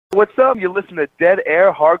What's up? You listen to Dead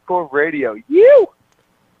Air Hardcore Radio. You!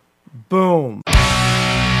 Boom.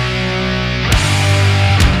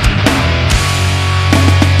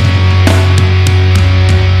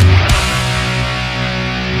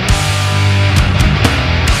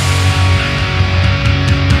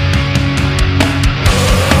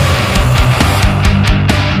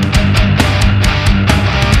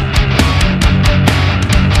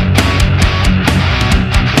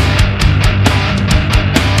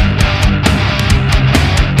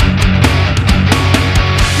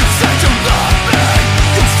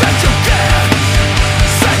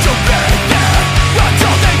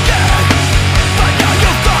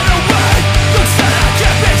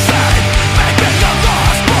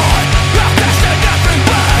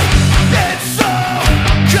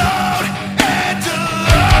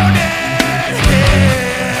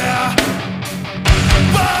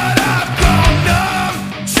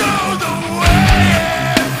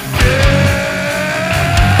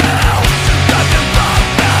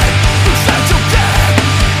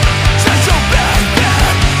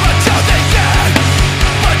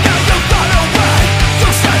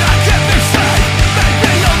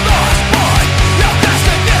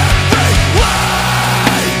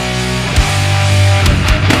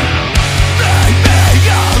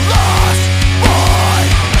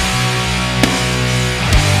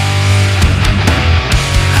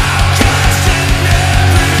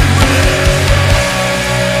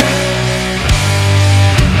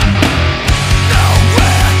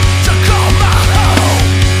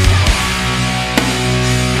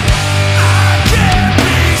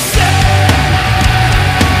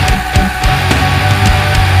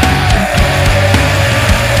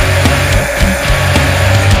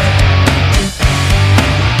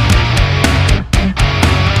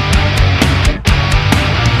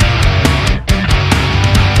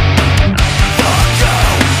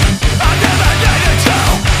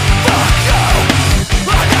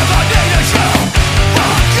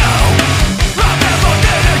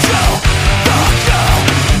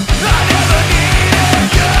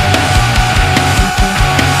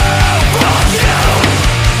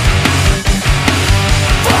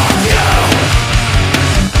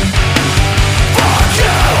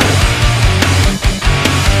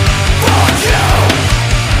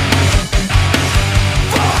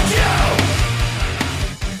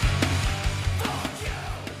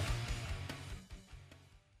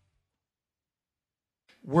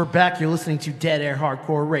 We're back. You're listening to Dead Air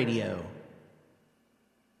Hardcore Radio.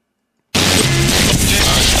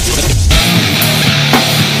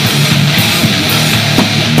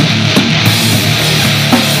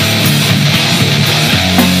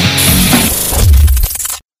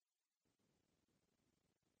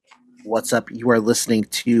 What's up? You are listening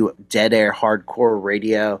to Dead Air Hardcore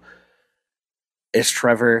Radio. It's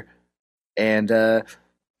Trevor, and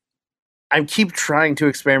I keep trying to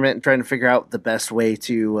experiment and trying to figure out the best way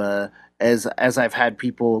to, as I've had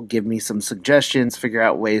people give me some suggestions, figure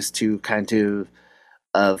out ways to kind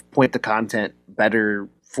of point the content better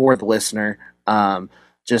for the listener.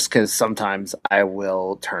 Just because sometimes I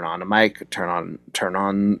will turn on a mic, turn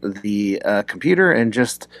on the computer, and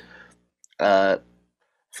just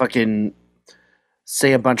fucking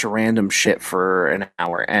say a bunch of random shit for an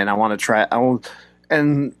hour. And I want to try.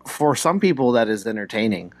 And for some people, that is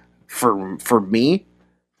entertaining. For me,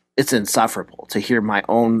 it's insufferable to hear my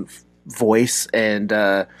own voice and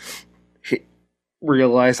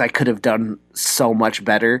realize I could have done so much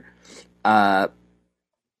better. I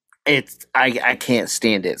can't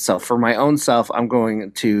stand it. So for my own self, I'm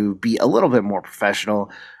going to be a little bit more professional.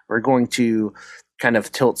 We're going to kind of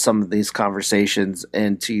tilt some of these conversations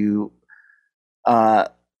into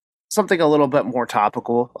something a little bit more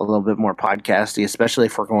topical, a little bit more podcasty, especially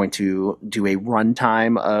if we're going to do a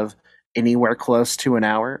runtime of anywhere close to an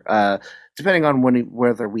hour, depending on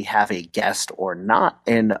whether we have a guest or not.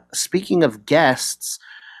 And speaking of guests,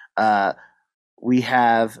 we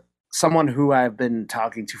have someone who I've been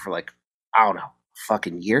talking to for like, I don't know,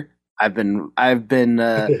 fucking year. I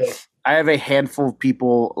have a handful of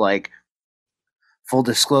people. Like, full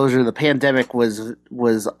disclosure, the pandemic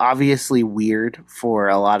was obviously weird for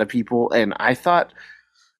a lot of people, and I thought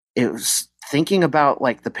it was thinking about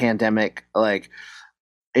like the pandemic, like,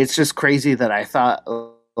 it's just crazy that I thought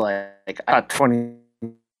 20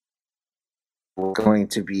 was going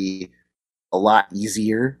to be a lot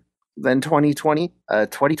easier than 2020.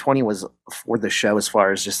 2020 was, for the show, as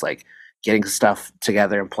far as just like getting stuff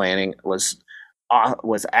together and planning, was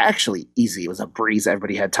actually easy. It was a breeze.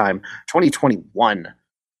 Everybody had time. 2021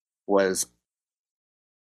 was,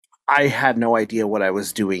 I had no idea what I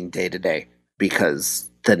was doing day to day, because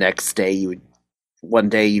the next day you would one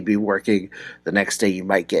day you'd be working, the next day you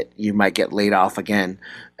might get laid off again,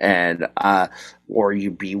 and or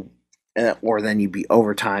you'd be or then you'd be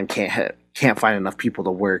overtime, can't find enough people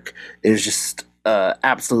to work. It was just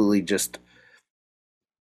absolutely just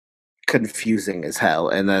confusing as hell.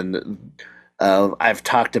 And then I've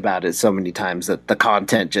talked about it so many times that the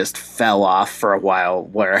content just fell off for a while,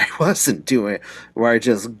 where I wasn't doing, where I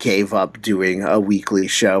just gave up doing a weekly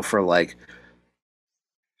show for like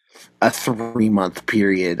a 3 month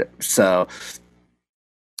period. So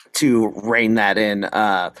to rein that in,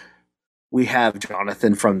 we have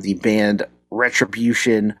Jonathan from the band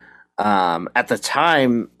Retribution. At the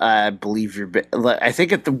time, I believe I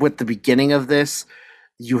think with the beginning of this,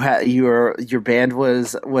 you had your band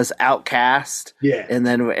was Outcast,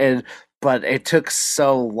 Yeah. but it took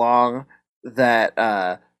so long that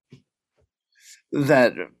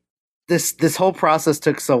that this whole process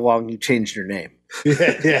took so long. You changed your name.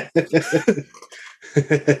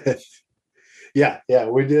 Yeah. Yeah.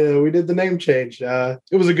 We did the name change. It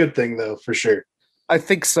was a good thing though, for sure. I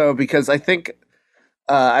think so, because I think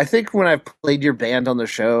when I've played your band on the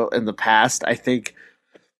show in the past, I think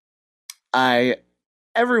I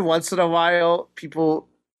every once in a while people,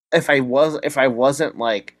 if I wasn't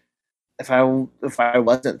like if I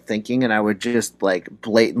wasn't thinking, and I would just like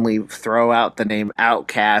blatantly throw out the name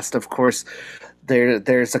Outcast. Of course,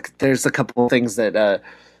 there's a couple things that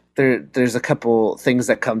there's a couple things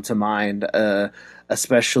that come to mind,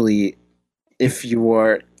 especially if you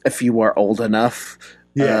are old enough,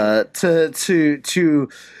 to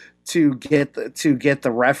get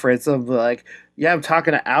the reference of like, yeah, I'm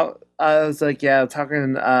talking to out. I was like, yeah, I'm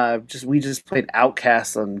talking. Just we just played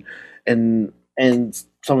Outcast, and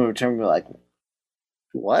someone would turn me like,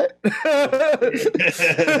 what?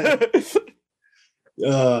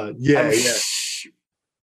 Yeah.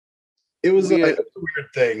 It was a weird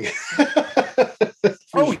thing.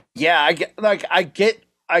 Oh yeah, I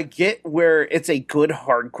get where it's a good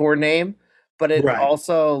hardcore name, but it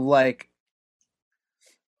also like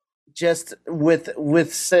just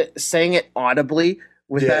saying it audibly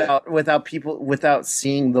without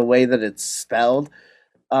seeing the way that it's spelled,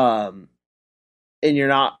 and you're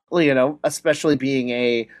not, especially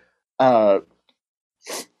being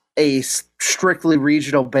a strictly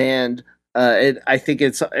regional band. I think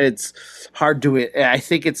it's hard to. I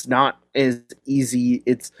think it's not as easy.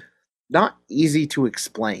 It's not easy to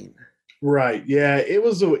explain. Right. Yeah. It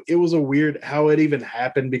was a weird how it even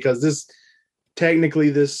happened, because this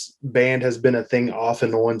band has been a thing off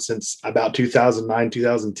and on since about 2009,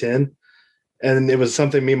 2010. And it was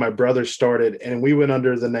something me and my brother started, and we went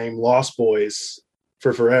under the name Lost Boys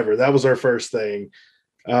for forever. That was our first thing.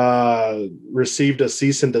 Received a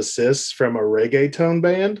cease and desist from a reggaeton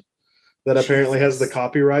band that apparently has the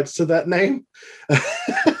copyrights to that name.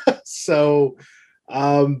 So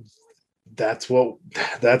that's what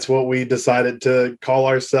we decided to call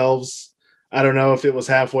ourselves. I don't know if it was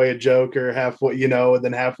halfway a joke or halfway, and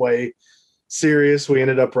then halfway serious. We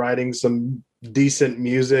ended up writing some decent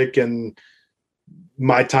music, and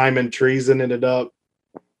My Time in Treason ended up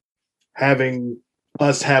having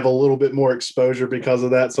us have a little bit more exposure because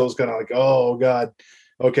of that. So it's kind of like, oh God,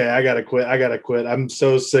 okay, I gotta quit. I'm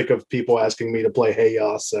so sick of people asking me to play Hey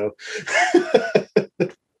Ya. So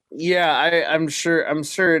yeah, I'm sure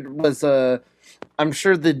it was I'm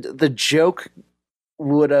sure the joke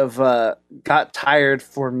would have got tired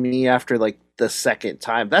for me after like the second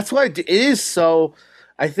time. That's why it is so.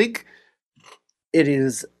 I think it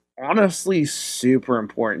is honestly super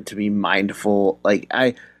important to be mindful. Like,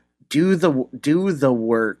 I do the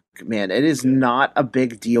work, man. It is not a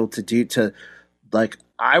big deal to do. To like,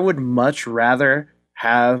 I would much rather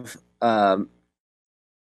have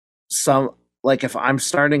some, like, if I'm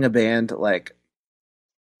starting a band, like,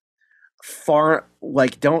 far,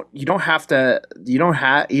 like, you don't have to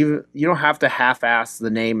half-ass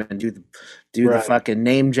the name and do the fucking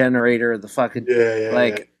name generator, the fucking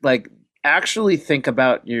like actually think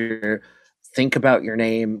about your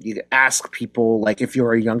name. You ask people, like, if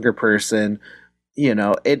you're a younger person,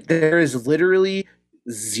 there is literally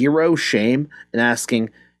zero shame in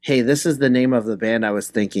asking, hey, this is the name of the band I was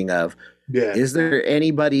thinking of. Is there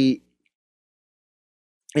anybody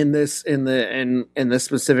in this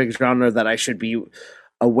specific genre that I should be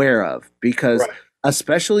aware of? Because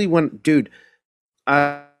especially when, dude,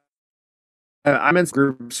 I'm in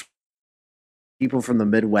groups, people from the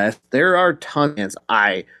Midwest. There are tons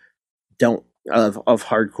I don't of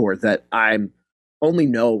hardcore that I'm only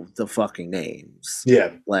know the fucking names.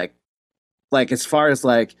 Yeah. Like as far as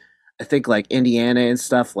like, I think like Indiana and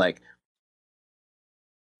stuff, like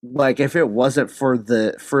if it wasn't for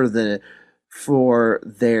their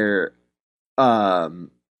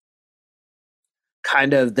um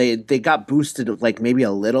kind of they got boosted like maybe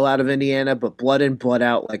a little out of Indiana, but Blood In Blood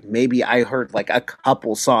Out, like maybe I heard like a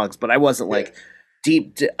couple songs, but I wasn't Yeah. like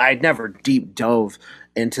I'd never deep dove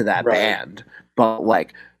into that Right. band. But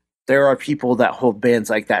like there are people that hold bands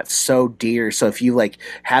like that so dear. So if you like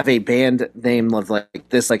have a band name of like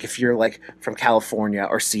this, like if you're like from California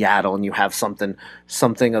or Seattle and you have something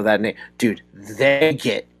of that name, dude, they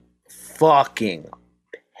get fucking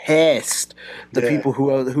pissed. The Yeah. people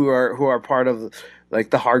who are part of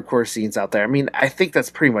like the hardcore scenes out there. I mean, I think that's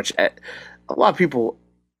pretty much it. A lot of people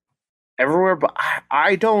everywhere, but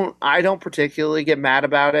I don't particularly get mad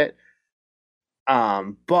about it.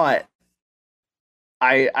 But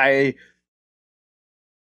I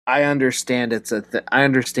I understand I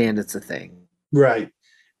understand it's a thing. Right.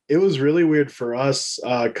 It was really weird for us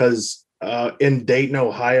because in Dayton,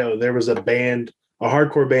 Ohio, there was a band, a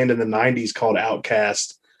hardcore band in the 90s called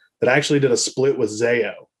Outcast that actually did a split with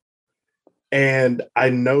Zayo. And I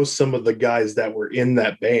know some of the guys that were in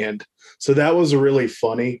that band. So that was really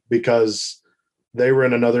funny because they were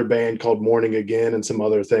in another band called Morning Again and some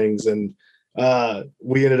other things. And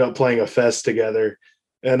we ended up playing a fest together.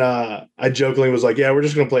 And I jokingly was like, yeah, we're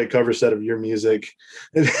just going to play a cover set of your music.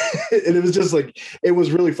 And it was just like, it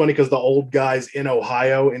was really funny because the old guys in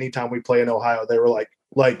Ohio, anytime we play in Ohio, they were like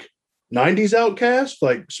 90s Outcast,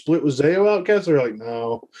 like split with Zayo Outcast. They're like,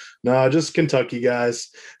 no, just Kentucky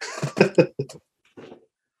guys.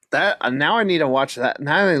 That now I need to watch that.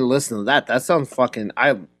 Now I need to listen to that. That sounds fucking.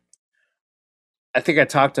 I think I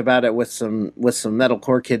talked about it with some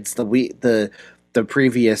metalcore kids the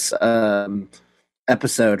previous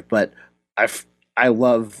episode, but I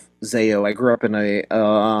love Zayo. I grew up in a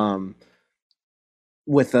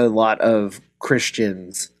with a lot of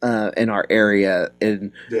Christians in our area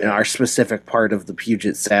in our specific part of the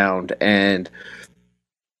Puget Sound, and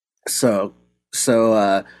so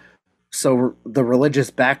the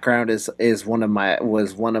religious background is one of my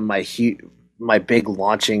my big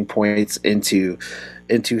launching points into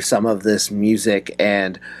some of this music.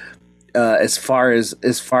 And as far as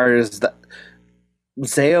the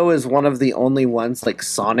Zayo is one of the only ones like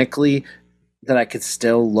sonically that I could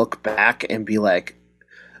still look back and be like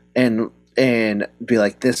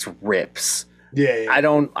this rips. Yeah. I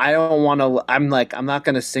don't want to. I'm not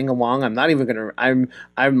gonna sing along. I'm not even gonna.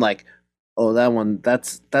 I'm like, oh, that one.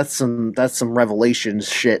 That's some Revelations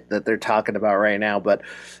shit that they're talking about right now. But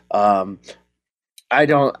I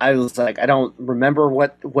don't. I was like, I don't remember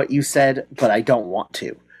what you said, but I don't want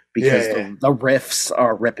to because the riffs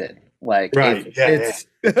are ripping. Like, right. It's.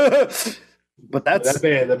 But that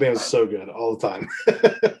band was so good all the time.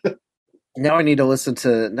 Now I need to listen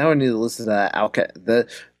to that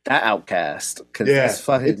Outcast because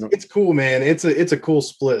it's cool, man. It's a cool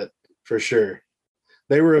split for sure.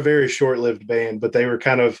 They were a very short-lived band, but they're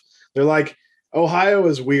like, Ohio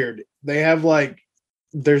is weird. They have like,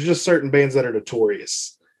 there's just certain bands that are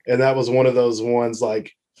notorious, and that was one of those ones.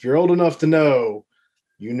 Like, if you're old enough to know,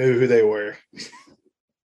 you knew who they were.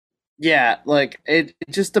 Yeah, like it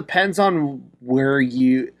just depends on where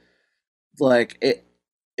you like it.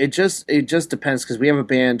 It just depends because we have a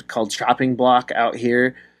band called Chopping Block out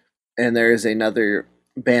here, and there is another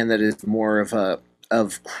band that is more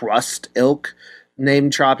of crust ilk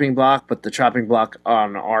named Chopping Block, but the Chopping Block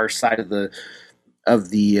on our side of the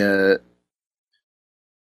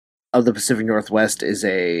Pacific Northwest is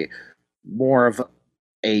a more of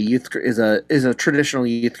a is a traditional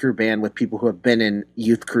youth crew band with people who have been in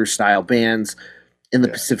youth crew style bands in the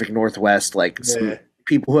Pacific Northwest, like some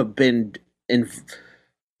people who have been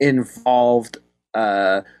involved,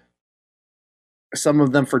 some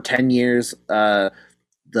of them for 10 years, the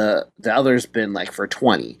others been like for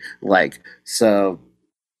 20, like so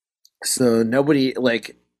nobody,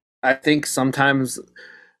 like, I think sometimes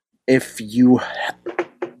if you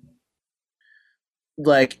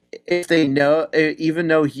like, if they know, even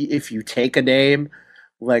though if you take a name,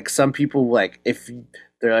 like some people, like if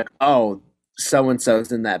they're like, oh, so and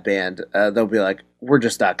so's in that band, they'll be like, we're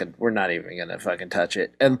not even gonna fucking touch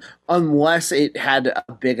it, and unless it had a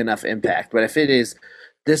big enough impact. But if it is,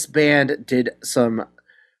 this band did some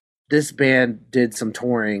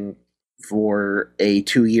touring for a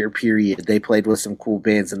 2-year period. They played with some cool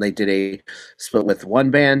bands, and they did a split with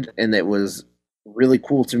one band, and it was really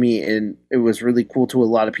cool to me, and it was really cool to a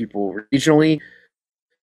lot of people regionally.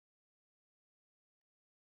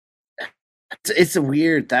 It's a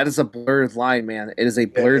weird. That is a blurred line, man. It is a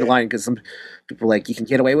blurred line because some people, like, you can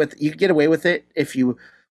get away with it if you.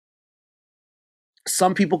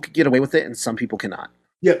 Some people could get away with it, and some people cannot.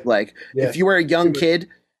 Yep. Like, if you were a young kid,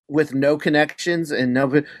 with no connections and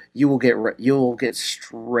no, you will get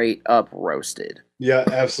straight up roasted. Yeah,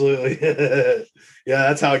 absolutely. Yeah,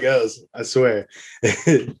 that's how it goes. I swear.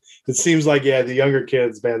 It seems like the younger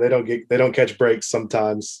kids, man, they don't catch breaks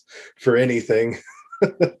sometimes for anything.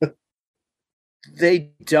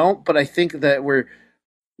 They don't, but I think that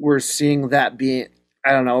we're seeing that being.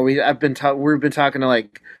 I don't know. We've been talking to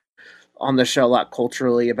like on the show a lot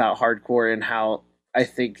culturally about hardcore and how I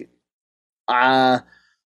think I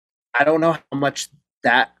don't know how much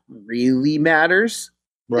that really matters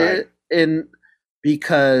Right. in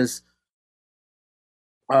because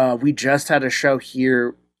we just had a show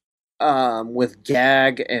here with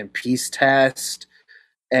Gag and Peace Test,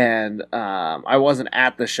 and I wasn't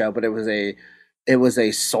at the show, but it was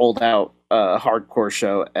a sold out hardcore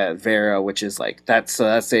show at Vera, which is like that's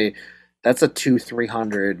a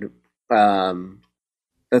 200-300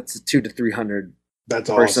 that's a 200 to 300 That's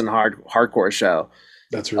person awesome. hardcore show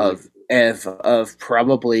That's really of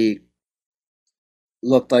probably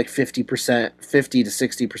looked like 50%, 50 to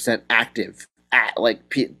 60% active. Like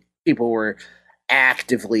people were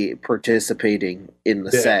actively participating in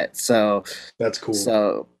the yeah, set. that's cool.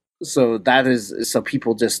 So that is so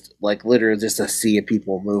people just like literally just a sea of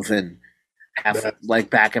people moving like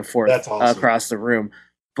back and forth That's awesome. across the room.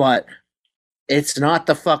 But it's not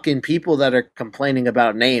the fucking people that are complaining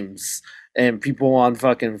about names and people on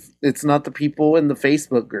fucking it's not the people in the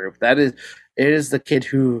Facebook group. It is the kid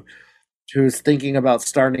who's thinking about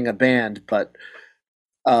starting a band, but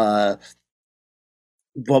is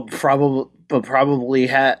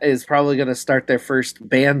probably going to start their first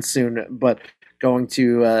band soon, but going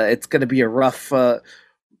to it's going to be a rough the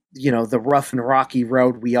rough and rocky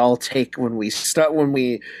road we all take when we start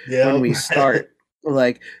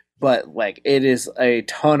like but like it is a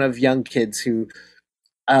ton of young kids who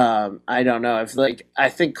I don't know if like I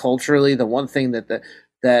think culturally the one thing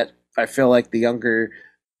that I feel like the younger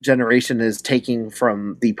generation is taking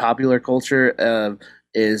from the popular culture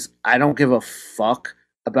is I don't give a fuck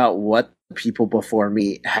about what people before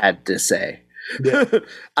me had to say. Yeah.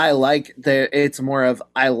 It's more of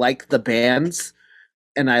I like the bands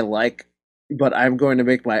and but I'm going to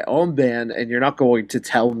make my own band and you're not going to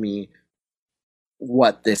tell me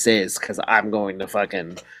what this is because I'm going to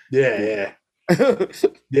fucking yeah.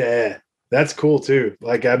 Yeah. That's cool too.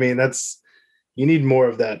 Like, I mean, you need more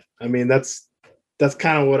of that. I mean, that's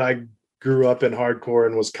kind of what I grew up in hardcore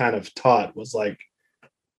and was kind of taught was like,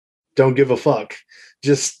 don't give a fuck.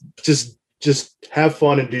 Just have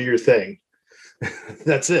fun and do your thing.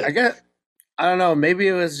 That's it. I don't know. Maybe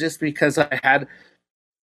it was just because I had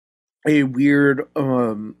a weird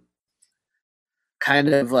kind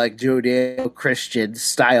of like Judeo-Christian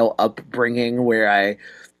style upbringing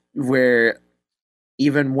where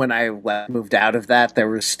even when I moved out of that, there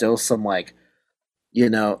was still some like,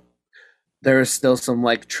 there was still some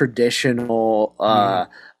like traditional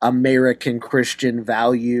American Christian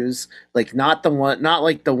values, like not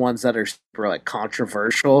like the ones that are super like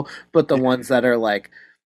controversial, but the ones that are like,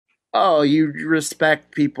 oh, you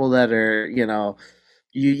respect people that are,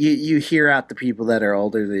 you hear out the people that are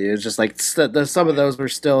older than you. It's just like some of those were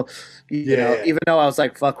still, even though I was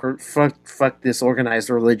like, fuck this organized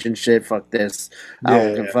religion shit, fuck this, I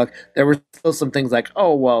don't give a fuck. There were still some things like,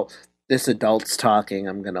 oh well, this adult's talking,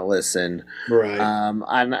 I'm gonna listen. Right.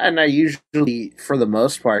 And I usually, for the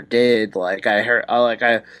most part, did like I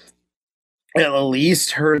at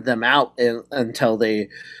least heard them out until they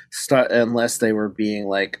start, unless they were being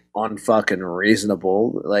like unfucking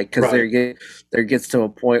reasonable, like because there gets to a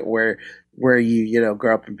point where you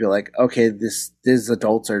grow up and be like, okay, these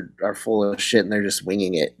adults are full of shit and they're just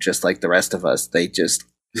winging it just like the rest of us. They just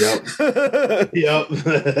yep.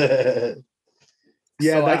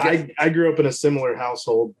 Yeah, so I grew up in a similar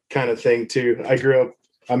household kind of thing too.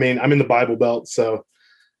 I'm in the Bible Belt, so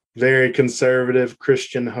very conservative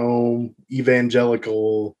Christian home,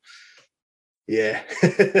 evangelical. Yeah.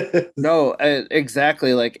 No,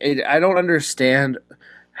 exactly. Like I don't understand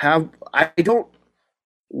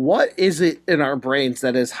what is it in our brains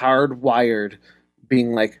that is hardwired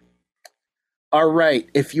being like, all right,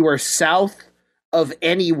 if you are south of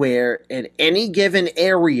anywhere in any given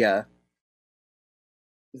area,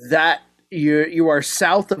 that you are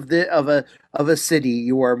south of a city,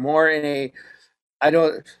 you are more in a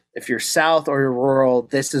if you're south or you're rural,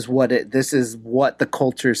 this is what the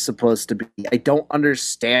culture is supposed to be. I don't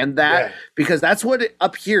understand that because that's what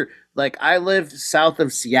up here. Like I live south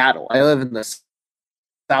of Seattle. I live in the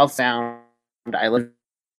South Sound. I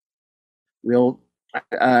grew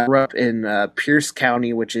up in Pierce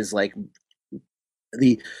County, which is like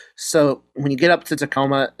so when you get up to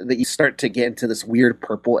Tacoma, that you start to get into this weird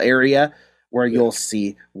purple area where you'll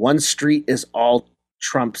see one street is all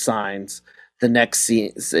Trump signs, the next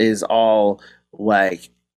scene is all like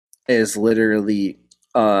is literally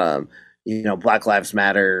Black Lives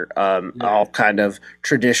Matter, all kind of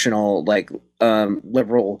traditional like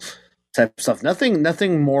liberal type stuff.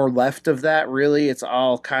 Nothing more left of that really. It's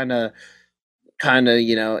all kind of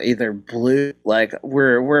either blue, like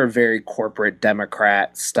we're a very corporate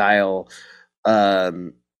Democrat style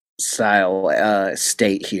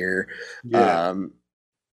state here. But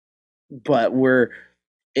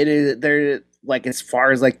it is there, like as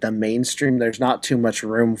far as like the mainstream, there's not too much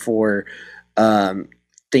room for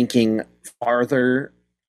thinking farther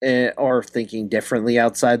or thinking differently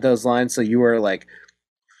outside those lines. So you are like,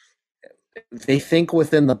 they think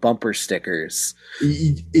within the bumper stickers.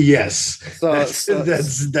 Yes, that's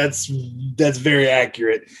very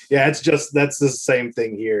accurate. Yeah, that's the same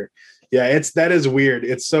thing here. Yeah, that is weird.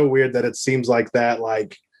 It's so weird that it seems like that,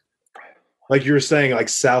 like you were saying, like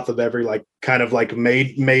south of every like kind of like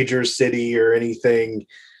major city or anything.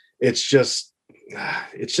 It's just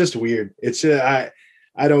weird. It's I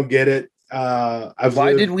don't get it.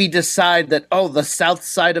 Why did we decide that? Oh, the south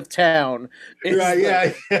side of town. Right?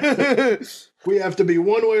 Yeah. We have to be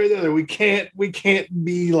one way or the other. We can't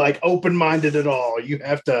be like open-minded at all. You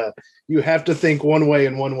have to think one way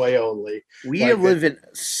and one way only. We live in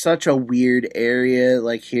such a weird area,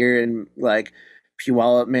 like here in like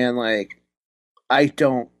Puyallup, man. Like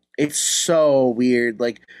it's so weird.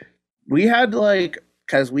 Like we had like,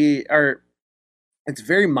 because it's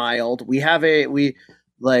very mild. We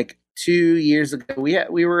like 2 years ago,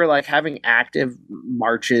 we were like having active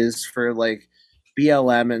marches for like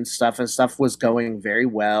BLM and stuff was going very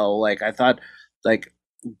well. Like I thought, like,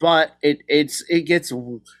 but it gets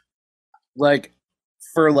like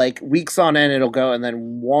for like weeks on end it'll go, and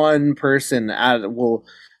then one person will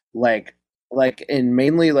like and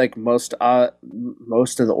mainly like most of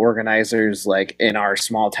the organizers like in our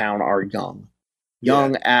small town are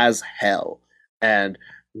young as hell, and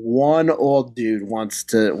one old dude wants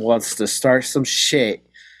to start some shit.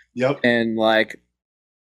 Yep. And like,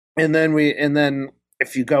 and then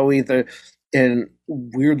if you go weirdly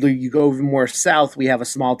you go even more south, we have a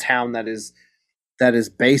small town that is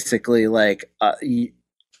basically like you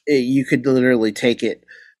could literally take it,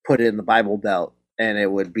 put it in the Bible Belt, and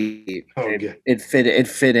it would be it fit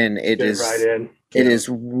in. It is right in. It is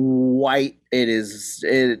white. It's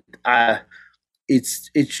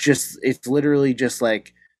literally just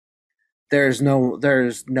like there's no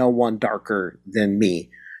one darker than me,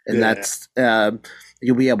 and that's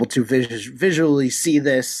you'll be able to visually see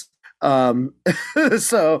this. So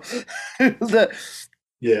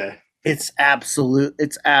it's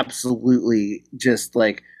absolutely just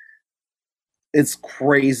like, it's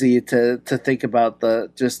crazy to think about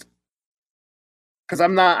because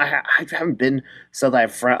I haven't been south. I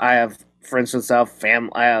have friends from south,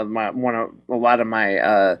 family. I have a lot of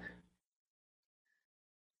my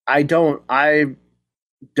I don't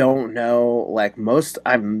know, like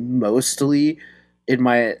I'm mostly in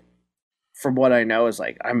my, from what I know is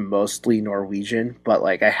like I'm mostly Norwegian, but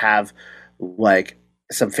like I have like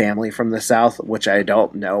some family from the south, which I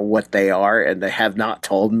don't know what they are, and they have not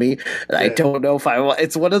told me. And I don't know if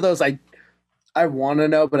it's one of those I want to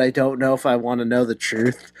know, but I don't know if I want to know the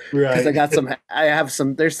truth. Right. Because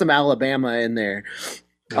there's some Alabama in there.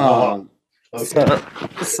 Okay.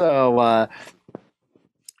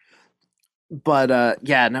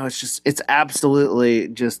 It's absolutely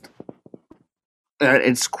just,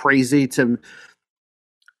 it's crazy to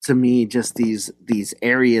me, just these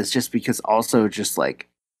areas, just because also just like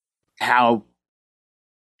how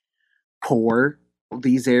poor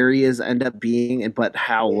these areas end up being, but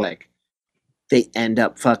how like they end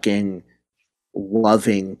up fucking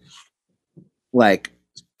loving like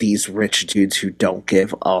these rich dudes who don't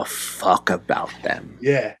give a fuck about them.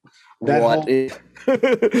 Yeah.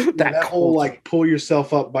 That whole like pull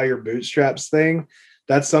yourself up by your bootstraps thing,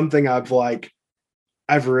 that's something I've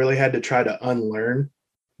really had to try to unlearn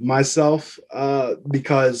myself,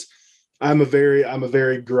 because I'm a very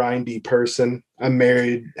grindy person. I'm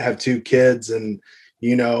married, have 2 kids, and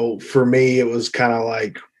for me it was kind of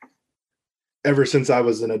like, ever since I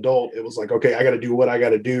was an adult, it was like, okay, I got to do what I got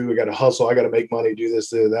to do. I got to hustle. I got to make money, do this,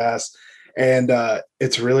 do that. And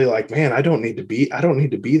it's really like, man, I don't need to be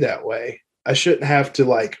that way. I shouldn't have to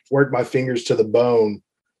like work my fingers to the bone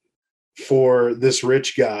for this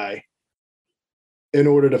rich guy in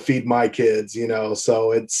order to feed my kids,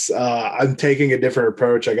 So it's, I'm taking a different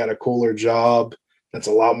approach. I got a cooler job that's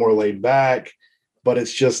a lot more laid back, but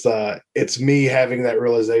it's just, it's me having that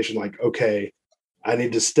realization, like, okay, I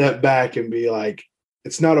need to step back and be like,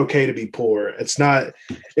 it's not okay to be poor. It's not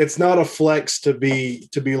a flex to be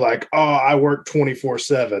like, oh, I work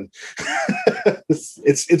 24/7.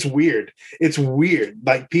 It's weird. It's weird.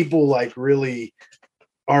 Like people like really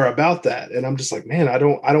are about that. And I'm just like, man, I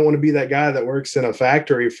don't want to be that guy that works in a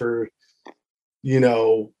factory for,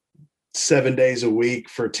 7 days a week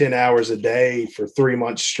for 10 hours a day for 3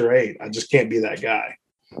 months straight. I just can't be that guy.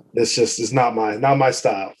 It's not my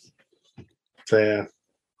style. So yeah.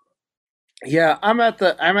 Yeah, I'm at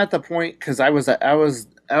the point because I was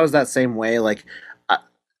that same way. Like,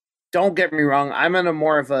 don't get me wrong, I'm in a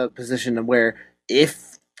more of a position where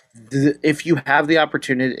if you have the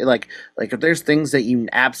opportunity, like if there's things that you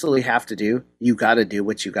absolutely have to do, you got to do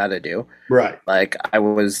what you got to do. Right. Like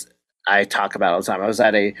I talk about all the time. I was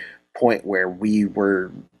at a point where we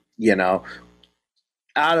were,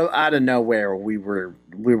 out of nowhere, we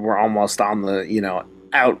were almost on the,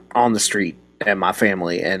 out on the street and my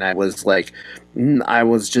family, and I was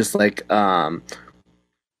just like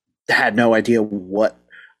had no idea what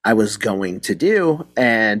I was going to do,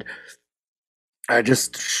 and I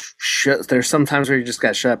just there's sometimes where you just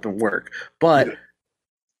got shut up and work, but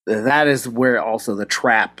that is where also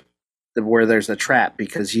where there's a trap,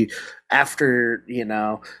 because it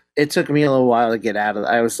took me a little while to get out of.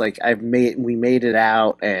 I was like, we made it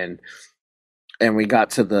out, and we got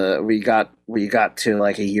to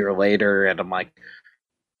like a year later, and I'm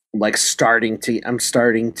like starting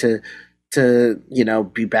to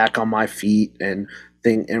be back on my feet and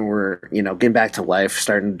we're getting back to life,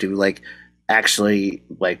 starting to do like actually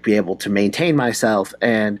like be able to maintain myself,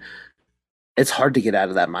 and it's hard to get out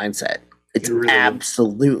of that mindset. It's really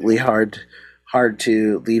absolutely hard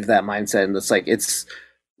to leave that mindset, and it's like it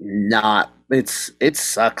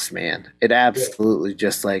sucks, man. It absolutely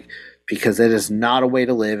just like, because it is not a way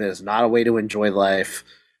to live. It is not a way to enjoy life.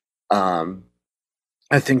 I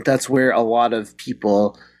think that's where a lot of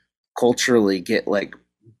people culturally get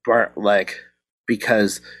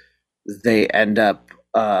because they end up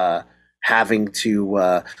having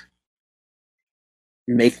to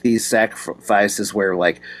make these sacrifices where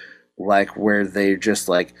where they just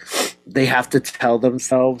they have to tell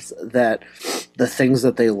themselves that the things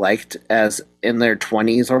that they liked as in their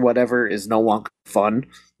 20s or whatever is no longer fun,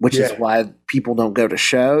 which is why people don't go to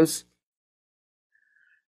shows.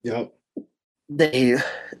 Yep. They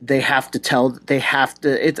have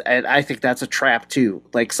to and I think that's a trap too.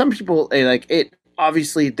 Like, some people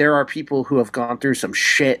obviously there are people who have gone through some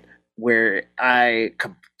shit where I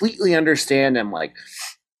completely understand. I'm like,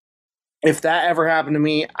 if that ever happened to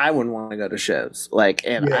me, I wouldn't want to go to shows.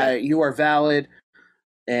 You are valid,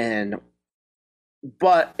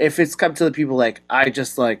 but if it's come to the people I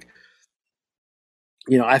just I've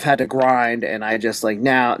had to grind, and I just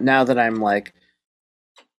now that I'm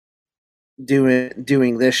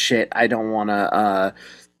doing this shit, I don't want to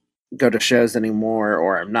go to shows anymore,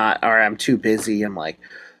 or I'm too busy. I'm like,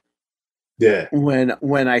 yeah.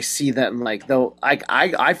 When I see that, though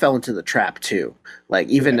I fell into the trap too.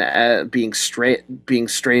 Even being straight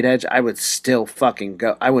edge, I would still fucking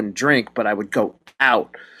go. I wouldn't drink, but I would go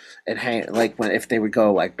out and hang. If they would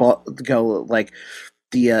go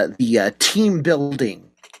the team building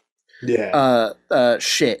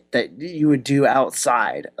shit that you would do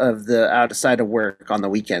outside of work on the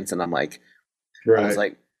weekends, and I'm like,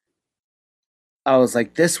 right. I was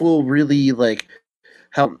like, this will really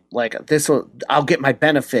help. I'll get my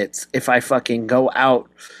benefits if I fucking go out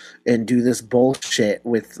and do this bullshit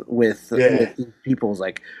with people.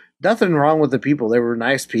 It's nothing wrong with the people. They were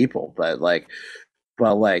nice people, but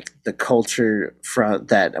the culture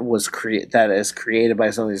that is created by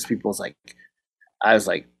some of these people is I was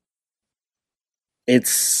like,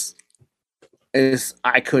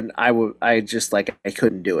 I couldn't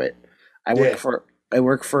do it. I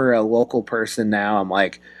work for a local person now. I'm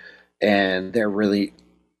and they're really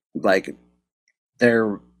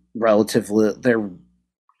they're relatively, they're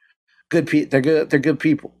good they're good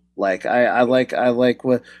people. I like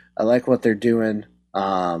what they're doing.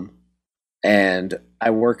 And I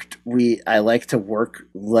like to work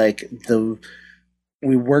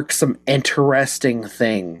we work some interesting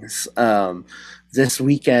things. This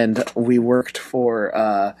weekend we worked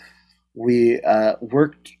for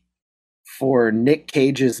Nick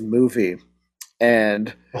Cage's movie,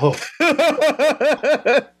 and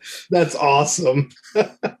that's awesome.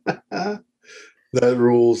 That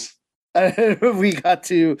rules. we got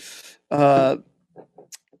to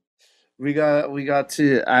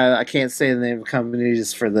I can't say the name of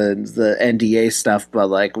companies for the NDA stuff, but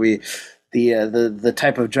the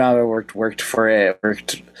type of job I worked for, it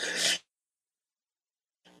worked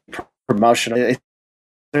promotional.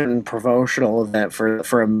 certain promotional event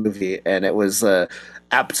for a movie, and it was it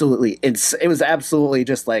was absolutely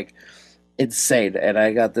just like insane. And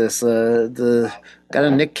I got got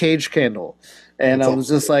a Nick Cage candle, and That's awesome.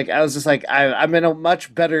 I was just like I'm in a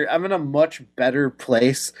much better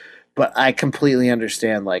place, but I completely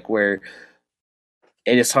understand like where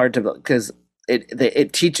it is hard to, because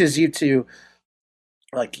it teaches you to,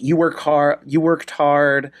 like, you worked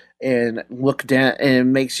hard and look down, and it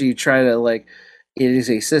makes you try to, like, it is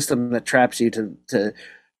a system that traps you to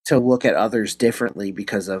look at others differently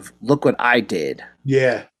because of, look what I did.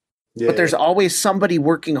 Yeah. But Yeah. there's always somebody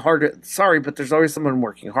working harder. Sorry, but there's always someone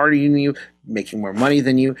working harder than you, making more money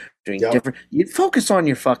than you, doing Yep. different. You focus on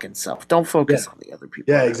your fucking self. Don't focus on the other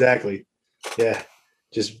people. Yeah, exactly. Yeah.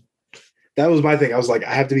 Just that was my thing. I was like,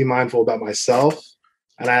 I have to be mindful about myself,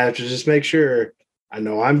 and I have to just make sure I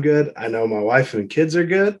know I'm good. I know my wife and kids are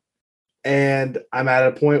good. And I'm at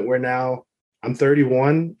a point where now I'm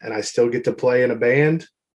 31 and I still get to play in a band.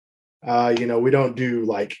 We don't do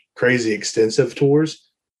like crazy extensive tours.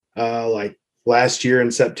 Like last year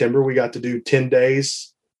in September, we got to do 10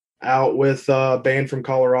 days out with a band from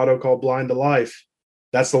Colorado called Blind to Life.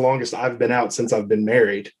 That's the longest I've been out since I've been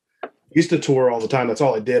married. Used to tour all the time. That's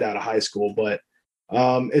all I did out of high school. But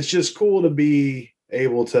it's just cool to be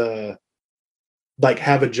able to like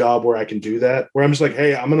have a job where I can do that, where I'm just like,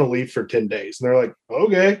 hey, I'm going to leave for 10 days. And they're like,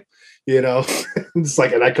 okay, it's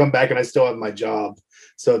like, and I come back and I still have my job.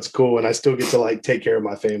 So it's cool. And I still get to like take care of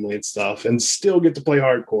my family and stuff and still get to play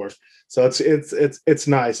hardcore. So it's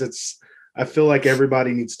nice. I feel like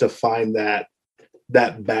everybody needs to find that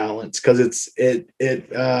balance, because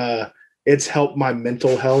it's helped my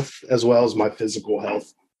mental health as well as my physical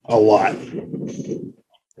health a lot.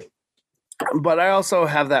 But I also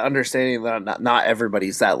have that understanding that not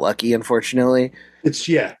everybody's that lucky, unfortunately. It's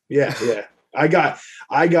yeah. I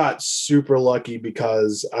got super lucky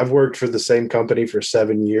because I've worked for the same company for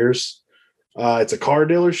 7 years. It's a car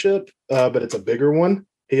dealership, but it's a bigger one.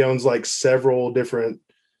 He owns like several different,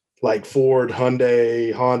 like Ford,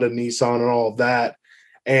 Hyundai, Honda, Nissan, and all of that.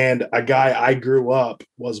 And a guy I grew up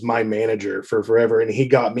was my manager for forever, and he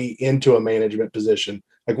got me into a management position.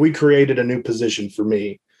 Like we created a new position for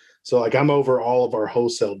me. So like I'm over all of our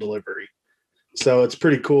wholesale delivery. So it's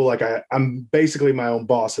pretty cool. Like I'm basically my own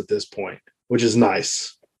boss at this point, which is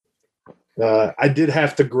nice. I did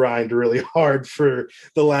have to grind really hard for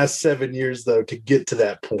the last 7 years, though, to get to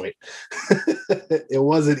that point. It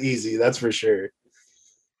wasn't easy, that's for sure.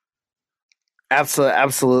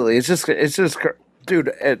 Absolutely. It's just,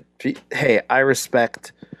 dude. Hey, I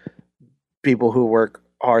respect people who work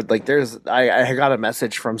hard. Like, I got a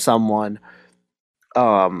message from someone,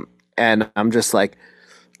 and I'm just like,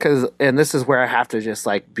 and this is where I have to just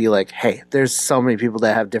like be like, hey, there's so many people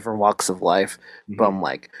that have different walks of life, but I'm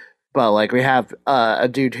like, we have a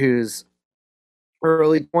dude who's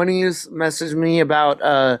early 20s messaged me about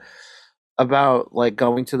like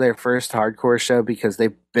going to their first hardcore show because they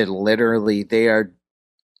are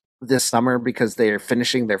this summer because they are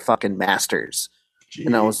finishing their fucking masters. Gee.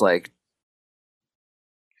 And I was like,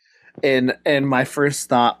 and my first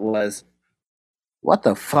thought was, what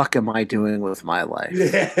the fuck am I doing with my life?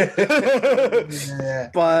 Yeah.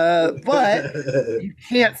 But you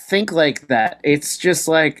can't think like that. It's just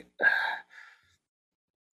like,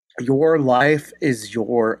 your life is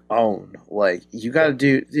your own. Like, you got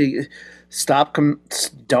to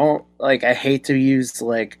don't, like, I hate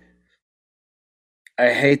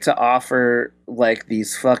to offer like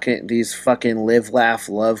these fucking live, laugh,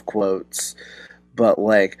 love quotes, but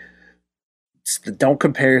like, don't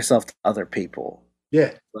compare yourself to other people.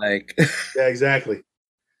 Yeah. Like, yeah, exactly.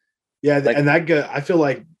 Yeah. Like, and I feel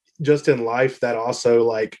like just in life that also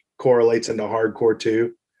like correlates into hardcore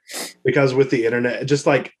too, because with the internet, just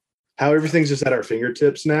like how everything's just at our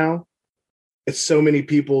fingertips now, it's so many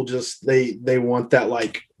people just they want that,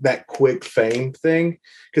 like that quick fame thing.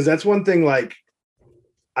 Because that's one thing, like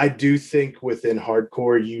I do think within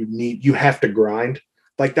hardcore you have to grind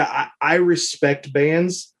like that. I respect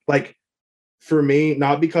bands, like for me,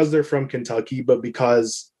 not because they're from Kentucky, but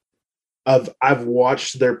because I've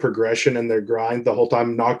watched their progression and their grind the whole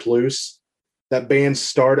time. Knocked Loose, that band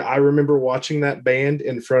started. I remember watching that band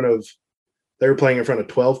they were playing in front of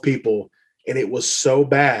 12 people, and it was so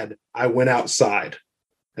bad I went outside.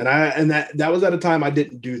 And that was at a time I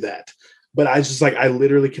didn't do that. But I just like, I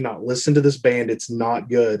literally cannot listen to this band. It's not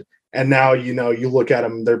good. And now, you look at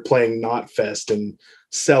them, they're playing Knotfest and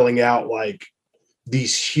selling out like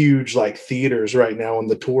these huge like theaters right now on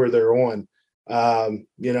the tour they're on. I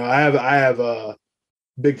have a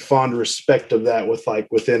big fond respect of that with like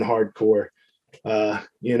within hardcore.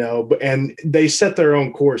 And they set their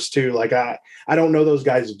own course too. Like I don't know those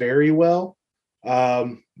guys very well.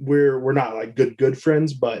 We're not like good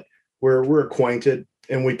friends, but we're acquainted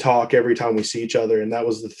and we talk every time we see each other. And that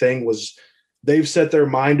was the thing, was they've set their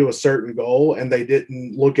mind to a certain goal and they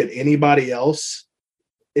didn't look at anybody else's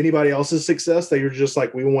success. They were just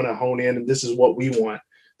like, we want to hone in and this is what we want.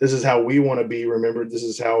 This is how we want to be remembered. This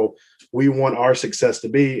is how we want our success to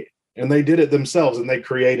be. And they did it themselves and they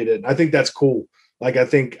created it. And I think that's cool. Like, I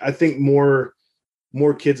think more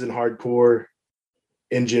kids in hardcore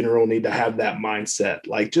in general need to have that mindset.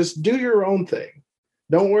 Like, just do your own thing.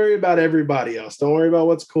 Don't worry about everybody else. Don't worry about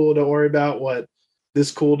what's cool. Don't worry about what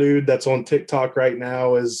this cool dude that's on TikTok right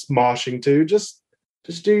now is moshing to. Just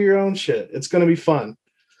do your own shit. It's going to be fun.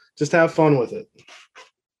 Just have fun with it.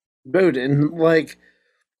 Dude, and like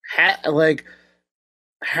half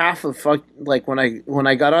of when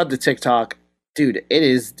I got onto TikTok, dude,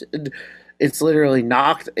 it's literally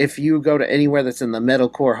knocked. If you go to anywhere that's in the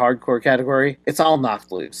metalcore, hardcore category, it's all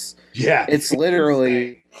knocked loose. Yeah, it's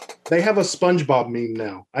literally. They have a SpongeBob meme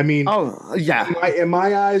now. I mean, oh yeah. In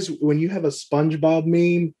my eyes, when you have a SpongeBob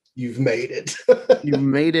meme, you've made it. You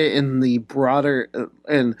made it in the broader,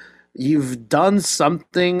 and you've done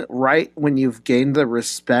something right when you've gained the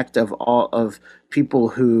respect of all of people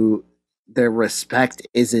who their respect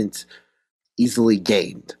isn't easily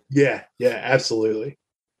gained. Yeah, absolutely.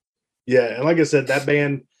 Yeah, and like I said, that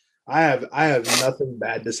band, I have nothing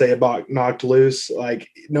bad to say about Knocked Loose. Like,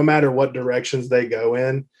 no matter what directions they go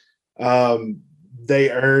in,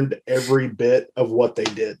 they earned every bit of what they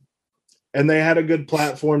did. And they had a good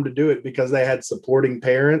platform to do it because they had supporting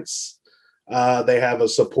parents. They have a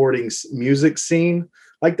supporting music scene.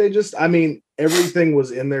 Like, everything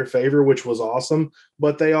was in their favor, which was awesome,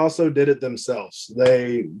 but they also did it themselves.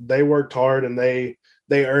 They worked hard and they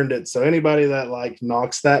earned it. So anybody that like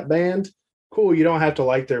knocks that band, cool, you don't have to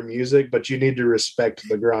like their music, but you need to respect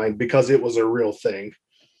the grind because it was a real thing.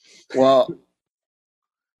 Well,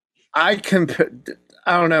 I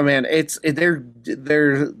don't know, man.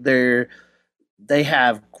 They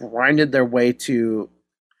have grinded their way to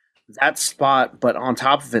that spot, but on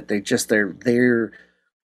top of it,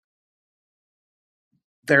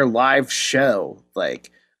 their live show,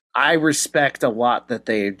 like, I respect a lot that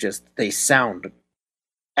they sound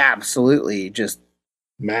absolutely just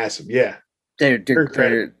massive. Yeah.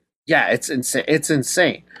 They're yeah, it's insane. It's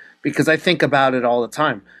insane because I think about it all the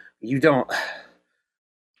time.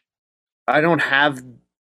 I don't have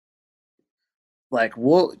like,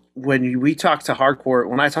 when I talk to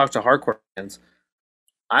hardcore fans,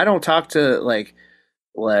 I don't talk to like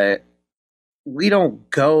we don't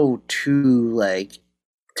go too like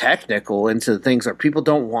technical into things, or people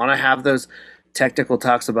don't want to have those technical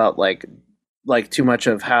talks about like too much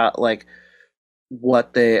of how like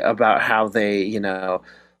how they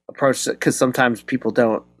approach it, because sometimes people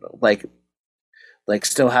don't like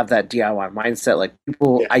still have that DIY mindset. Like,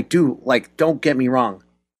 people, yeah. I do, like, don't get me wrong,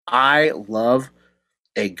 I love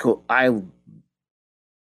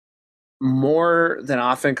more than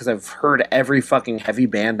often, because I've heard every fucking heavy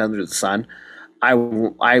band under the sun. I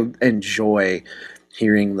enjoy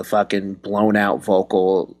hearing the fucking blown out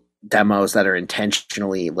vocal demos that are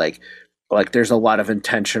intentionally like there's a lot of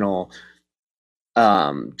intentional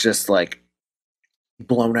just like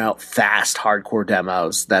blown out fast hardcore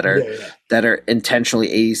demos that are intentionally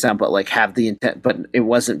 80s sound, but like have the intent, but it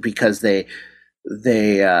wasn't because they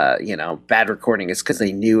bad recording. It's because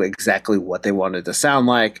they knew exactly what they wanted to sound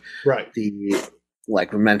like. Right.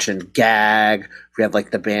 Like we mentioned, Gag. We have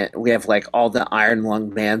like the band. We have like all the Iron Lung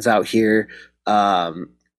bands out here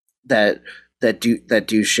that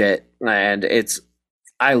do shit, and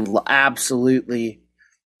absolutely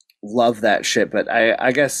love that shit. But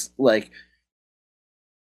I guess like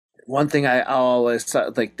one thing I always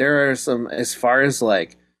like, there are some, as far as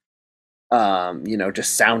like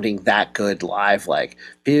just sounding that good live, like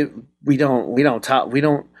we don't talk, I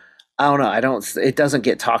don't know, it doesn't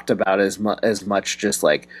get talked about as much just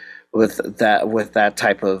like with that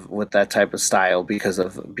type of style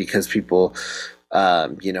because people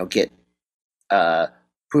get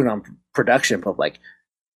put on production. But like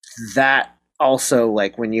that also,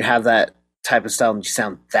 like when you have that type of style and you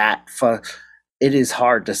sound that it is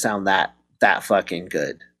hard to sound that fucking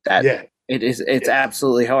good. It's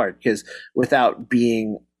absolutely hard, because without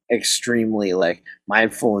being extremely like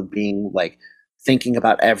mindful and being like thinking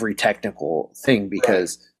about every technical thing,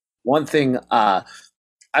 because one thing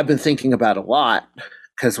I've been thinking about a lot,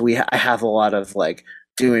 because I have a lot of like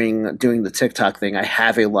doing the TikTok thing. I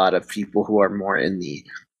have a lot of people who are more in the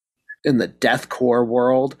deathcore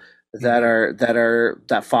world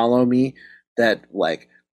that follow me, that like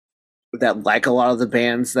that like a lot of the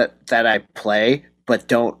bands that I play, but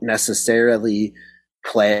don't necessarily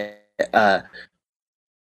play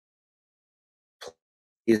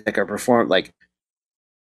music or perform like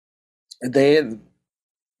they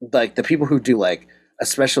like the people who do like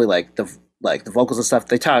especially like the vocals and stuff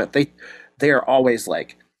they are always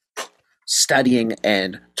like studying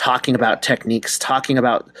and talking about techniques, talking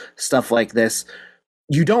about stuff like this.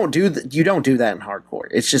 You don't do you don't do that in hardcore.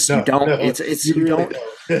 It's just you don't. It's you really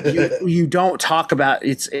don't. You don't talk about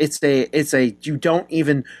it's a you don't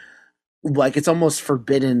even like it's almost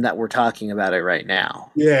forbidden that we're talking about it right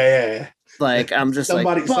now. Yeah. Like I'm just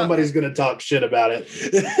somebody's gonna talk shit about it.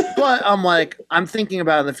 But I'm like I'm thinking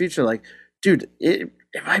about it in the future. Like, dude, it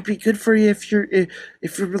might be good for you if you're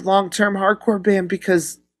a long term hardcore band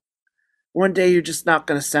because one day you're just not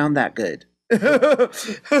gonna sound that good. Yeah,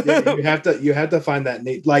 you have to find that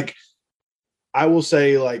neat. Like I will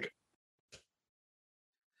say, like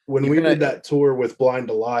when we did that tour with Blind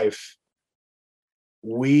to Life,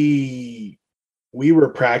 we were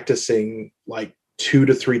practicing like 2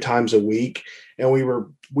 to 3 times a week, and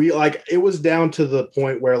we like it was down to the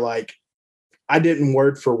point where like I didn't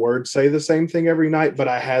word for word say the same thing every night, but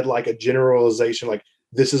I had like a generalization like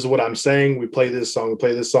this is what I'm saying. We play this song,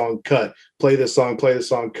 cut, play this song,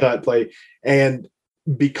 cut, play. And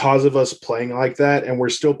because of us playing like that, and we're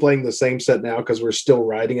still playing the same set now because we're still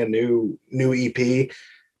writing a new EP,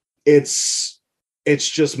 it's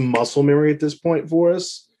just muscle memory at this point for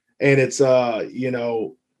us. And it's like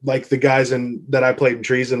the guys that I played in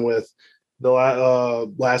Treason with the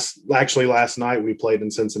last night we played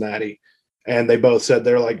in Cincinnati, and they both said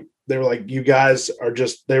they were like you guys are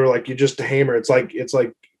just you just hammer. It's like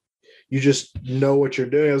you just know what you're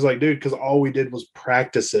doing. I was like, dude, because all we did was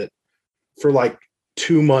practice it for like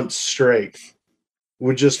 2 months straight.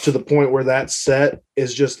 We're just to the point where that set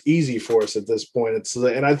is just easy for us at this point.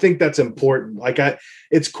 And I think that's important. Like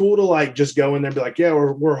it's cool to like just go in there and be like, yeah,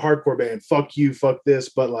 we're a hardcore band. Fuck you, fuck this.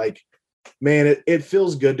 But like, man, it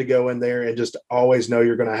feels good to go in there and just always know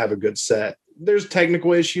you're going to have a good set. There's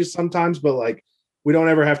technical issues sometimes, but like we don't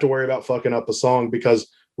ever have to worry about fucking up a song because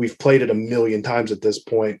we've played it a million times at this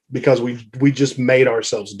point because we just made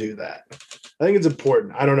ourselves do that. I think it's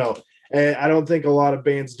important. I don't know. And I don't think a lot of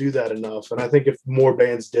bands do that enough. And I think if more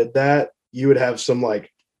bands did that, you would have some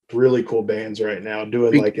like really cool bands right now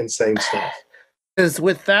doing like insane stuff. Because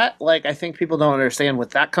with that, like I think people don't understand. With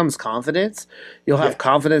that comes confidence. You'll have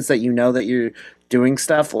confidence that you know that you're doing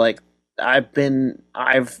stuff. Like I've been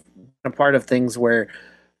a part of things where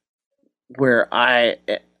I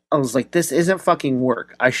was like, this isn't fucking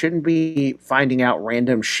work. I shouldn't be finding out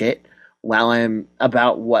random shit while I'm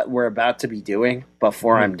about what we're about to be doing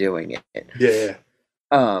before I'm doing it. Yeah.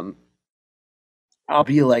 I'll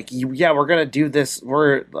be like, yeah, we're gonna do this.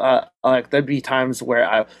 We're like there'd be times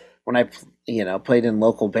where when I played in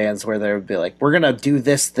local bands where they would be like, we're gonna do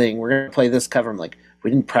this thing, we're gonna play this cover. I'm like,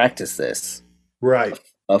 we didn't practice this, right?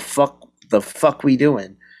 The fuck we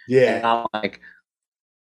doing? Yeah. And I'm like,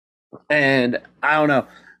 and I don't know.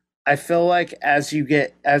 I feel like as you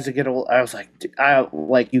get old, I was like,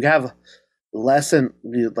 you have less and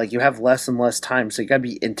less time, so you gotta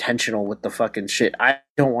be intentional with the fucking shit. I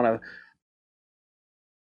don't want to.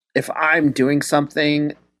 If I'm doing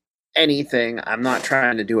something, anything, I'm not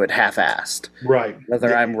trying to do it half-assed. Right.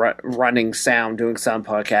 Whether I'm running sound, doing sound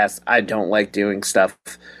podcasts, I don't like doing stuff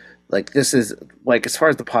like this. Is like as far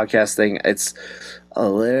as the podcast thing, it's a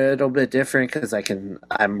little bit different because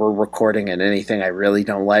I'm recording, and anything I really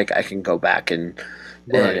don't like, I can go back and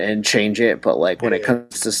change it. But like when it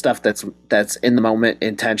comes to stuff that's in the moment,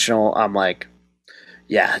 intentional, I'm like,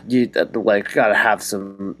 yeah, you like gotta have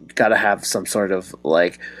some sort of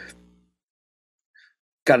like,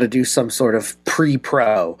 gotta do some sort of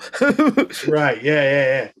pre-pro. Right.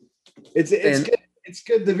 Yeah. It's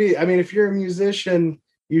good to be. I mean, if you're a musician,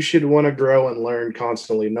 you should want to grow and learn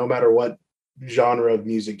constantly, no matter what genre of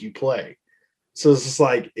music you play. So it's just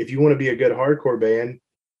like, if you want to be a good hardcore band,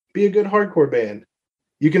 be a good hardcore band.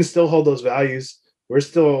 You can still hold those values. We're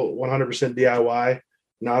still 100% DIY,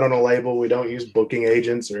 not on a label. We don't use booking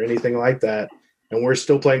agents or anything like that. And we're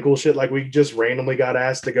still playing cool shit. Like we just randomly got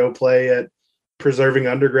asked to go play at Preserving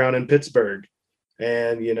Underground in Pittsburgh.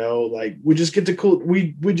 And, like we just get to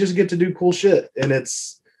we just get to do cool shit. And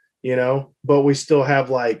it's, but we still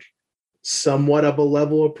have like somewhat of a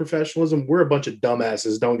level of professionalism. We're a bunch of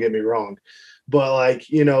dumbasses, don't get me wrong. But like,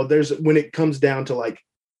 there's when it comes down to like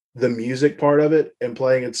the music part of it and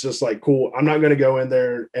playing, it's just like, cool. I'm not going to go in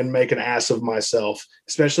there and make an ass of myself,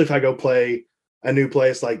 especially if I go play a new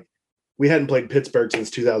place. Like we hadn't played Pittsburgh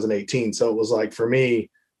since 2018. So it was like, for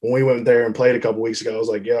me, when we went there and played a couple weeks ago, I was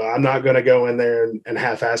like, yo, I'm not going to go in there and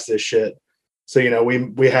half-ass this shit. So,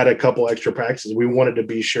 we had a couple extra practices. We wanted to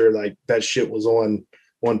be sure like that shit was on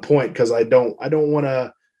point. Cause I don't want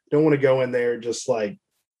to go in there just like,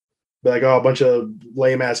 be like, oh, a bunch of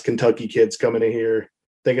lame ass Kentucky kids coming in here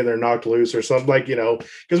thinking they're knocked loose or something, like,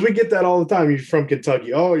 because we get that all the time. You're from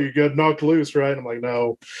Kentucky. Oh, you got knocked loose, right? I'm like,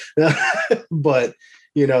 no. But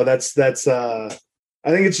that's I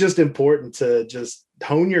think it's just important to just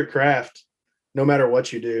hone your craft no matter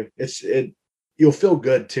what you do. You'll feel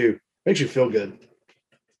good too. Makes you feel good.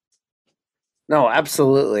 No,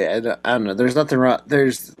 absolutely. I don't know. There's nothing wrong.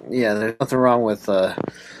 There's nothing wrong with a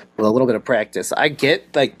little bit of practice. I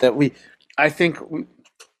get like that. I think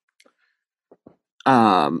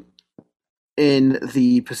in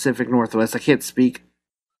the Pacific Northwest, I can't speak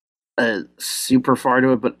super far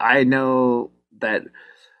to it, but I know that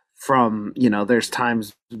from there's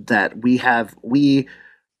times that we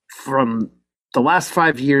from the last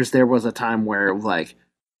 5 years, there was a time where like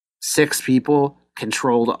 6 people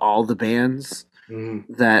controlled all the bands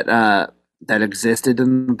that existed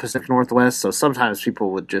in the Pacific Northwest. So sometimes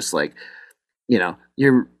people would just like,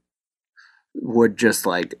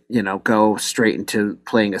 go straight into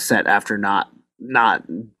playing a set after not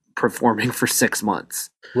performing for 6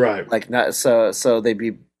 months. Right. Like not so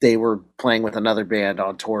they were playing with another band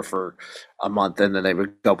on tour for a month, and then they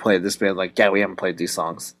would go play this band. Like, yeah, we haven't played these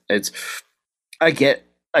songs. I get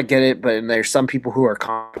it, but there's some people who are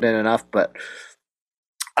confident enough. But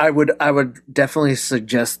I would definitely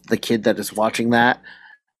suggest the kid that is watching that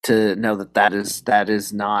to know that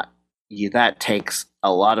is not you. That takes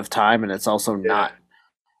a lot of time, and it's also not.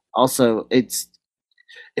 Also, it's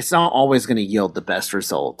not always going to yield the best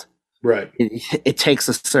result. Right. It takes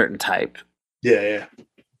a certain type. Yeah.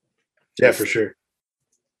 Yeah, for sure.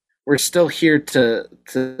 We're still here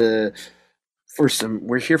for some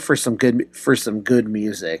good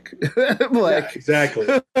music. Yeah, exactly.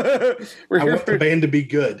 I want the band to be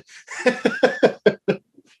good.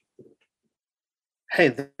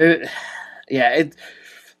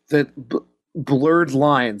 Blurred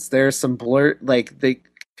lines. There's some blurred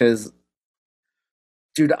because,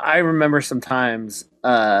 dude, I remember sometimes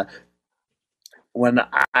when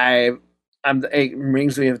it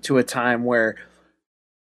brings me to a time where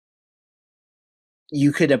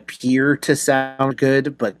you could appear to sound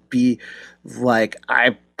good, but be like,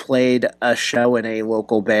 I played a show in a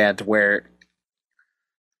local band where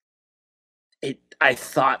I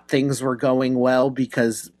thought things were going well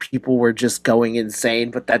because people were just going insane,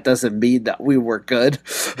 but that doesn't mean that we were good.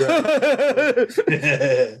 Right.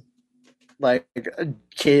 Like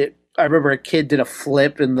I remember a kid did a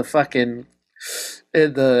flip in the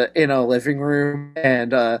living room,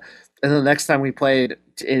 and the next time we played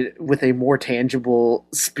it with a more tangible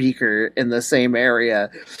speaker in the same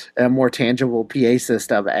area, a more tangible PA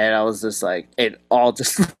system, and I was just like, it all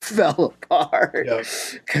just fell apart.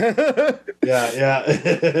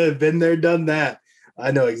 Yeah. Been there, done that.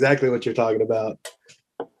 I know exactly what you're talking about.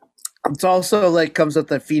 It's also like comes with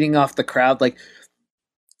the feeding off the crowd. Like,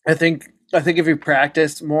 I think if you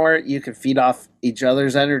practice more, you can feed off each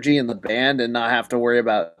other's energy in the band and not have to worry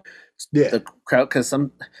about the crowd, because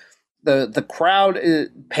the crowd is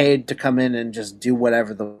paid to come in and just do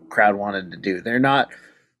whatever the crowd wanted to do.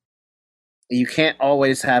 You can't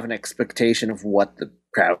always have an expectation of what the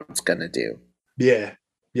crowd's gonna do. Yeah,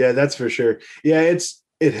 that's for sure. Yeah,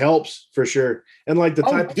 it helps for sure. And like the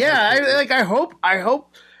type. I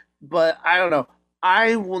hope, but I don't know.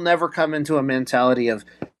 I will never come into a mentality of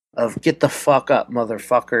get the fuck up,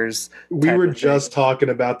 motherfuckers. We were just talking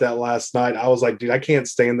about that last night. I was like, dude, I can't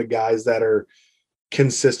stand the guys that are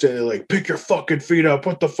consistently like, pick your fucking feet up.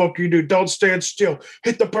 What the fuck you do? Don't stand still.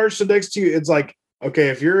 Hit the person next to you. It's like, okay,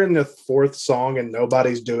 if you're in the 4th song and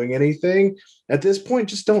nobody's doing anything, at this point,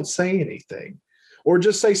 just don't say anything. Or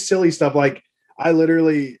just say silly stuff. Like, I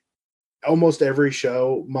literally, almost every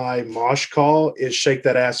show, my mosh call is shake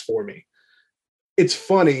that ass for me. It's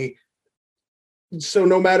funny. So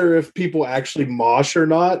no matter if people actually mosh or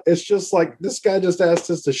not, it's just like, this guy just asked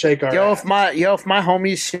us to shake our ass. If my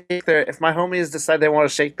homies decide they want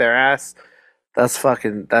to shake their ass, that's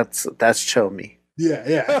show me.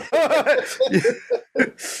 Yeah.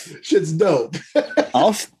 Shit's dope.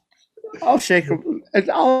 I'll shake a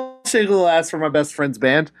little ass for my best friend's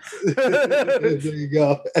band. There you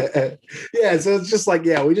go. Yeah, so it's just like,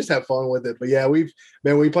 we just have fun with it. But yeah, we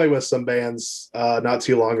played with some bands not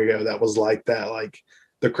too long ago that was like that. Like,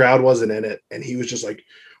 the crowd wasn't in it, and he was just like,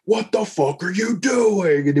 "What the fuck are you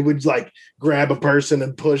doing?" And he would like grab a person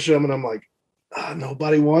and push them, and I'm like,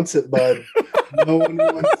 nobody wants it, bud. No one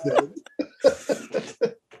wants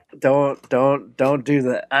it. don't do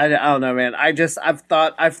that. I don't know, man. I've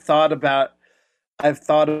thought about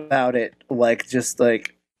it, like, just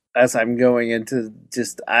like as I'm going into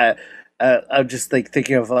just I'm just like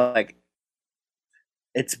thinking of, like,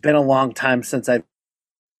 it's been a long time since I've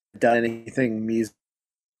done anything music.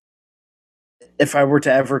 If I were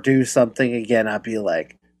to ever do something again, I'd be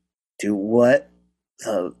like, do what?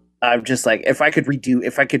 So I'm just like, if I could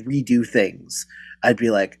redo things, I'd be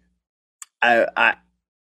like, I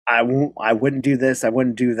I wouldn't do this, I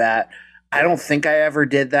wouldn't do that. I don't think I ever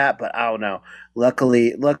did that, but I don't know.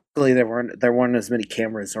 Luckily there weren't as many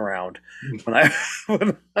cameras around when I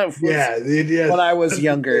when I was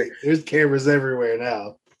younger. There's cameras everywhere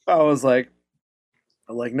now. I was like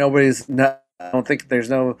nobody's not, I don't think there's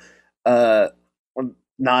no uh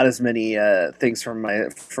not as many things from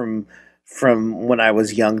when I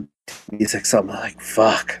was young to music, so I'm like,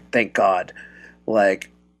 fuck, thank God.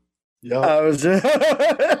 Like, Yup. I was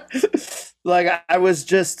just like, I was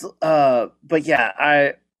just but yeah,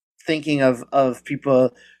 I thinking of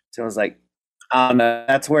people, so I was like, I don't know,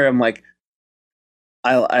 that's where I'm like,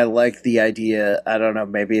 I like the idea. I don't know,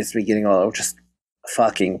 maybe it's me getting all just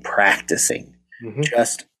fucking practicing. Mhm.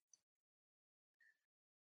 Just,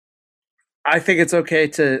 I think it's okay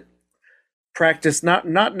to practice, not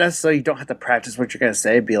necessarily, you don't have to practice what you're going to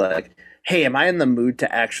say, be like, hey, am I in the mood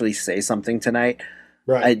to actually say something tonight?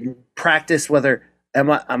 Right. I practice whether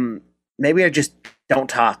maybe I just don't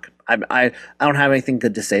talk. I don't have anything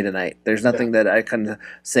good to say tonight. There's nothing that I can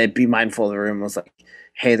say. Be mindful of the room. I was like,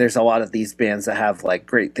 hey, there's a lot of these bands that have like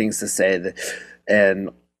great things to say, and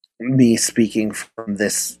me speaking from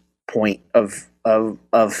this point of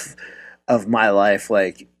my life,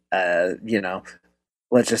 like, you know,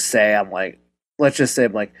 let's just say I'm like,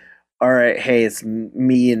 all right, hey, it's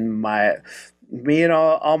me and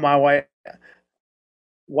all my white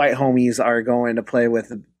homies are going to play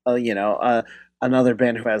with, another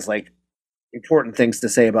band who has like important things to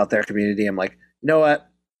say about their community. I'm like, you know what?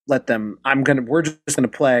 Let them. We're just gonna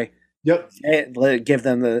play. Yep. Give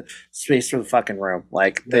them the space for the fucking room.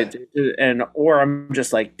 Like, or I'm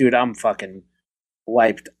just like, dude, I'm fucking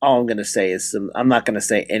wiped. All I'm gonna say is I'm not gonna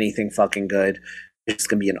say anything fucking good. It's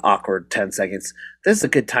gonna be an awkward 10 seconds. This is a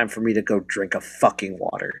good time for me to go drink a fucking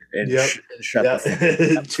water and Yep. shut the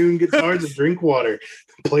fuck up. Tune guitars and drink water.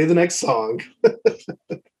 Play the next song.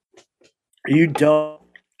 You don't.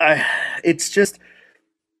 It's just,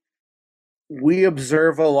 we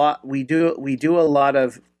observe a lot. We do a lot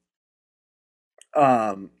of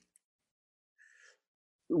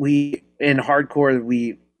we in hardcore,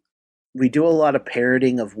 we do a lot of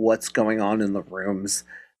parroting of what's going on in the rooms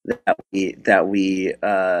that we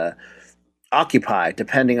occupy.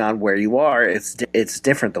 Depending on where you are, it's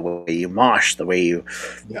different, the way you mosh, the way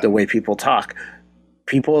people talk.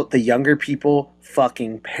 The younger people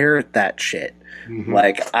fucking parrot that shit. Mhm.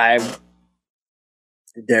 Like,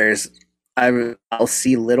 I'll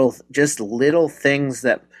see little things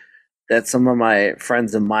that some of my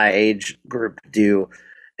friends in my age group do,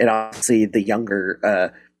 and obviously the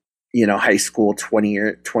younger, high school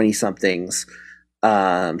 20 somethings,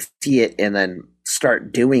 see it and then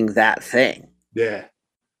start doing that thing. Yeah.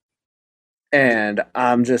 And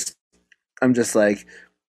I'm just like,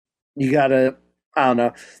 you gotta, I don't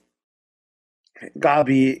know, gotta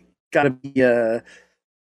be I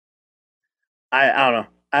don't know.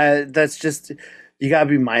 That's just, you gotta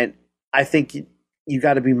be I think you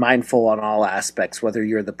gotta be mindful on all aspects, whether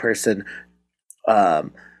you're the person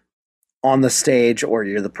on the stage or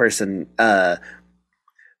you're the person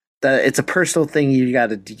it's a personal thing. You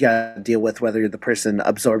gotta deal with, whether you're the person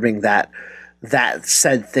absorbing that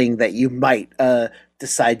said thing that you might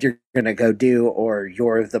decide you're gonna go do, or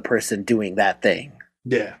you're the person doing that thing.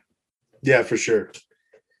 Yeah. Yeah, for sure.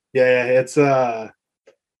 Yeah, it's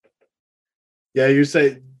yeah, you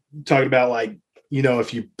say, talking about, like,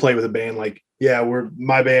 if you play with a band, like, yeah,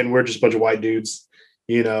 my band, we're just a bunch of white dudes.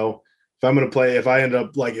 If I end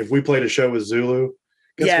up, like, if we played a show with Zulu,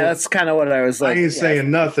 yeah, that's kind of what I was like. I ain't saying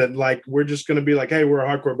nothing. Like, we're just gonna be like, hey, we're a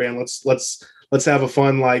hardcore band. Let's have a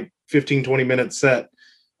fun, like, 15-20 minute set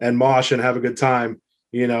and mosh and have a good time.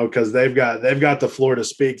 Because they've got the floor to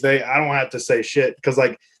speak. I don't have to say shit, because,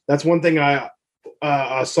 like, that's one thing a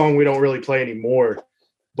song we don't really play anymore.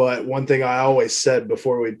 But one thing I always said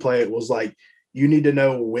before we'd play it was, like, you need to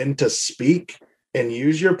know when to speak and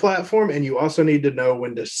use your platform, and you also need to know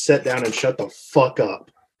when to sit down and shut the fuck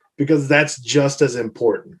up, because that's just as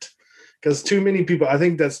important. Because too many people, I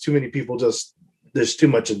think that's too many people, just, there's too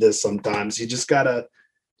much of this sometimes. You just gotta,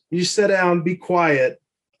 you sit down, be quiet,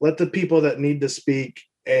 let the people that need to speak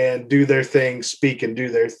and do their thing speak and do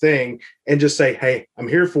their thing, and just say, hey, I'm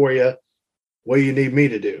here for you. What do you need me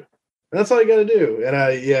to do? That's all you got to do. And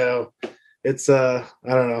it's I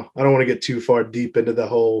don't know. I don't want to get too far deep into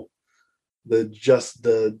the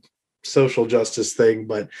social justice thing,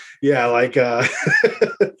 but yeah, like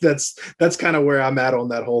that's kind of where I'm at on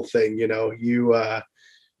that whole thing. You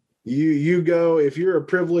go, if you're a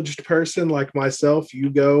privileged person like myself, you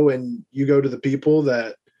go to the people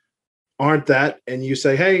that aren't that, and you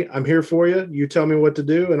say, hey, I'm here for you. You tell me what to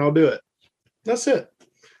do and I'll do it. That's it.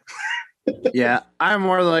 Yeah, I'm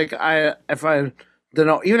more like if I don't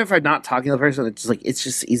know, even if I'm not talking to the person, it's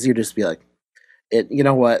just easier to just be like, you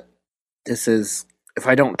know what, this is, if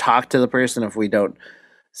I don't talk to the person, if we don't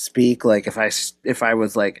speak, like if I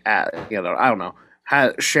was like at, I don't know,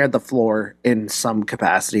 shared the floor in some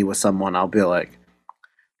capacity with someone, I'll be like,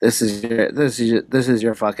 this is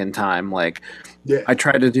your fucking time. Like, Yeah. I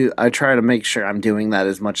try to make sure I'm doing that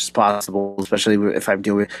as much as possible, especially if I'm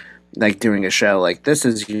doing a show. Like, this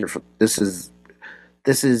is your,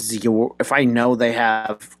 if I know they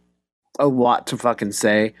have a lot to fucking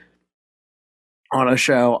say on a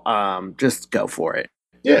show, just go for it.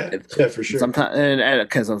 Yeah, for sure. Sometimes, and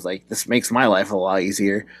because I was like, this makes my life a lot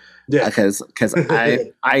easier. Yeah, because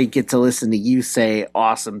I get to listen to you say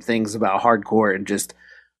awesome things about hardcore and just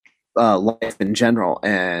life in general,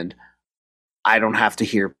 and I don't have to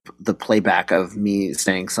hear the playback of me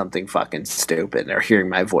saying something fucking stupid or hearing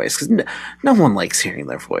my voice, because no one likes hearing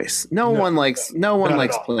their voice. No one likes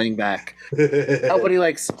playing back. Nobody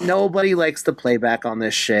likes the playback on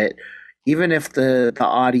this shit. Even if the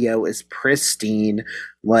audio is pristine,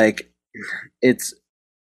 like,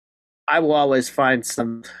 I will always find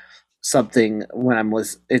something when I'm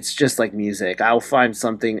listening. It's just like music. I'll find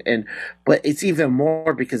something, but it's even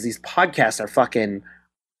more because these podcasts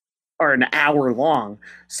are an hour long.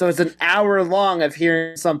 So it's an hour long of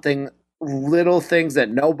hearing something, little things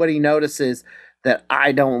that nobody notices that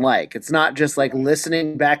I don't like. It's not just like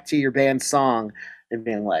listening back to your band's song and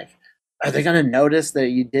being like, are they going to notice that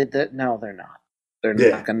you did that? No, they're not. They're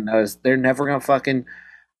not going to notice. They're never going to fucking,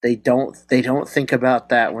 they don't think about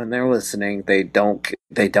that when they're listening. They don't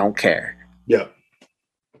care. Yeah.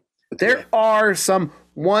 There are some,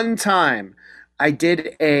 one time I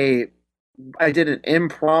did an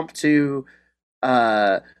impromptu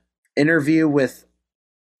interview with,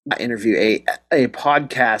 not interview, a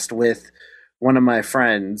podcast with one of my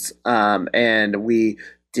friends, and we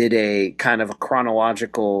did a kind of a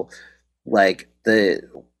chronological, like the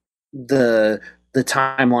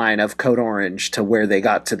timeline of Code Orange to where they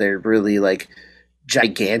got to their really like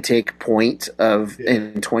gigantic point of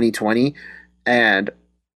in 2020, and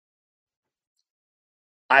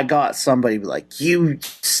I got somebody like, you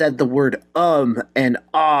said the word and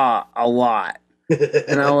ah a lot.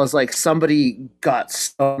 And I was like, somebody got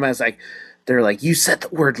so mad. Like, they're like, you said the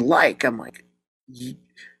word like. I'm like,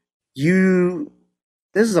 you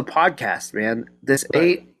this is a podcast, man.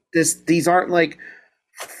 These aren't like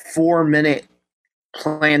 4-minute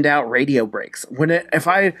planned out radio breaks. If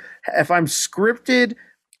I'm scripted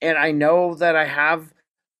and I know that I have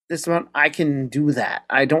this amount, I can do that.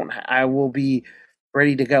 I will be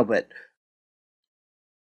ready to go. But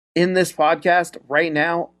in this podcast right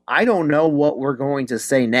now, I don't know what we're going to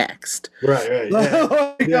say next. Right.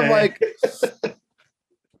 Yeah. I'm like,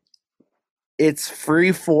 it's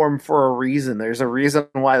free form for a reason. There's a reason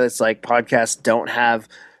why it's like podcasts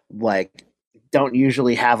don't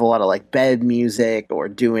usually have a lot of like bed music or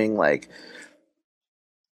doing like,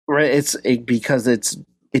 right. Because it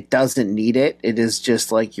doesn't need it. It is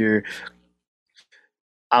just like I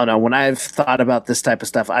don't know. When I've thought about this type of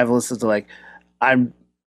stuff, I've listened to like, I'm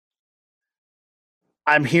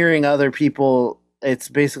hearing other people. It's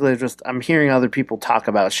basically just, I'm hearing other people talk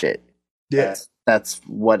about shit. Yeah. That's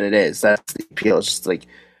what it is. That's the appeal. It's just like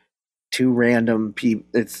two random people.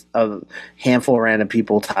 It's a handful of random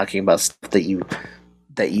people talking about stuff that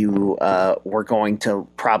you were going to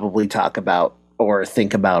probably talk about or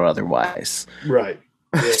think about otherwise. Right.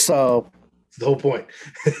 Yeah. So the whole point.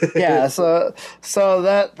 Yeah. So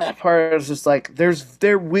that part is just like,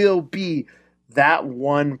 there will be that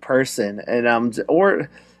one person, and or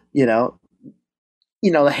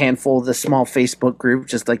the handful of the small Facebook group,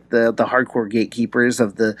 just like the hardcore gatekeepers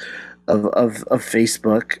of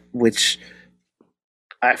Facebook, which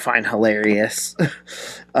I find hilarious.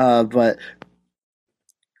 But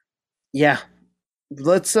yeah,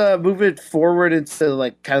 let's move it forward into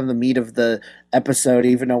like kind of the meat of the episode,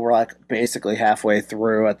 even though we're like basically halfway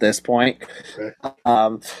through at this point. Okay.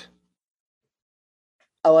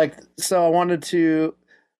 I wanted to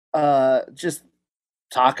just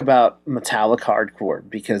talk about metallic hardcore,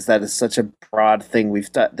 because that is such a broad thing.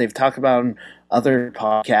 They've talked about in other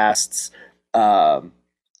podcasts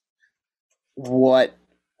what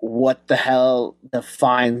what the hell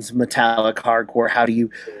defines metallic hardcore? How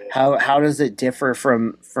does it differ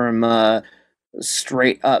from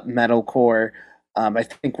straight up metalcore? I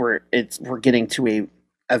think we're getting to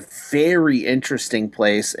a very interesting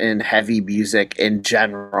place in heavy music in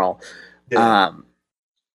general. Yeah.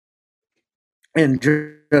 And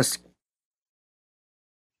just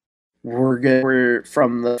we're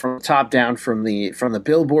from the top down, from the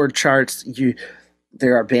Billboard charts.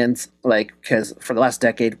 There are bands like, because for the last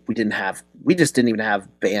decade we just didn't even have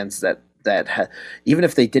bands even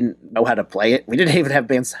if they didn't know how to play it, we didn't even have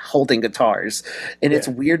bands holding guitars. And it's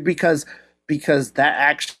weird because that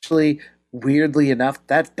actually, weirdly enough,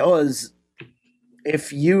 that does,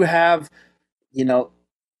 if you have, you know,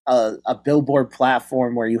 a Billboard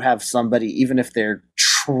platform where you have somebody, even if they're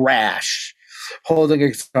trash, holding a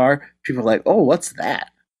guitar, people are like, oh, what's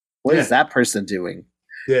that? What is that person doing?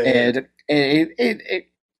 And it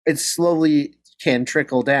slowly can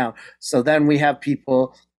trickle down. So then we have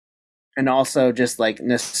people, and also just like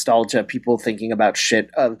nostalgia, people thinking about shit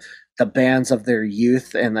of the bands of their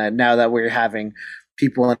youth, and that now that we're having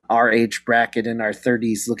people in our age bracket in our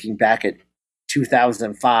 30s looking back at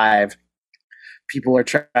 2005, people are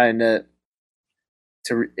trying to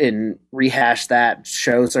rehash that.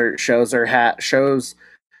 Shows are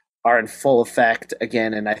in full effect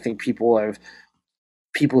again, and I think people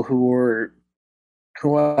who were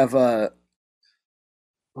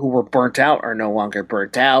burnt out are no longer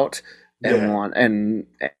burnt out, and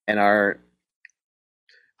are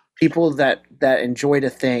people that enjoyed a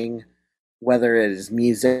thing, whether it is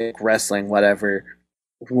music, wrestling, whatever,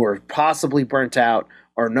 who were possibly burnt out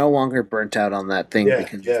are no longer burnt out on that thing,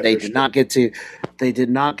 because they did not get to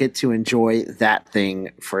enjoy that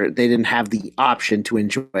thing. They didn't have the option to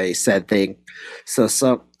enjoy said thing, so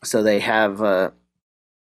they have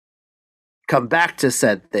come back to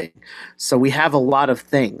said thing. So we have a lot of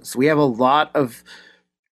things. We have a lot of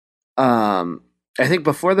I think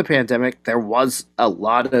before the pandemic there was a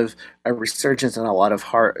lot of a resurgence and a lot of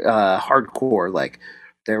hardcore. Like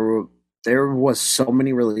there was so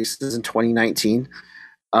many releases in 2019.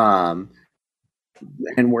 And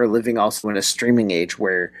we're living also in a streaming age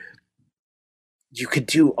where you could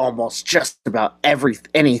do almost just about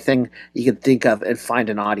anything you could think of and find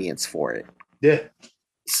an audience for it. Yeah.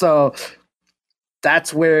 So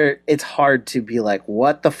that's where it's hard to be like,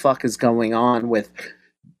 what the fuck is going on with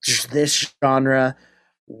this genre?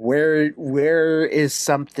 Where the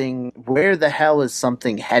hell is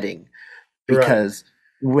something heading? Because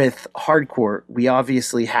with hardcore, we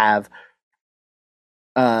obviously have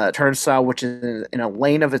Turnstile, which is in a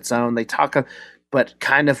lane of its own. They talk, but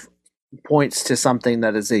kind of points to something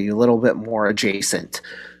that is a little bit more adjacent,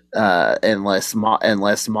 and less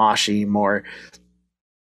moshy, more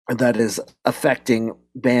that is affecting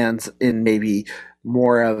bands in maybe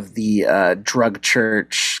more of the drug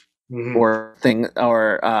church or thing,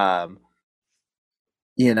 or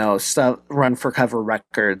stuff, Run for Cover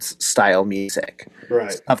Records style music,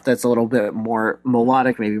 stuff that's a little bit more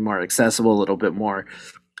melodic, maybe more accessible, a little bit more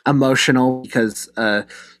emotional, because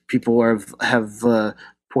people have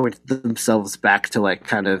pointed themselves back to like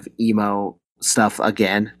kind of emo stuff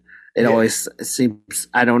again. It always seems,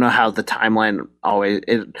 I don't know how the timeline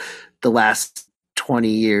the last 20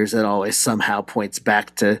 years, it always somehow points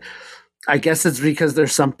back to, I guess it's because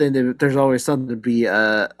there's always something to be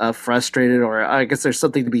frustrated, or I guess there's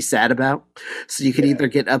something to be sad about. So you can either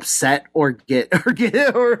get upset or you can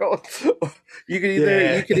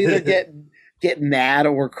either get mad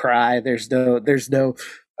or cry. There's no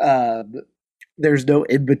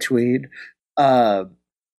in between.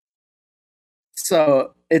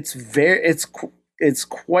 So it's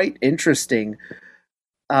quite interesting,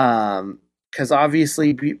 because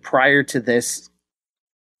obviously prior to this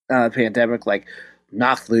pandemic, like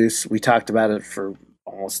Knocked Loose, we talked about it for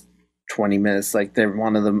almost 20 minutes. Like they're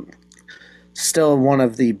still one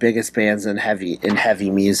of the biggest bands in heavy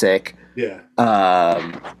music. That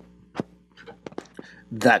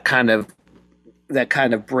kind of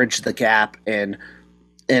bridge the gap and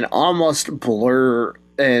almost blur.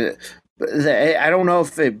 I don't know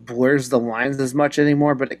if it blurs the lines as much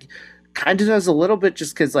anymore, but it kind of does a little bit,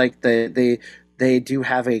 just because like they do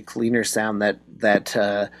have a cleaner sound that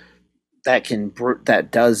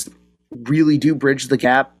does really do bridge the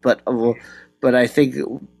gap. But I think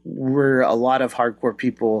where a lot of hardcore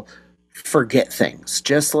people forget things,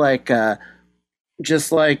 just like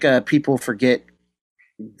people forget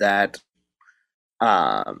that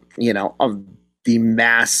the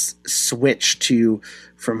mass switch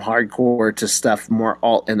from hardcore to stuff more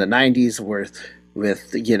alt in the 90s with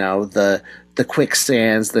the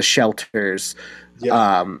Quicksands, the Shelters.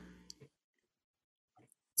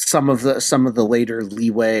 some of the later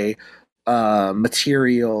Leeway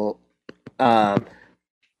material,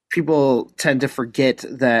 people tend to forget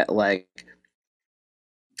that like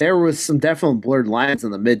there was some definite blurred lines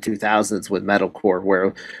in the mid 2000s with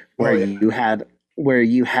metalcore where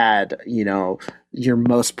you had you know your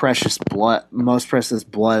most precious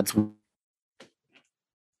bloods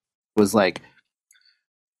was like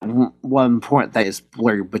one point that is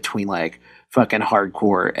blurred between like fucking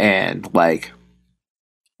hardcore and like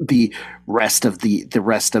the rest of the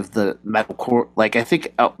rest of the metalcore. Like I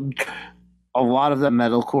think a lot of the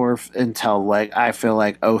metalcore until like I feel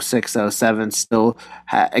like 06, 07 still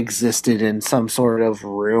existed in some sort of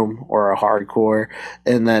room or a hardcore,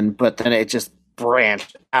 and then but then it just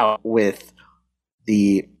branched out with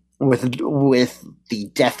the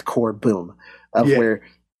deathcore boom of where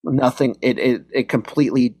nothing it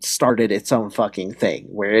completely started its own fucking thing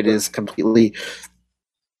where it is completely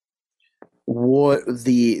what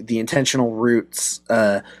the intentional roots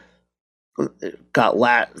got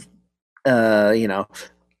you know,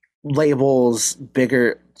 labels,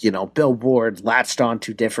 bigger, you know, Billboard latched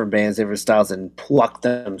onto different bands, different styles, and plucked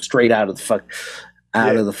them straight out of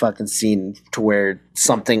the fucking scene to where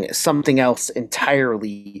something else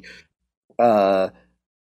entirely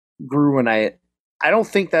grew. And I don't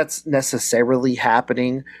think that's necessarily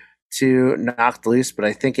happening to Knocked Loose, but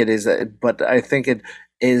I think it is. But I think it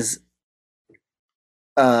is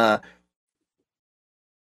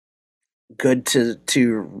good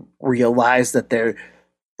to realize that they're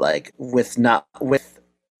like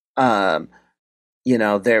you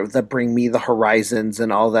know they're the Bring Me the Horizons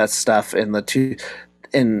and all that stuff and the two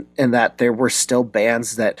and that there were still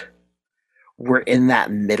bands that were in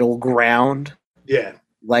that middle ground,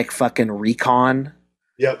 like fucking Recon,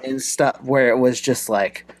 and stuff where it was just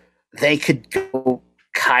like they could go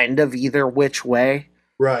kind of either which way,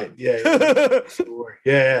 right? Sure.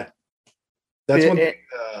 That's one thing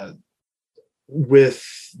with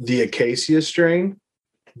the Acacia Strain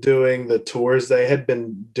doing the tours they had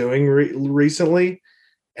been doing recently,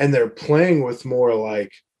 and they're playing with more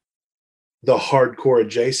like the hardcore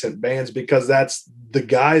adjacent bands because that's the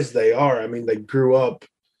guys they are. I mean, they grew up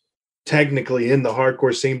technically in the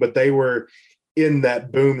hardcore scene, but they were in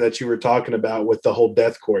that boom that you were talking about with the whole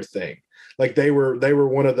deathcore thing. Like they were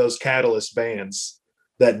one of those catalyst bands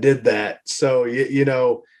that did that. So you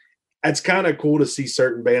know, it's kind of cool to see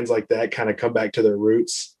certain bands like that kind of come back to their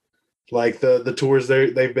roots, like the tours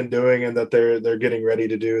they've been doing and that they're getting ready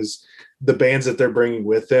to do is the bands that they're bringing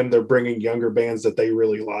with them. They're bringing younger bands that they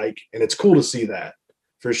really like, and it's cool to see that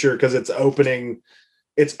for sure because it's opening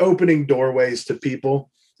doorways to people.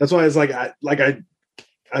 That's why it's like I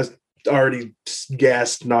already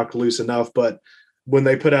gassed Knocked Loose enough, but when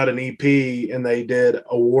they put out an EP and they did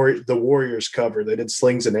the Warriors cover, they did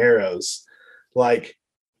Slings and Arrows, like.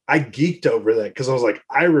 I geeked over that because I was like,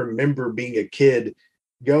 I remember being a kid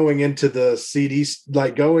going into the CDs,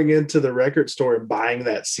 like going into the record store and buying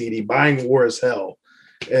that CD, buying War as Hell.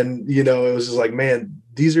 And, you know, it was just like, man,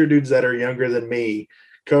 these are dudes that are younger than me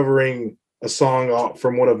covering a song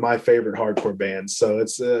from one of my favorite hardcore bands. So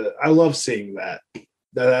it's, I love seeing that.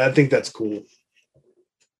 I think that's cool.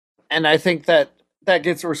 And I think that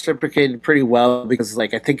gets reciprocated pretty well because,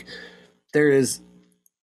 like, I think there is.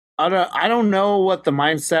 I don't know what the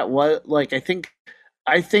mindset was. Like, I think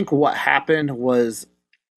what happened was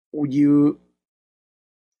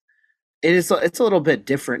it's a little bit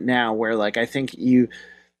different now where like I think you're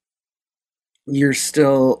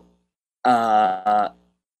still hardcore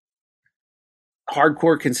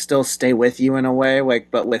can still stay with you in a way,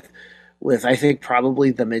 like, but with I think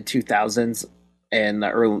probably the mid 2000s and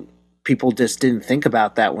the early people just didn't think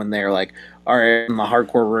about that when they're like are in the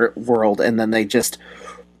hardcore world, and then they just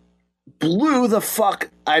blew the fuck.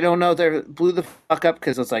 I don't know. They blew the fuck up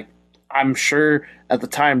because it's like I'm sure at the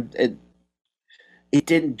time it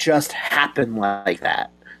didn't just happen like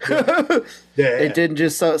that. It didn't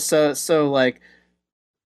just so like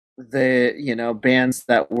the bands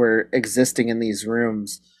that were existing in these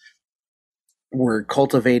rooms were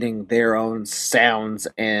cultivating their own sounds,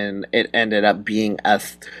 and it ended up being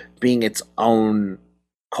its own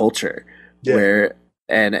culture where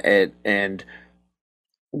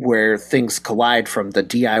where things collide from the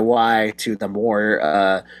DIY to the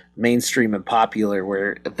more mainstream and popular,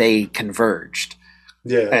 where they converged.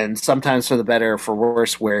 And sometimes for the better or for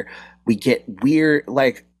worse, where we get weird,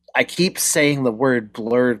 like I keep saying the word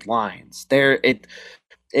blurred lines. I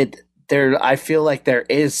feel like there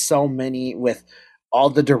is so many with all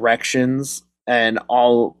the directions and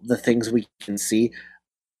all the things we can see.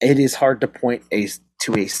 It is hard to point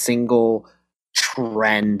to a single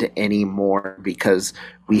trend anymore because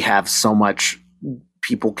we have so much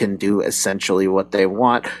people can do essentially what they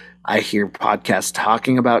want. I hear podcasts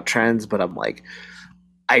talking about trends, but I'm like,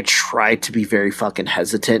 I try to be very fucking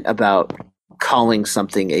hesitant about calling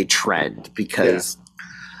something a trend because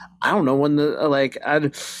I don't know when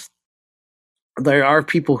there are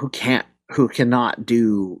people who cannot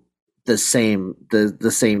do the same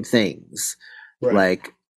things. Right.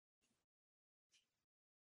 Like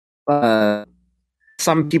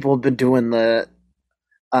some people have been doing the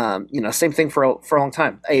same thing for a long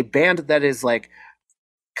time. A band that is like,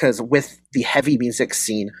 because with the heavy music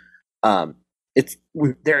scene,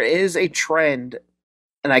 there is a trend,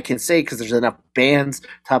 and I can say because there's enough bands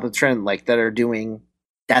top of the trend like that are doing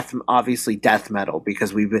death metal,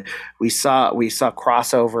 because we saw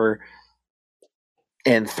crossover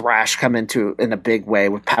and thrash come in a big way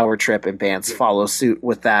with Power Trip, and bands follow suit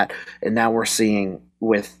with that, and now we're seeing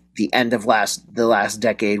with the end of the last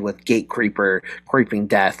decade with Gatecreeper, Creeping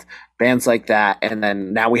Death, bands like that, and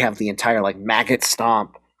then now we have the entire like Maggot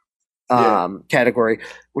Stomp category,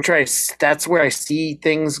 that's where I see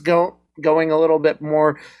things going a little bit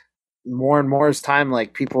more and more as time,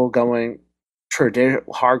 like people going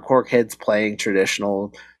hardcore kids playing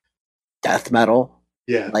traditional death metal.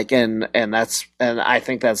 Like and I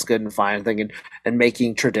think that's good and fine. Thinking and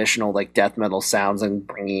making traditional like death metal sounds and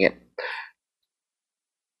bringing it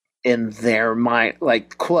in their mind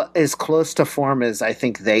like as close to form as I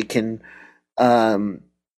think they can, and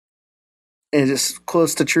as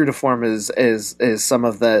close to true to form as some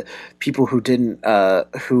of the people who didn't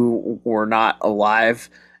who were not alive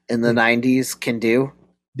in the 90s can do.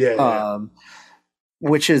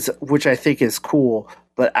 Which I think is cool,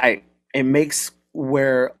 but it makes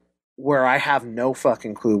where I have no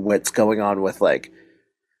fucking clue what's going on with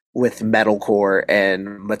metalcore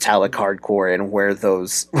and metallic hardcore, and where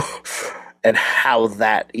those and how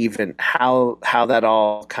that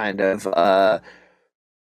all kind of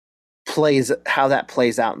plays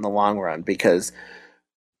out in the long run, because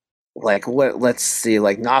like let's see,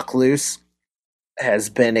 like Knocked Loose has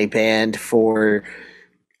been a band for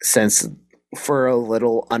a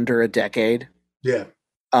little under a decade.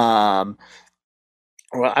 Well,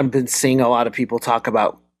 I've been seeing a lot of people talk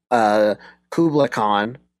about Kubla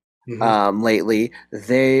Khan lately.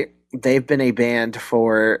 They've been a band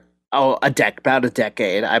for about a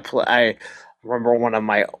decade. I remember one of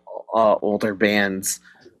my older bands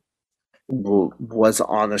was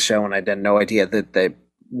on the show, and I had no idea that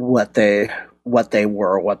what they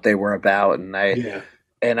were about,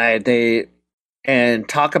 and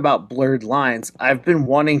talk about blurred lines. I've been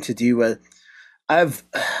wanting to do I've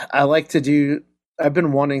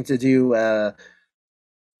been wanting to do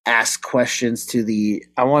ask questions to the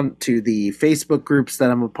Facebook groups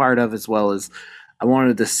that I'm a part of, as well as I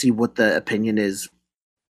wanted to see what the opinion is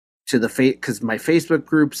to the because my Facebook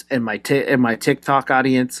groups and my TikTok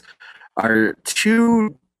audience are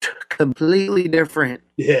two completely different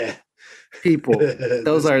people.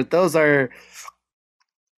 Those are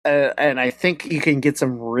and I think you can get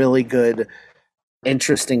some really good,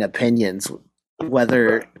 interesting opinions,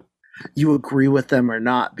 whether you agree with them or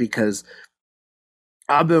not, because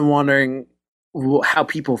I've been wondering how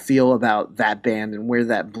people feel about that band and where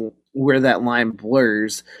that line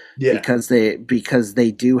blurs, because they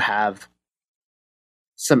do have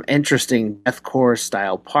some interesting deathcore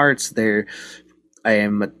style parts. They've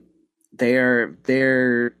been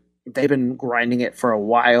grinding it for a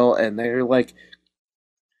while, and they're like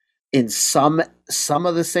in some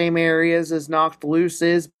of the same areas as Knocked Loose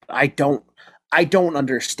is. I don't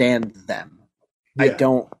understand them. I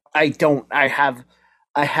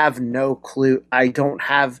have no clue. I don't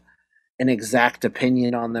have an exact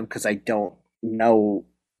opinion on them because I don't know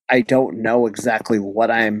exactly what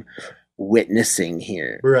I'm witnessing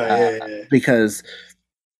here. Because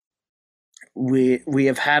we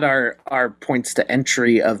have had our points to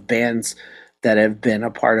entry of bands that have been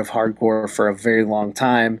a part of hardcore for a very long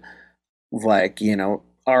time, like,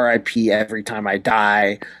 RIP Every Time I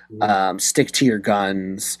Die, Stick to Your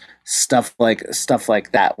Guns, stuff like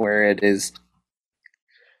that, where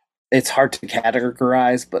it's hard to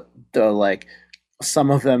categorize, but like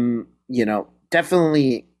some of them,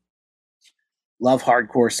 definitely love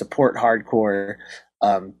hardcore, support hardcore.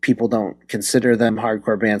 People don't consider them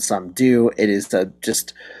hardcore bands, some do. It is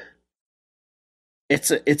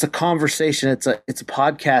it's a conversation. It's a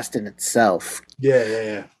podcast in itself.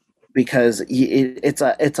 Because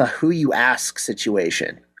it's a who you ask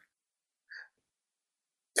situation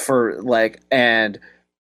for and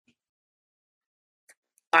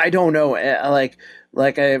I don't know, I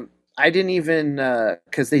didn't even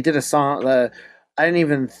because they did a song. I didn't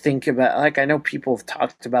even think about, I know people have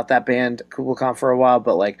talked about that band Kubla Khan for a while,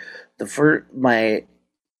 but my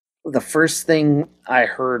the first thing I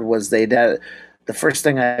heard was the first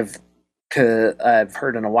thing I've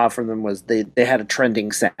heard in a while from them was they had a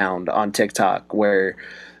trending sound on TikTok where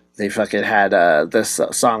they fucking had this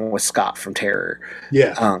song with Scott from Terror,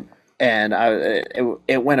 Yeah. and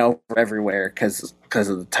it went over everywhere because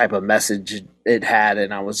of the type of message it had,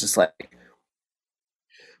 and I was just like,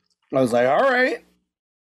 all right,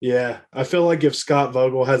 Yeah. I feel like if Scott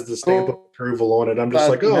Vogel has the stamp of cool. approval on it, I'm just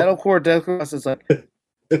like, oh. Metalcore, deathcore. It's like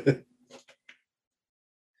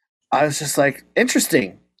I was just like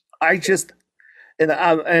interesting. I just and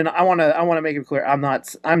I want to make it clear. I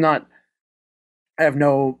have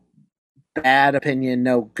no bad opinion,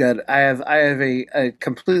 no good. I have a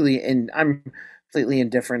completely I'm completely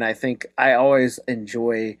indifferent. I think I always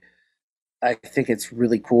enjoy. I think it's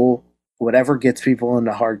really cool. Whatever gets people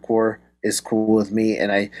into hardcore is cool with me,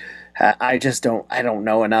 and I just don't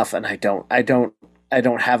know enough, and I don't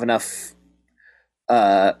have enough.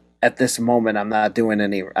 At this moment, I'm not doing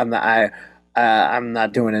any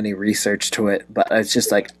research to it, but it's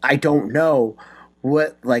just like I don't know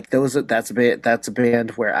what like that's a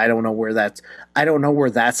band where I don't know where that's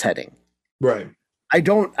heading. Right.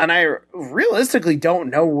 I realistically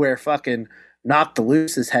don't know where fucking Knocked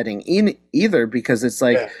Loose is heading in either because it's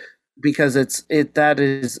like Yeah. because it that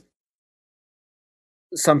is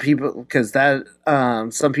some people because that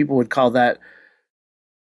some people would call that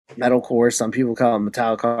metalcore, some people call it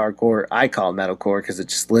metallic hardcore. I call it metalcore because it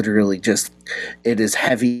just literally just it's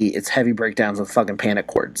heavy breakdowns of fucking panic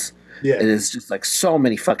chords. Yeah. It is just like so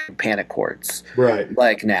many fucking panic chords. Right.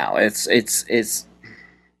 Like now it's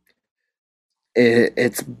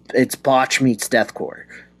botch meets deathcore.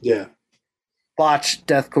 Yeah. Botch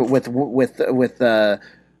deathcore with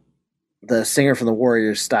the singer from the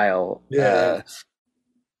Warriors style Yeah.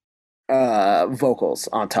 vocals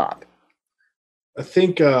on top. I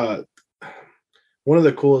think one of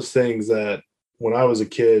the coolest things that when I was a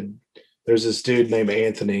kid, there's this dude named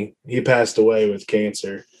Anthony. He passed away with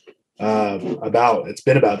cancer. It's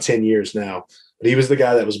been about 10 years now. But he was the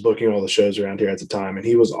guy that was booking all the shows around here at the time, and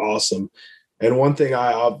he was awesome. And one thing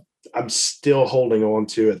I'm still holding on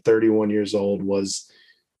to at 31 years old was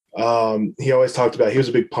he always talked about, he was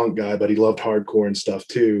a big punk guy, but he loved hardcore and stuff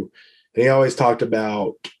too. And he always talked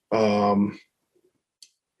about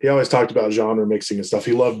genre mixing and stuff.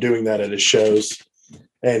 He loved doing that at his shows.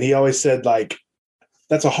 And he always said, like,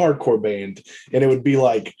 that's a hardcore band. And it would be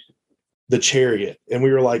like The Chariot. And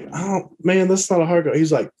we were like, oh, man, that's not a hardcore.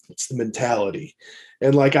 He's like, it's the mentality.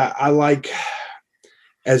 And like, I like,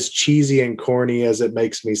 as cheesy and corny as it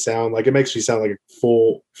makes me sound, like it makes me sound like a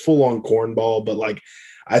full on cornball, but like,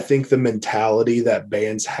 I think the mentality that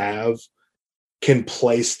bands have can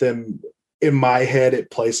place them in my head.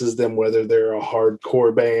 It places them whether they're a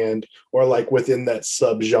hardcore band or like within that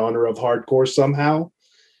subgenre of hardcore somehow,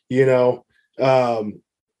 you know.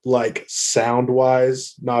 Like sound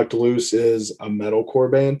wise, Knocked Loose is a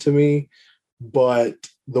metalcore band to me, but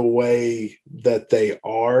the way that they're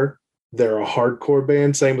a hardcore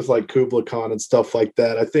band. Same with like Kubla Khan and stuff like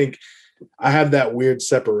that. I think I have that weird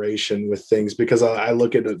separation with things because I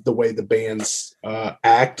look at the way the bands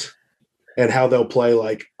act and how they'll play.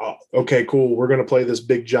 Like, oh, okay, cool, we're going to play this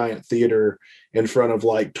big giant theater in front of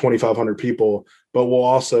like 2,500 people, but we'll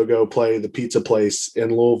also go play the pizza place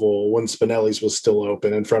in Louisville when Spinelli's was still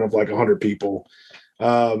open in front of like 100 people.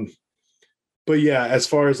 But yeah, as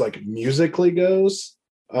far as like musically goes,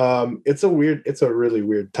 it's a really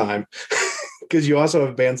weird time because you also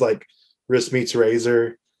have bands like Wrist Meets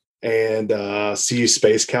Razor and See You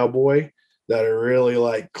Space Cowboy that are really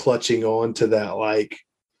like clutching on to that like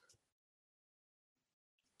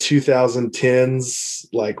 2010s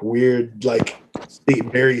like weird like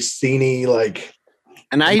very sceney like.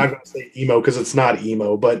 And I'm not going to say emo because it's not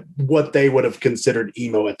emo, but what they would have considered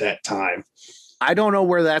emo at that time. I don't know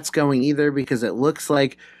where that's going either because it looks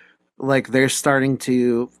like they're starting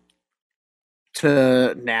to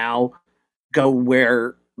now go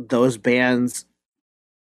where those bands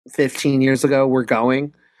 15 years ago were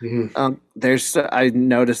going. Mm-hmm. I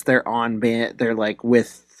noticed they're on band. They're like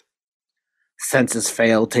with Census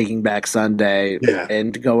Fail, Taking Back Sunday, Yeah.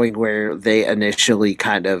 and going where they initially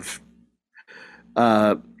kind of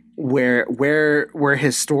where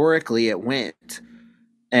historically it went.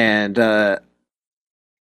 And I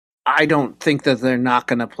don't think that they're not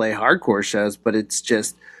going to play hardcore shows, but it's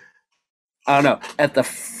just I don't know. At the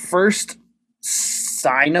first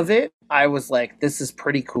sign of it, I was like, "This is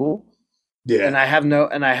pretty cool." Yeah. And I have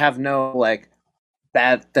no like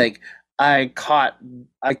bad like I caught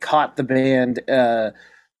the band.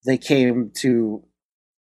 They came to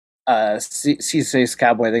See Space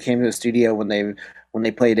Cowboy. They came to the studio when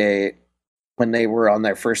they played when they were on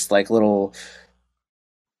their first like little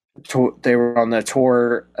tour. They were on the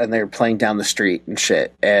tour and they were playing down the street and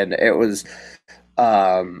shit, and it was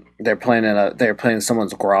they're playing in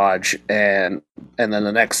someone's garage, and then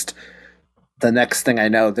the next thing I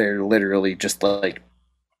know, they're literally just like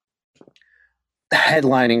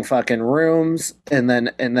headlining fucking rooms, and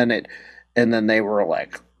then they were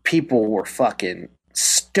like, people were fucking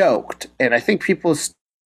stoked, and I think people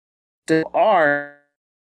still are,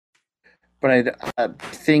 but I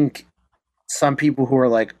think some people who are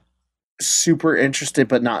like super interested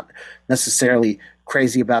but not necessarily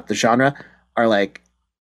crazy about the genre are like,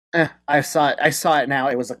 I saw it now.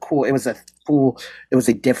 It was a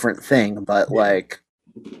different thing, but like,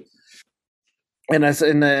 and I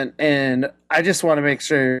just want to make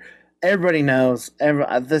sure everybody knows.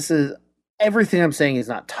 This is everything I'm saying is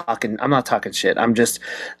not talking. I'm not talking shit. I'm just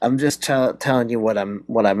telling you what I'm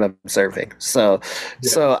observing. So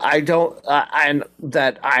I don't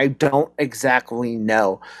exactly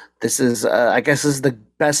know. This is I guess this is the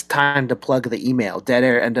best time to plug the email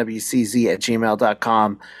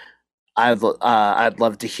deadairnwcz@gmail.com. I'd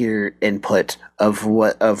love to hear input of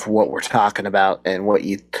what we're talking about and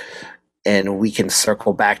and we can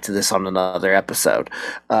circle back to this on another episode.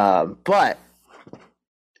 But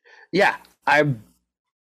yeah, I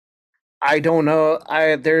don't know.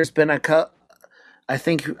 There's been a cut. I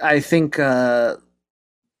think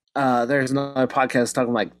there's another podcast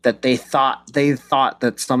talking like that they thought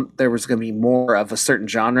that there was going to be more of a certain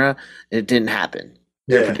genre. It didn't happen.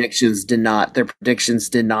 Their predictions did not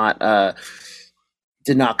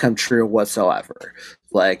come true whatsoever.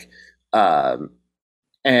 Like,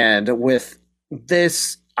 and with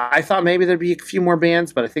this, I thought maybe there'd be a few more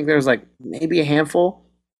bands, but I think there's like maybe a handful,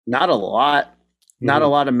 not a lot, not a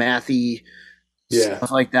lot of mathy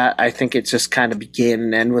stuff like that. I think it's just kind of begin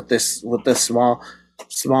and end with this small,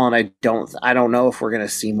 and I don't know if we're gonna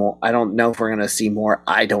see more. I don't know if we're gonna see more.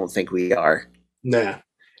 I don't think we are. Nah,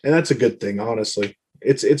 and that's a good thing, honestly.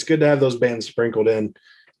 It's good to have those bands sprinkled in,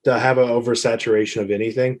 to have an oversaturation of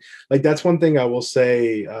anything. Like that's one thing I will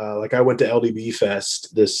say. Like I went to LDB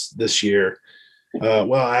Fest this year.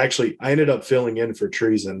 I ended up filling in for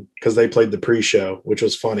Treason because they played the pre-show, which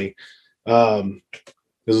was funny. This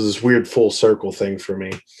was this weird full circle thing for me,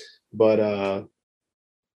 but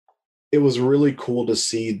it was really cool to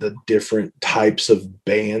see the different types of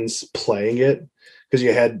bands playing it. Because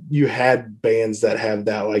you had bands that have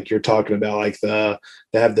that, like you're talking about, like they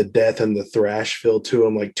have the death and the thrash feel to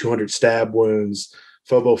them, like 200 Stab Wounds,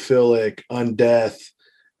 Phobophilic, Undeath.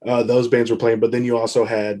 Those bands were playing, but then you also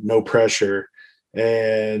had No Pressure,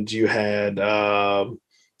 and you had more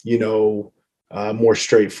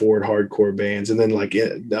straightforward hardcore bands, and then like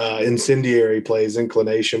Incendiary plays,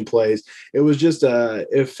 Inclination plays. It was just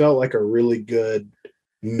it felt like a really good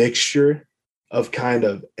mixture of kind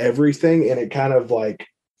of everything, and it kind of like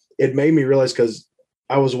it made me realize, because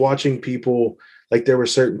I was watching people, like there were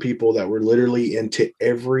certain people that were literally into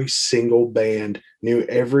every single band, knew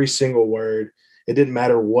every single word. It didn't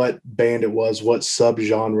matter what band it was, what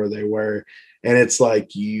subgenre they were, and it's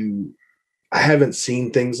like I haven't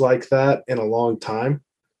seen things like that in a long time.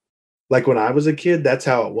 Like when I was a kid, that's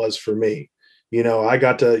how it was for me. I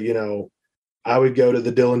got to I would go to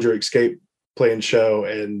the Dillinger Escape playing show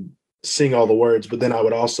and sing all the words, but then I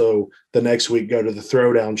would also the next week go to the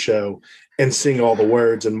Throwdown show and sing all the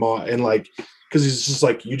words and like, because it's just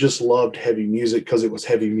like you just loved heavy music because it was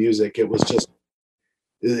heavy music. It was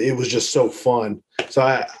just so fun. So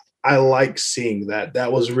I like seeing that.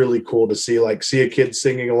 That was really cool to see a kid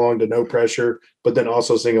singing along to No Pressure, but then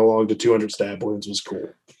also sing along to 200 Stab Wounds was cool.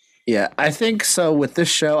 Yeah, I think so. With this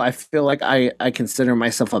show, I feel like I consider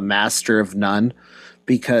myself a master of none,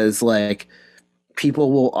 because like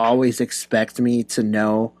people will always expect me to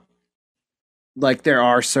know, like there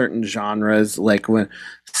are certain genres, like when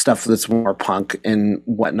stuff that's more punk and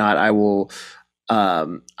whatnot, I'll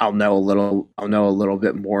know a little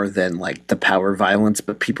bit more than like the power violence,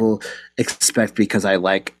 but people expect, because I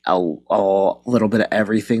like a little bit of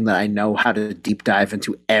everything, that I know how to deep dive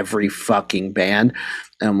into every fucking band.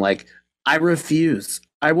 And I'm like, I refuse.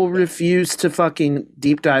 I will refuse to fucking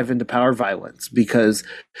deep dive into power violence because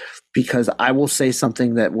I will say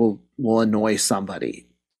something that will annoy somebody,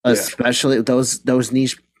 especially those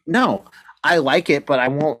niche. No, I like it, but I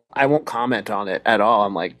won't comment on it at all.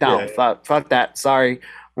 I'm like, no, fuck that. Sorry,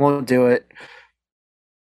 won't do it.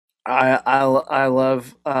 I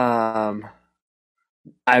love I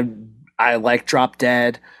like Drop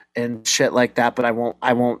Dead and shit like that, but I won't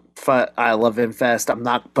I love Infest.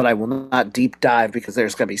 But I will not deep dive, because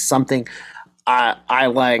there's gonna be something I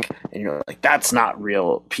like, and you're like, that's not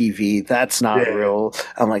real PV. That's not real.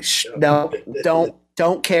 I'm like, no,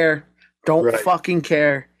 don't care. Don't fucking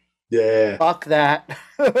care. Yeah. Fuck that.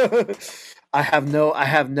 I have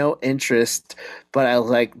no interest, but I was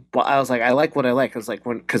like, I like what I like. I was like,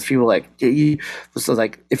 because people like, so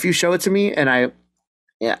like, if you show it to me and I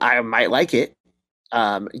might like it.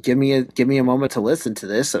 Give me a moment to listen to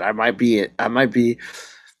this, and I might be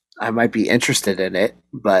interested in it,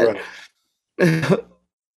 but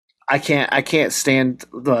I can't stand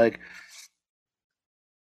like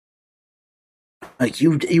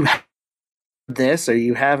you have this, or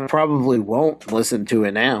you haven't, probably won't listen to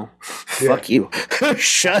it now. Fuck you.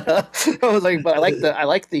 Shut up. I was like, but I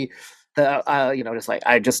like the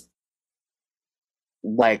just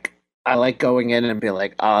like, I like going in and be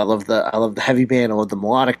like, oh, I love the heavy band, I love the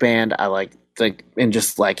melodic band, I like and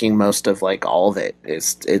just liking most of like all of it.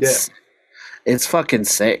 It's fucking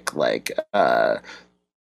sick. Like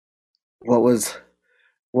what was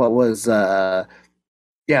No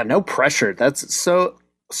Pressure. That's so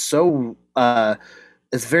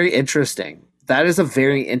it's very interesting. That is a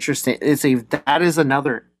very interesting that is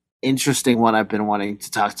another interesting one I've been wanting to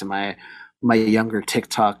talk to my younger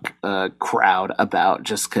TikTok crowd about,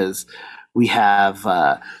 just because we have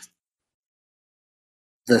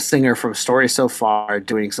the singer from Story So Far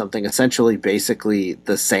doing something essentially basically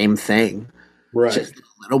the same thing, just a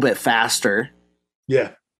little bit faster.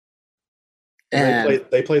 Yeah. And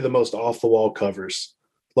they play the most off the wall covers.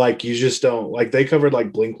 Like, you just don't, like, they covered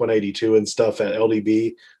like Blink 182 and stuff at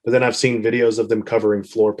LDB, but then I've seen videos of them covering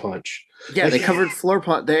Floor Punch. Yeah, they covered Floor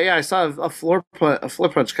Punch. I saw a Floor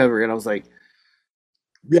Punch cover, and I was like,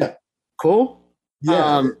 yeah, cool.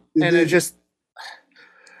 Yeah, and it just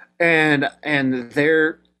and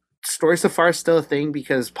their Story So Far is still a thing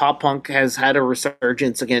because pop punk has had a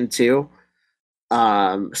resurgence again too.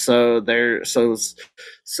 But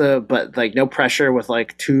like No Pressure with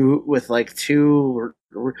two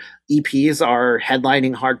EPs are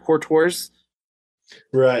headlining hardcore tours,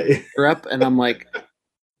 right? Europe, and I'm like,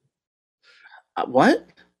 what?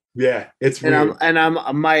 Yeah, it's weird.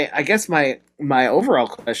 I guess my overall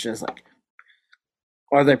question is like,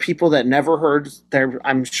 are there people that never heard there?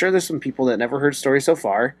 I'm sure there's some people that never heard Story So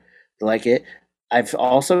Far, like it. I've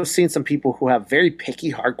also seen some people who have very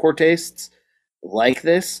picky hardcore tastes like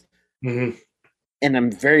this, and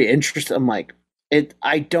I'm very interested. I'm like,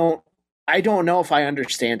 I don't know if I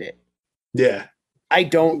understand it. Yeah, I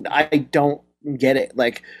don't get it.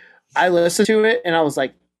 Like, I listened to it and I was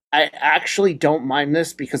like, I actually don't mind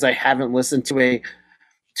this because I haven't listened to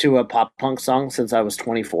a pop punk song since I was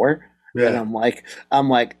 24. Yeah. And I'm like,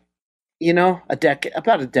 about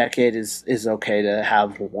a decade is okay to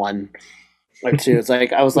have one or two. It's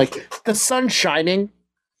like, I was like, the sun's shining.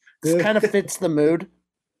 This kind of fits the mood.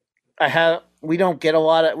 We don't get a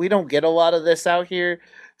lot of this out here.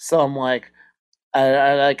 So I'm like,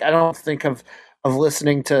 I don't think of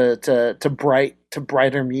listening to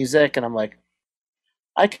brighter music, and I'm like,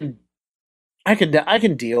 I can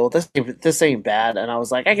deal. This ain't bad. And I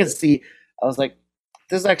was like, this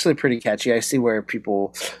is actually pretty catchy. I see where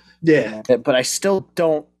people, but I still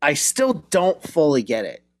don't fully get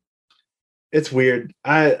it. It's weird.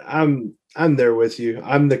 I'm there with you.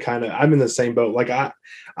 I'm in the same boat. Like,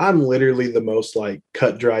 I'm literally the most like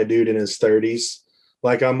cut dry dude in his 30s.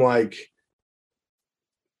 Like, I'm like,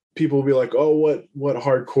 people will be like, oh, what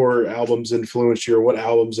hardcore albums influenced you, or what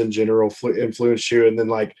albums in general influenced you? And then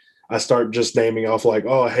like, I start just naming off like,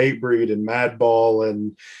 oh, Hatebreed and Madball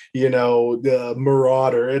and, the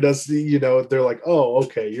Marauder. And us, they're like, oh,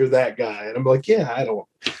 okay, you're that guy. And I'm like, yeah,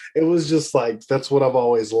 it was just like, that's what I've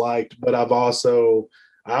always liked. But I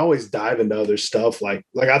always dive into other stuff. Like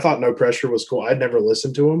I thought No Pressure was cool. I'd never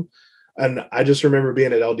listened to him. And I just remember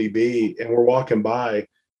being at LDB and we're walking by,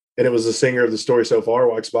 and it was the singer of The Story So Far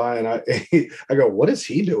walks by, and I go, what is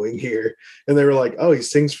he doing here? And they were like, oh, he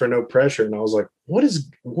sings for No Pressure. And I was like, what is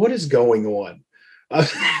going on?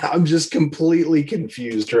 I'm just completely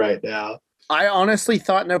confused right now. I honestly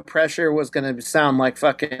thought No Pressure was going to sound like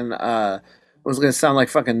fucking No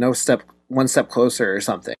Step, One Step Closer or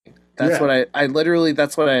something. That's what I literally,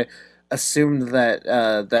 that's what I assumed that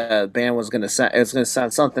the band was going to sound. It was going to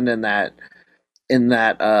sound something in that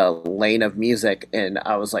lane of music, and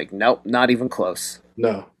I was like, nope, not even close.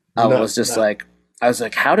 No. I was like,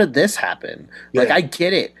 how did this happen? Yeah. Like, I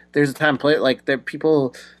get it. There's a time play like there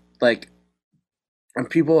people like, and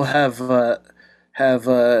people have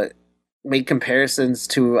made comparisons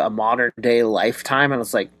to a modern day Lifetime, and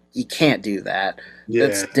it's like, you can't do that. Yeah.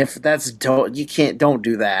 That's different. Don't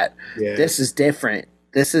do that. Yeah. This is different.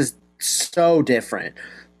 This is so different.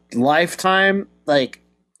 Lifetime, like,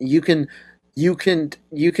 you can you can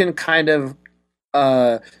kind of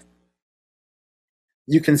uh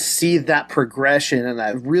you can see that progression and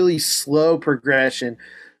that really slow progression,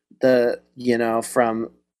 the from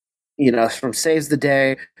Saves the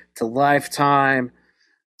Day to Lifetime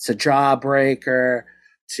to Jawbreaker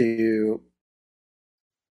to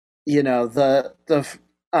the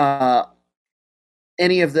uh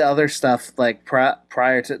any of the other stuff, like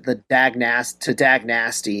prior to the Dag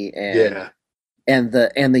Nasty, Yeah. and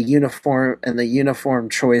the Uniform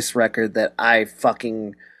Choice record that I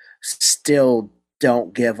fucking still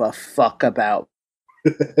don't give a fuck about,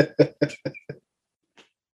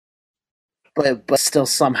 but still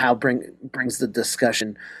somehow brings the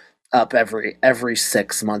discussion up every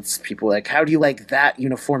 6 months. People are like, how do you like that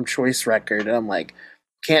Uniform Choice record? And I'm like,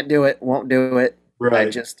 can't do it, won't do it.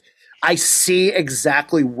 Right. I see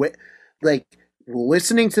exactly what, like,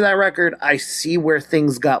 listening to that record, I see where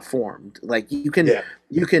things got formed. Like, Yeah.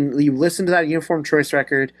 you listen to that Uniform Choice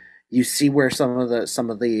record, you see where some of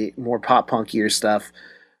the more pop punkier stuff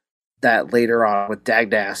that later on with Dag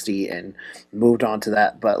Nasty and moved on to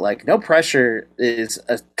that. But like, No Pressure is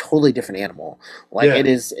a totally different animal. Like, Yeah.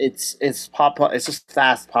 it's pop punk, it's just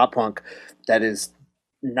fast pop punk that is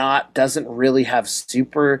not doesn't really have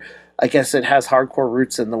super, I guess it has hardcore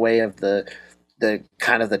roots in the way of the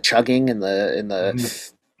kind of the chugging and the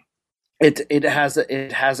Mhm. it has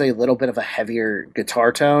a little bit of a heavier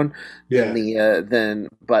guitar tone Yeah. than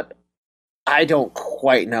but I don't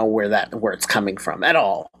quite know where it's coming from at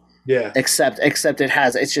all. Yeah. Except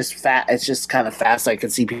it's just fat. It's just kind of fast. I can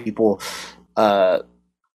see uh,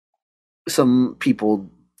 some people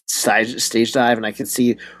stage dive, and I can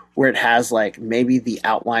see where it has like maybe the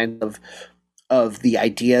outline of the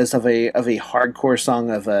ideas of a hardcore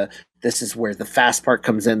song, of a, this is where the fast part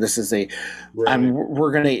comes in. This is a Right.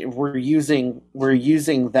 we're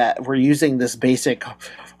using this basic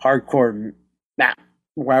hardcore map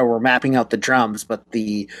while we're mapping out the drums, but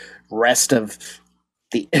the rest of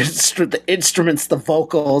the instruments, the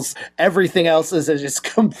vocals, everything else is just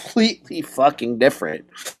completely fucking different.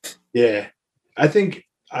 Yeah. I think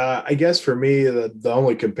I guess for me the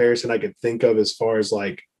only comparison I could think of as far as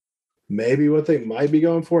like maybe what they might be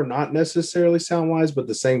going for, not necessarily sound wise, but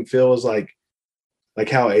the same feel as like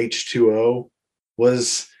how H2O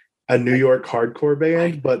was a New York hardcore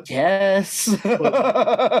band, but Yes. like you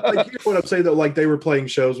know what I'm saying though, like they were playing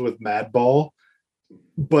shows with Madball,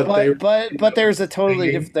 but they were but there's a totally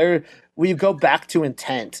singing. different there. We go back to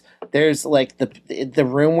intent. There's like the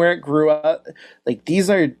room where it grew up. Like, this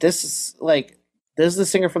is the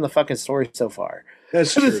singer from the fucking Story so far.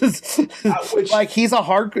 That's true. This is Which like, he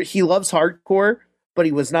loves hardcore, but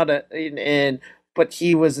he was not but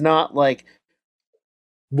he was not like,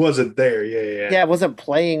 wasn't there. Yeah, yeah, yeah. yeah, wasn't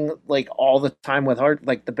playing like all the time with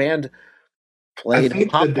like the band I played think the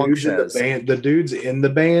pop punk dudes in the shows. band, the dudes in the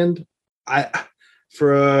band, I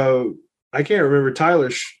for I can't remember.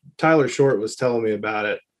 Tyler Short was telling me about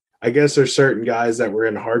it. I guess there's certain guys that were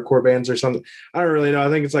in hardcore bands or something. I don't really know. I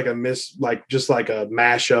think it's like like just like a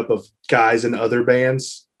mashup of guys in other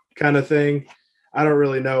bands kind of thing. I don't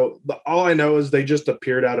really know. All I know is they just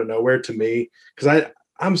appeared out of nowhere to me because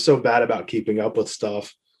I'm so bad about keeping up with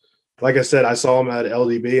stuff. Like I said, I saw him at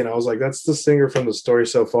LDB and I was like, that's the singer from the Story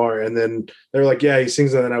so far. And then they're like, yeah, he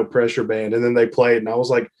sings in the No Pressure band. And then they played and I was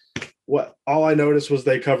like, what? All I noticed was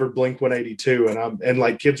they covered Blink 182 and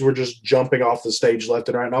like kids were just jumping off the stage left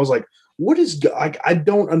and right. And I was like, what is, I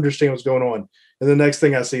don't understand what's going on. And the next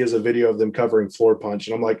thing I see is a video of them covering Floor Punch.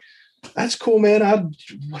 And I'm like, that's cool, man.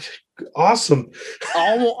 Awesome.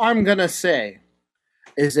 All I'm gonna say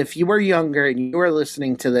is, if you were younger and you were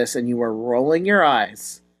listening to this and you were rolling your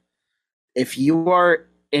eyes, if you are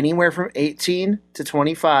anywhere from 18 to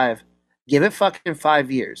 25, give it fucking 5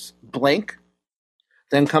 years. Blink,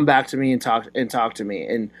 then come back to me and talk to me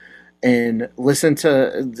and listen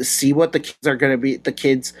to see what the kids are going to be. The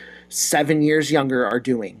kids 7 years younger are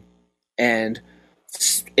doing, and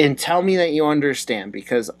and tell me that you understand,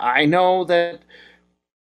 because I know that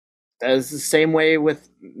that's the same way with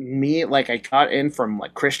me. Like, I got in from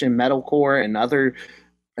like Christian metalcore and other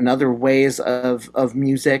ways of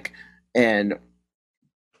music, and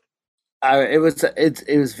it was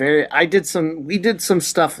very. We did some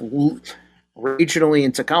stuff regionally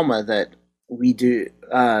in Tacoma that we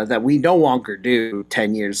no longer do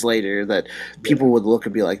 10 years later. That Yeah. people would look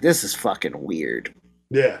and be like, "This is fucking weird."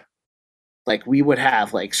 Yeah. Like, we would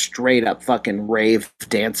have like straight up fucking rave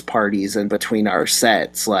dance parties in between our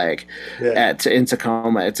sets, like Yeah. at in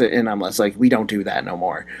Tacoma. And I'm just like, we don't do that no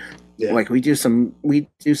more. Yeah. Like, we did some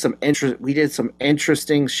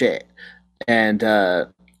interesting shit, and yeah,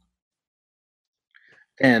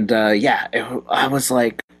 I was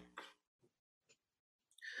like,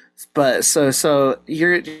 But so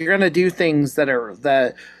you're gonna do things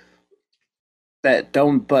that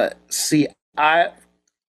don't. But see, I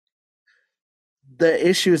the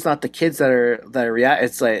issue is not the kids that are react.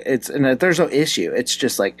 It's like and there's no issue. It's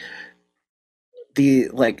just like the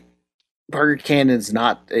like Parker Cannon's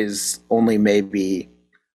not is only maybe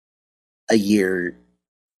a year,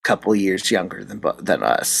 couple years younger than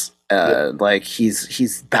us. Like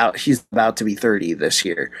he's about to be 30 this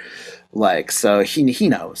year. Like so he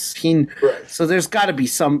knows Right. so there's got to be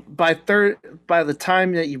some by the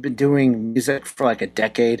time that you've been doing music for like a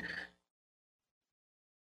decade,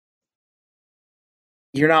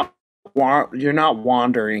 you're not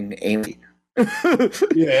wandering aimlessly.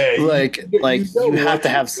 Yeah. You have to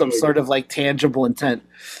have some sort of like tangible intent.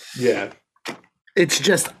 Yeah. It's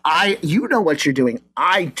just you know what you're doing.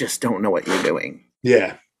 I just don't know what you're doing.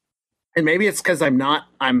 Yeah. And maybe it's because I don't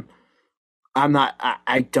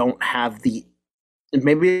have the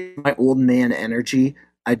maybe my old man energy.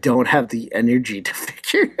 I don't have the energy to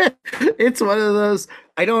figure it. It's one of those.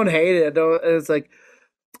 I don't hate it. It's like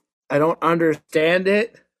I don't understand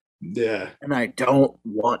it, Yeah. and I don't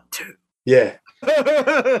want to. Yeah.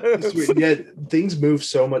 Yeah. Things move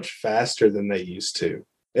so much faster than they used to,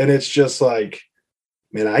 and it's just like,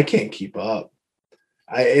 man, I can't keep up.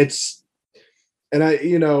 It's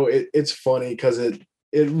funny because it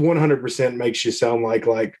 100% makes you sound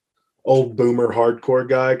like old boomer hardcore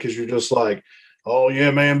guy, because you're just like, oh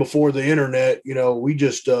yeah, man, before the internet, we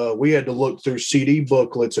just we had to look through CD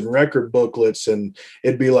booklets and record booklets, and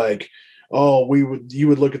it'd be like, oh, you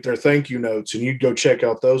would look at their thank you notes and you'd go check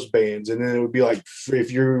out those bands, and then it would be like,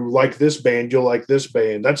 if you like this band, you'll like this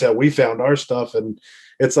band. That's how we found our stuff. And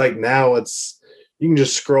it's like now you can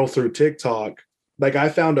just scroll through TikTok. Like I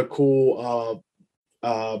found a cool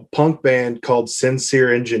punk band called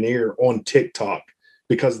Sincere Engineer on TikTok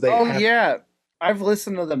because yeah, I've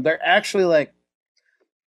listened to them. They're actually like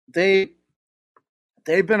they've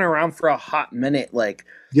been around for a hot minute. Like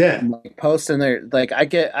posting their like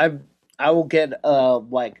I will get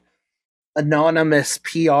like anonymous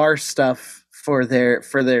PR stuff for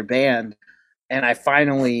their band, and I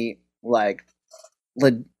finally like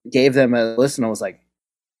gave them a listen. I was like,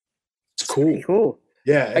 it's cool. Cool.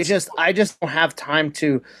 Yeah. I just don't have time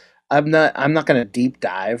to. I'm not going to deep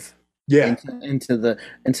dive. Yeah. Into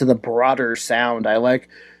the broader sound. I like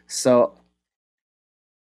so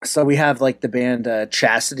we have like the band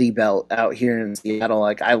Chastity Belt out here in Seattle.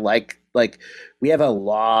 Like I like we have a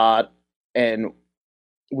lot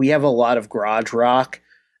of garage rock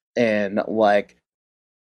and like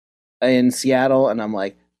in Seattle, and I'm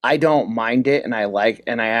like, I don't mind it, and I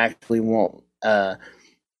actually won't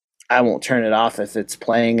I won't turn it off if it's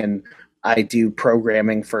playing. And I do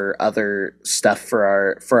programming for other stuff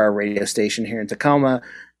for our radio station here in Tacoma,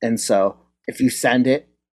 and so if you send it,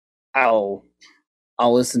 I'll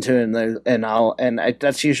listen to it, and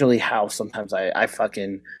that's usually how sometimes I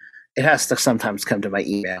fucking it has to sometimes come to my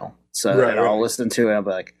email. So right, I'll listen to it. I'll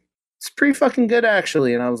be like, it's pretty fucking good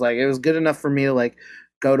actually. And I was like, it was good enough for me to like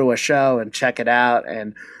go to a show and check it out.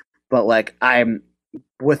 But like I'm,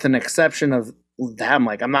 with an exception of that, I'm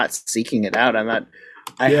like, I'm not seeking it out.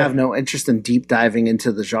 I have no interest in deep diving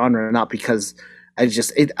into the genre, not because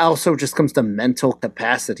it also just comes to mental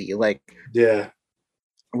capacity. Like,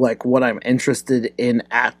 like what I'm interested in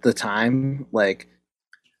at the time. Like,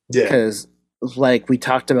 because like we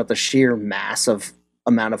talked about the sheer massive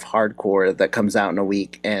amount of hardcore that comes out in a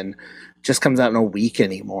week and just comes out in a week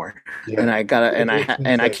anymore. And I gotta,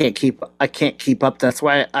 I can't keep up. That's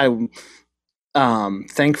why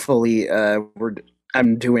thankfully,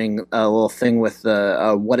 I'm doing a little thing with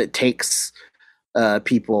the What It Takes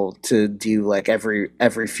people to do like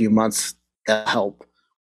every few months to help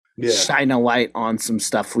shine a light on some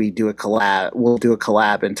stuff. We'll do a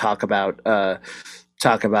collab and talk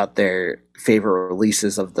about their favorite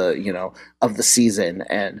releases of the of the season,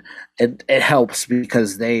 and it helps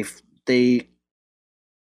because they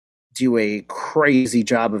do a crazy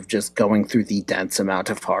job of just going through the dense amount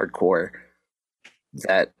of hardcore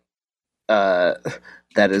that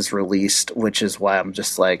is released, which is why I'm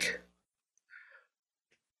just like,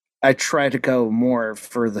 I try to go more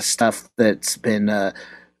for the stuff that's been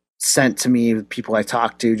sent to me, people I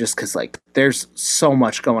talk to, just because like there's so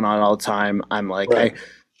much going on all the time. I'm like, I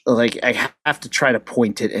have to try to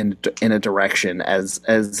point it in a direction as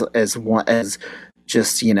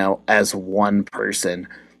one person.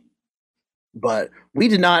 But we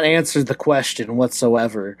did not answer the question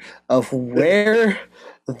whatsoever of where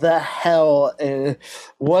the hell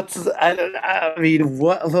what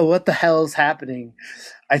the hell is happening.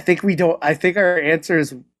 I think our answer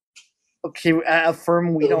is okay.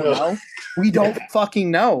 Affirm we don't know. We don't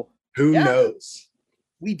fucking know. Who Yeah. knows?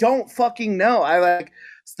 We don't fucking know.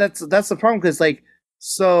 That's the problem, because like,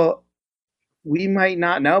 so we might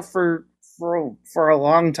not know for a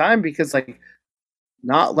long time, because like,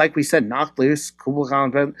 not like we said, Knock Loose, Kublai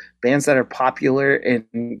Khan, bands that are popular Yeah.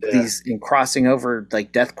 in crossing over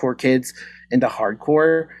like deathcore kids into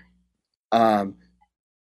hardcore.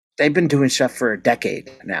 They've been doing stuff for a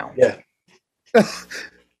decade now. Yeah.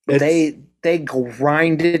 They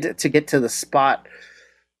grinded to get to the spot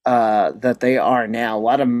that they are now.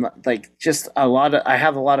 I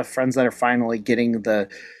have a lot of friends that are finally getting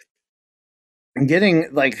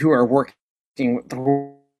like, who are working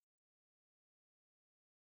through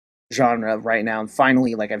genre right now, and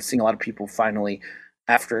finally, like, I've seen a lot of people finally,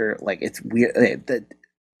 after, like, it's weird that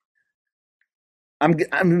I'm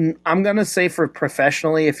gonna say, for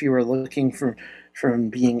professionally, if you were looking from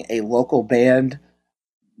being a local band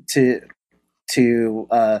to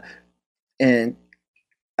and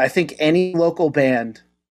I think any local band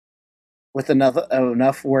with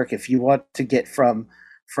enough work, if you want to get from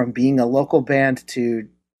being a local band to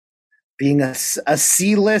being a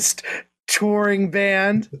C-list touring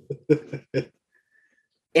band,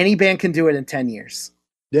 any band can do it in 10 years.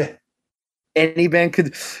 Yeah. Any band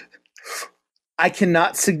could. I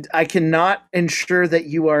cannot ensure that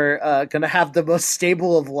you are going to have the most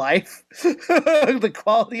stable of life, the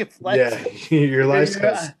quality of life. Yeah, your life's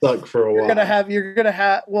gonna suck for a while. You're gonna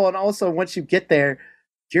have. Well, and also, once you get there,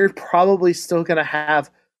 you're probably still gonna have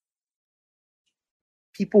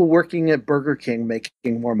people working at Burger King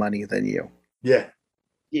making more money than you. Yeah.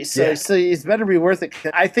 So it's better be worth it.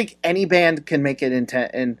 I think any band can make it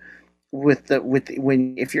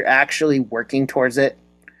if you're actually working towards it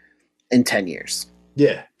in 10 years.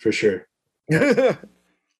 Yeah, for sure.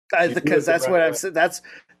 Because that's what I've said.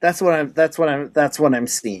 That's what I'm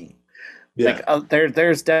seeing. Yeah. Like,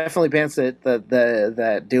 there's definitely bands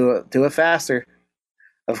that do it faster.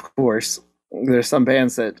 Of course, there's some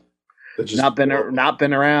bands that not been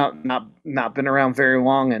around very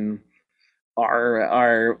long and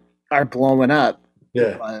are blowing up.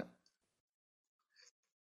 Yeah. But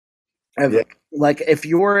like, if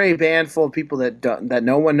you're a band full of people that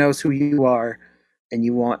no one knows who you are, and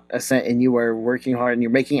you want and you are working hard, and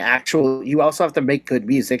you're making you also have to make good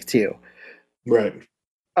music too. Right.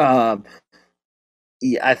 Yeah,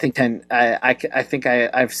 I think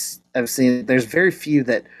I've seen, there's very few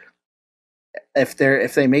that, if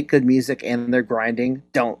they make good music and they're grinding,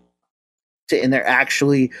 and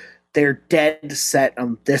they're dead set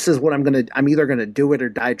on, this is what I'm either gonna do it or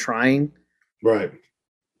die trying. Right.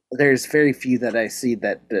 There's very few that I see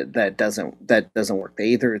that doesn't work. They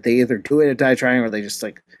either do it or die trying, or they just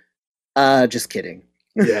like, just kidding.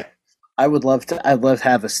 Yeah. I'd love to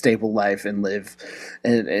have a stable life and live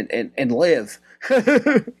and live.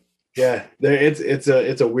 Yeah,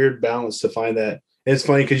 it's a weird balance to find that. And it's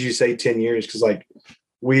funny because you say 10 years, because like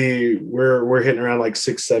we're hitting around like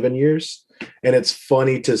 6-7 years, and it's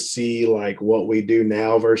funny to see like what we do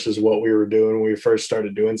now versus what we were doing when we first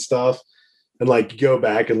started doing stuff. And like, go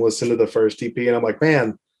back and listen to the first EP, and I'm like,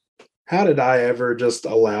 man, how did I ever just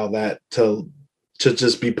allow that to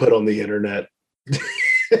just be put on the internet?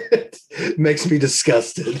 It makes me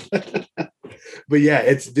disgusted. But yeah,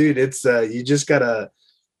 you just gotta,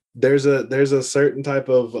 there's a certain type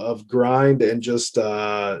of grind, and just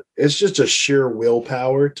it's just a sheer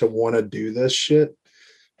willpower to want to do this shit,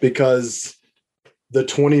 because the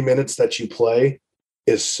 20 minutes that you play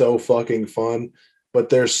is so fucking fun, but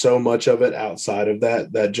there's so much of it outside of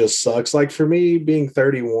that just sucks. Like, for me, being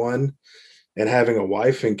 31 and having a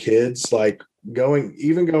wife and kids, like going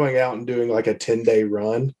out and doing like a 10-day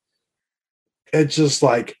run, it's just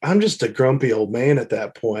like, I'm just a grumpy old man at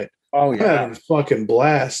that point. Oh yeah, I'm having a fucking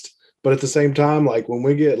blast. But at the same time, like, when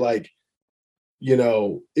we get like,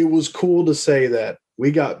 it was cool to say that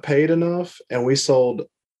we got paid enough and we sold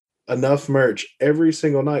enough merch every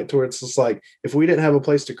single night to where it's just like, if we didn't have a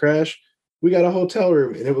place to crash, we got a hotel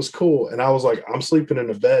room, and it was cool. And I was like, I'm sleeping in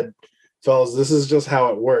a bed, fellas. This is just how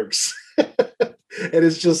it works. And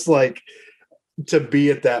it's just like, to be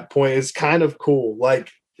at that point is kind of cool. Like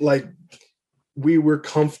we were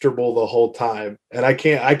comfortable the whole time. And I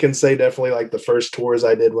can say definitely, like, the first tours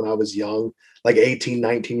I did when I was young, like 18,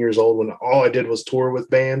 19 years old, when all I did was tour with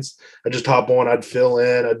bands. I just hop on, I'd fill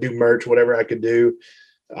in, I'd do merch, whatever I could do.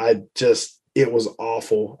 It was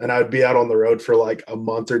awful. And I'd be out on the road for like a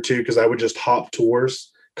month or two, because I would just hop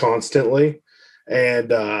tours constantly. And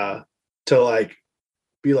to like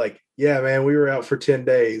be like, yeah, man, we were out for 10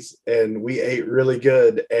 days and we ate really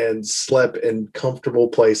good and slept in comfortable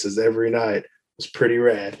places every night. It was pretty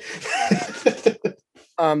rad.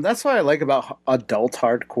 That's what I like about adult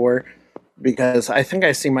hardcore, because I think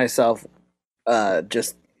I see myself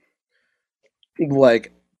just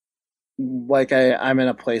like I'm in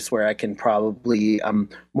a place where I can probably I'm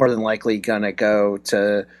more than likely gonna go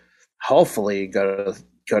to hopefully go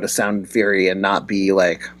to Sound Fury and not be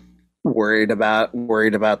like worried about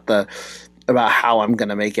the about how I'm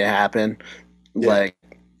gonna make it happen. Yeah.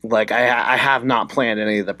 I have not planned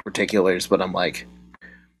any of the particulars, but I'm like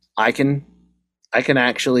I can I can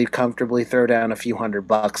actually comfortably throw down a few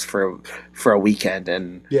 $100 for a weekend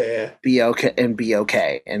and Yeah. be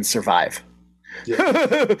okay and survive. Yeah.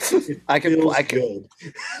 It I can feels I can good.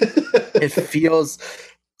 it feels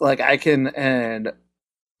like I can and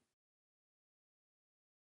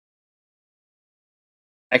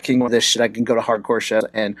I can go this shit. I can go to hardcore shows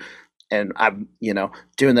and I'm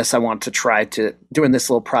doing this. I want to try to doing this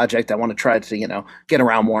little project. I want to try to get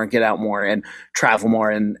around more and get out more and travel more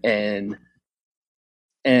and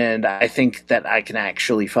I think that I can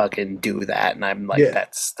actually fucking do that. And I'm like, Yeah.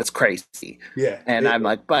 that's crazy. Yeah. And I'm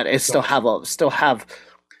like, but it still have a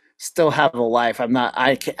life. I'm not.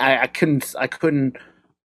 I couldn't.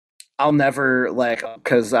 I'll never like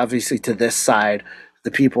because obviously to this side,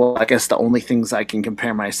 the people. I guess the only things I can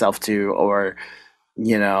compare myself to, or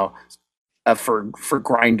you know, for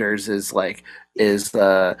grinders is is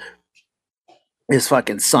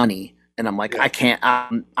fucking Sunny, and I'm like, Yeah. I can't.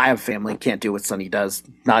 I have family, can't do what Sunny does.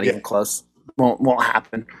 Not Yeah. even close. Won't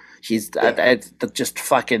happen. He's Yeah. it's just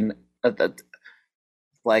fucking.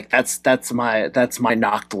 Like that's my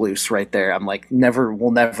knocked loose right there. I'm like, never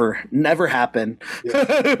happen.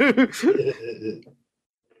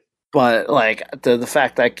 But like the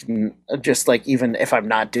fact that I can just like even if I'm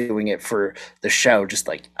not doing it for the show, just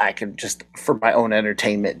like I can just for my own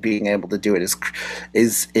entertainment, being able to do it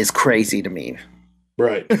is crazy to me.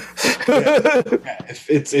 Right. Yeah.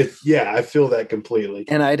 Yeah, I feel that completely.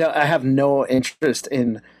 And I have no interest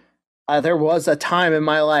in. There was a time in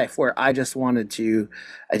my life where I just wanted to.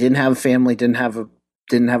 I didn't have a family, didn't have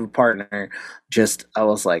a partner. Just I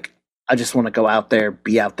was like, I just want to go out there,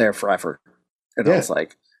 be out there forever. And I Yeah. was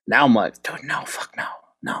like, now I'm like, dude, no, fuck no,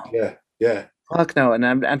 Yeah. Yeah. fuck no. And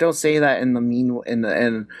I don't say that in the mean in the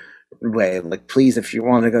in way. Like, please, if you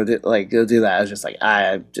want to go do that. I was just like,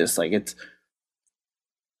 I just like it's.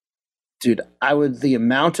 Dude, I would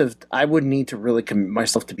need to really commit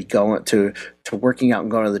myself to be going to working out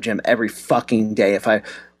and going to the gym every fucking day. If I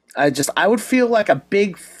would feel like a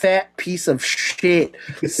big fat piece of shit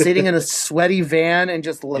sitting in a sweaty van and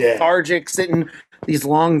just lethargic, sitting these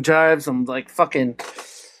long drives. I'm like fucking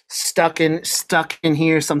stuck in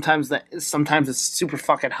here. Sometimes it's super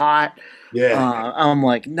fucking hot. Yeah. I'm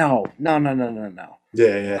like, no.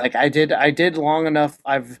 Yeah. Like I did long enough.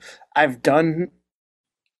 I've done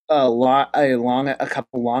a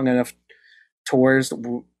couple long enough tours,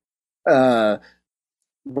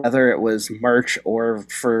 whether it was merch or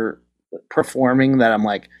for performing, that I'm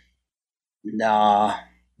like, nah,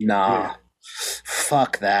 Yeah.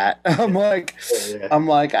 fuck that. Yeah.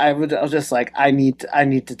 I was just like, I need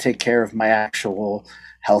to take care of my actual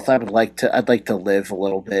health. I'd like to live a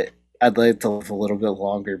little bit. I'd like to live a little bit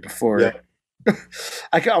longer before. Yeah.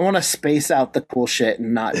 I want to space out the cool shit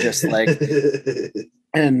and not just like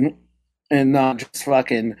and not just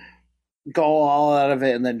fucking go all out of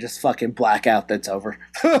it and then just fucking black out. That's over.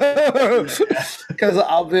 Because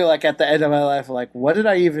I'll be like at the end of my life, like, what did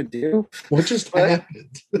I even do? What just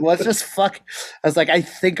happened? Let's just fuck. I was like, I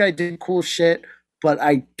think I did cool shit, but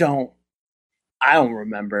I don't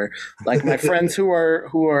remember. Like my friends who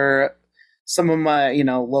are some of my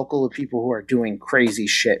local people who are doing crazy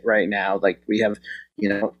shit right now. Like we have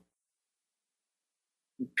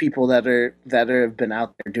people that have been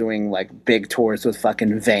out there doing like big tours with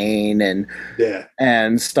fucking Vane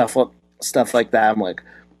and stuff like that.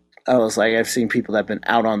 I was like, I've seen people that have been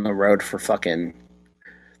out on the road for fucking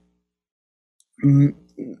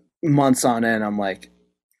months on end. I'm like,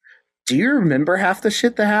 do you remember half the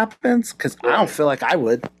shit that happens? Because I don't feel like I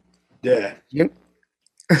would. Yeah. It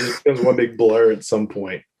becomes one big blur at some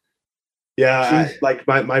point. Yeah, like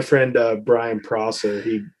my friend Brian Prosser,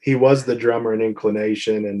 he was the drummer in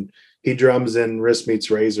Inclination, and he drums in Wrist Meets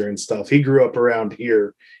Razor and stuff. He grew up around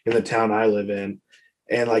here in the town I live in,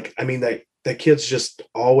 and like I mean that kid's just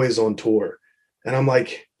always on tour, and I'm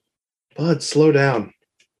like, bud, slow down,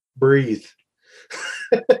 breathe,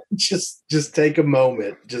 just take a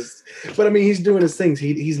moment, But I mean, he's doing his things.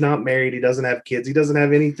 He's not married. He doesn't have kids. He doesn't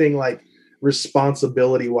have anything like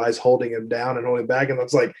responsibility wise holding him down and holding back. And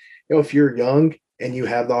it's like, if you're young and you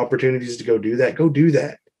have the opportunities to go do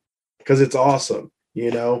that because it's awesome.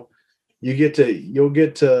 You'll get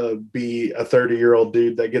to be a 30-year-old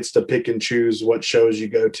dude that gets to pick and choose what shows you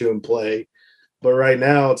go to and play. But right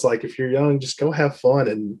now, it's like if you're young, just go have fun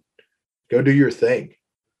and go do your thing,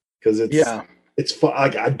 because it's fun.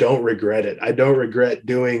 Like, I don't regret it. I don't regret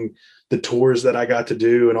doing the tours that I got to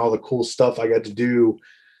do and all the cool stuff I got to do,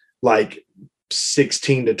 like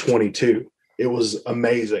 16 to 22. It was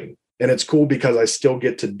amazing. And it's cool because I still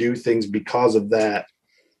get to do things because of that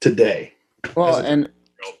today. Well, and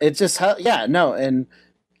it just and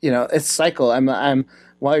it's cycle. I'm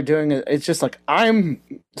while you're doing it, it's just like I'm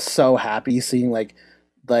so happy seeing like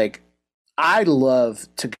I love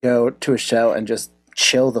to go to a show and just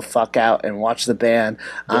chill the fuck out and watch the band.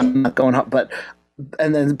 Yeah. I'm not going home, but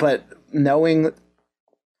knowing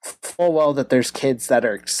full well that there's kids that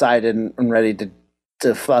are excited and ready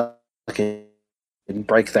to fucking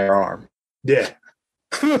break their arm. Yeah.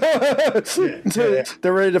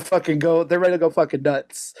 They're ready to fucking go. They're ready to go fucking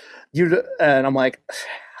nuts. And I'm like,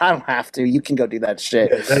 I don't have to. You can go do that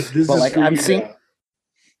shit. Yeah, but like I'm seeing,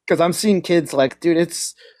 because I'm seeing kids like, dude,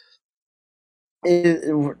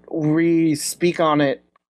 we speak on it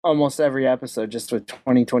almost every episode. Just with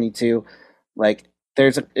 2022, like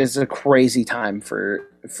it's a crazy time for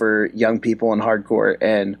young people in hardcore,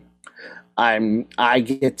 and I'm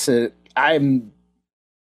having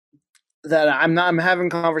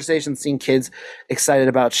conversations, seeing kids excited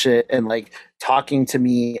about shit and like talking to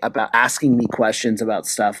me about, asking me questions about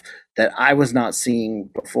stuff that I was not seeing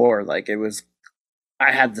before. Like it was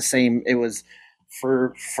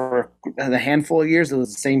for a handful of years, it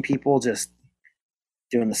was the same people just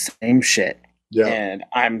doing the same shit. Yeah. And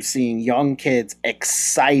I'm seeing young kids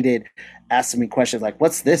excited, asking me questions like,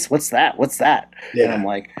 what's this? What's that? What's that? Yeah. And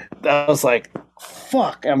I was like,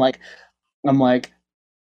 fuck. I'm like,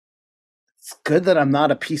 it's good that I'm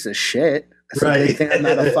not a piece of shit. It's a good thing I'm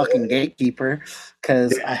not a fucking gatekeeper,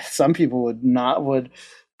 because some people would not.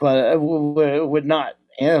 And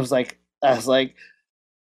I was like,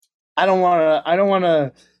 I don't want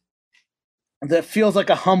to. That feels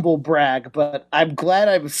like a humble brag, but I'm glad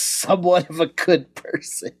I'm somewhat of a good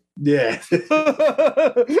person. Yeah.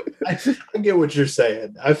 I get what you're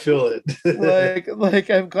saying. I feel it.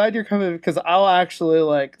 like I'm glad you're coming, because I'll actually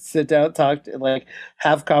like sit down, talk to, like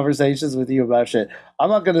have conversations with you about shit.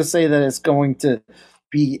 I'm not going to say that it's going to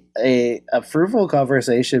be a fruitful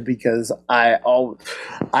conversation, because I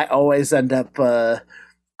always end up for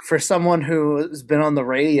someone who has been on the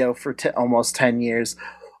radio for almost 10 years,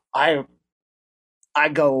 I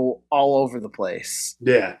go all over the place.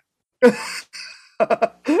 Yeah.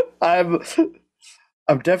 I'm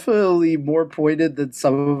definitely more pointed than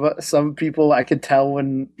some people. I could tell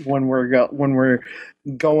when we're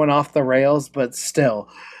going off the rails, but still,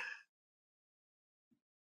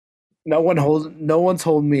 no one's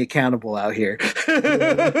holding me accountable out here.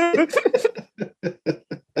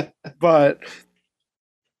 But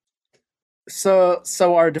so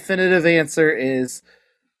our definitive answer is,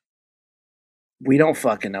 we don't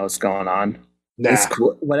fucking know what's going on. Nah. It's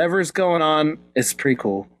cool. Whatever's going on is pretty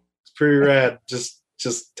cool. It's pretty rad. Just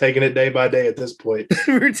taking it day by day at this point.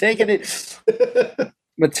 We're taking it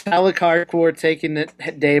metallic hardcore, taking it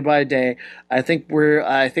day by day. I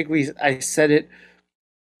said it.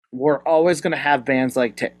 We're always going to have bands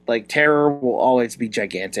like Terror will always be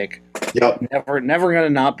gigantic. Yep. Never going to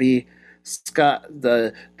not be. Scott,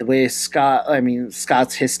 the way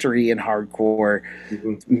Scott's history in hardcore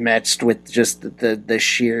matched with just the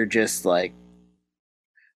sheer, just like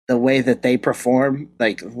the way that they perform,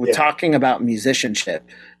 like we're talking about musicianship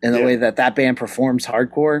and the way that band performs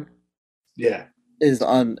hardcore, is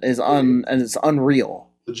unreal,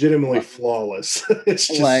 legitimately flawless. It's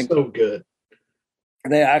just like, so good.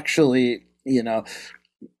 They actually,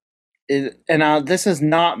 this is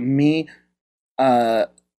not me,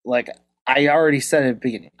 like I already said at the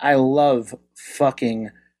beginning, I love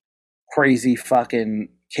fucking crazy fucking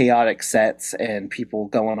chaotic sets and people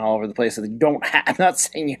going all over the place. So I'm not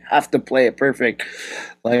saying you have to play it perfect.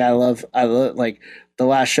 Like I love like the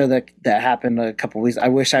last show that happened a couple weeks. I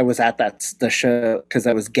wish I was at the show, because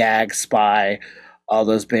that was Gag, Spy, all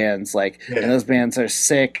those bands. And those bands are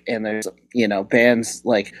sick. And there's bands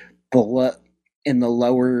like below in the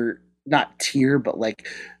lower, not tier, but like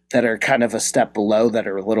that are kind of a step below, that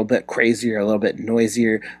are a little bit crazier, a little bit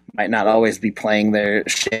noisier, might not always be playing their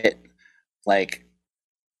shit like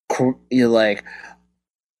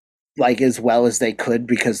as well as they could,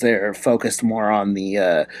 because they're focused more on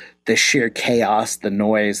the sheer chaos, the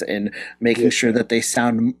noise, and making sure that they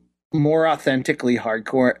sound more authentically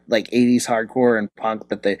hardcore, like 80s hardcore and punk,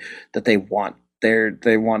 that they want.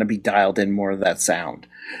 They want to be dialed in more of that sound,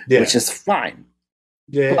 which is fine.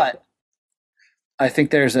 Yeah. But I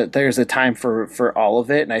think there's a time for all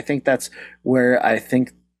of it, and I think that's why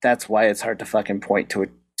it's hard to fucking point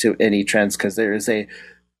to any trends because there's a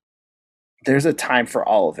time for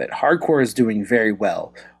all of it. Hardcore is doing very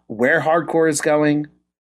well. Where hardcore is going,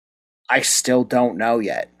 I still don't know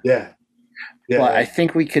yet. Yeah. But I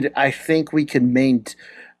think we could I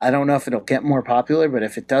don't know if it'll get more popular, but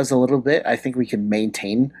if it does a little bit, I think we can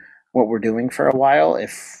maintain what we're doing for a while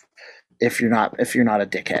if you're not a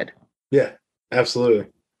dickhead. Yeah, absolutely.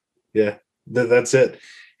 Yeah. That's it.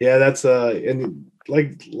 Yeah, that's and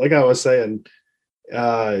like I was saying,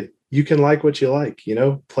 you can like what you like,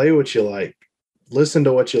 play what you like, listen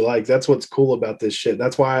to what you like. That's what's cool about this shit.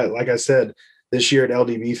 That's why, like I said, this year at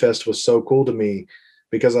LDB Fest was so cool to me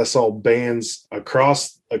because I saw bands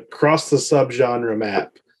across the subgenre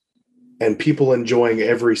map and people enjoying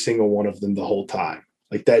every single one of them the whole time.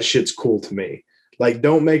 Like that shit's cool to me. Like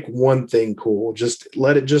don't make one thing cool. Just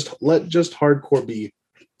let hardcore be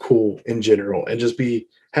cool in general and just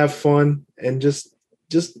have fun and just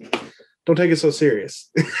don't take it so serious.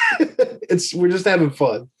 We're just having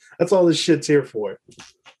fun. That's all this shit's here for.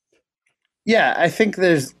 Yeah, I think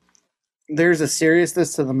there's a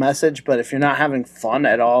seriousness to the message, but if you're not having fun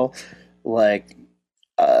at all, like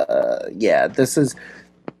there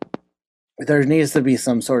needs to be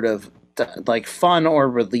some sort of like fun or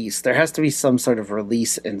release. There has to be some sort of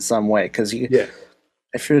release in some way because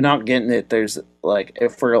if you're not getting it, there's like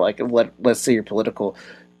if we're like let's say you're political,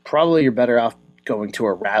 probably you're better off going to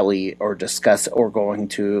a rally or discussing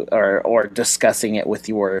it with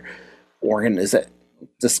your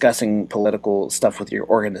discussing political stuff with your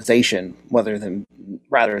organization rather than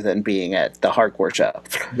being at the hardcore show.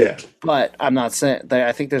 Yeah. But I'm not saying that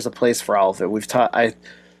I think there's a place for all of it.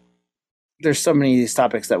 There's so many of these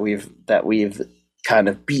topics that we've kind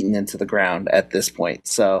of beaten into the ground at this point.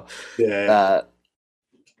 So I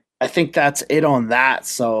think that's it on that.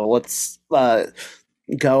 So let's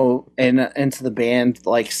go into the band.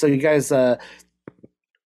 Like, so you guys,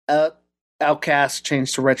 Outcast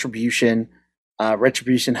changed to Retribution.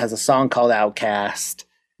 Retribution has a song called Outcast.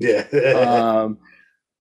 Yeah.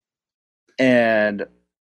 And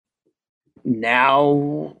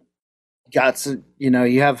now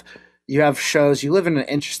you have shows. You live in an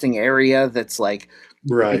interesting area that's like,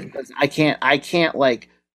 right. I can't like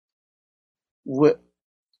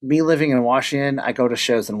me living in Washington, I go to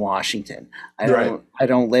shows in Washington. I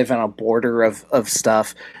don't live on a border of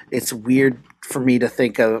stuff. It's weird for me to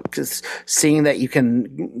think of because seeing that you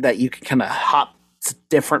can kind of hop to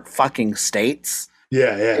different fucking states.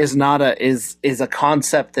 Is a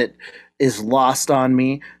concept that is lost on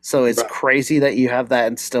me. So it's crazy that you have that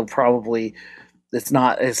and still probably it's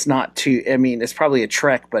not too. I mean, it's probably a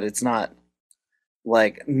trek, but it's not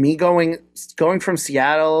like me going from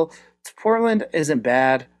Seattle to Portland isn't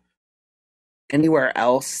bad. Anywhere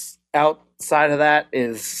else outside of that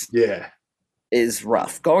is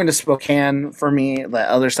rough. Going to Spokane for me, the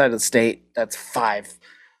other side of the state, that's 5+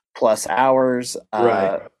 hours.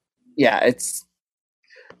 Yeah, it's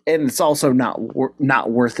also not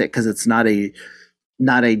worth it because it's not a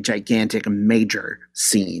gigantic major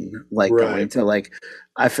scene like going to like.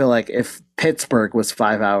 I feel like if Pittsburgh was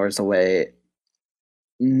 5 hours away,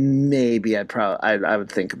 maybe I would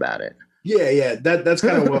think about it. Yeah. That's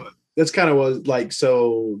kind of what like.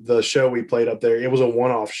 So the show we played up there, it was a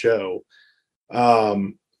one-off show,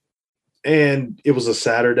 and it was a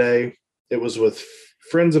Saturday. It was with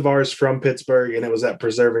friends of ours from Pittsburgh, and it was at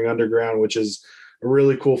Preserving Underground, which is a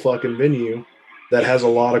really cool fucking venue that has a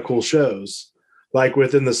lot of cool shows. Like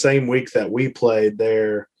within the same week that we played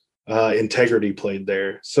there, Integrity played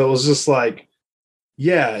there. So it was just like,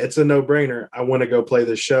 yeah, it's a no-brainer. I want to go play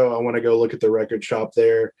this show. I want to go look at the record shop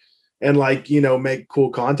there and make cool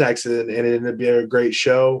contacts. And it ended up being a great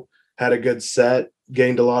show, had a good set,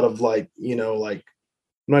 gained a lot of I'm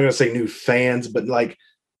not going to say new fans, but like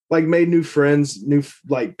made new friends, new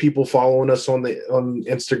people following us on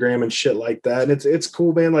Instagram and shit like that. And it's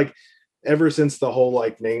cool, man. Like ever since the whole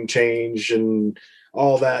name change and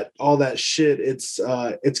all that shit, it's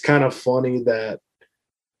kind of funny that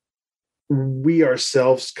we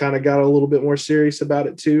ourselves kind of got a little bit more serious about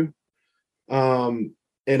it too. And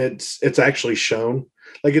it's actually shown.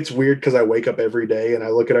 Like it's weird because I wake up every day and I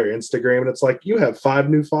look at our Instagram and it's like, you have 5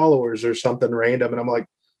 new followers or something random. And I'm like,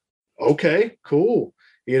 okay, cool.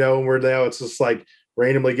 And we're now it's just like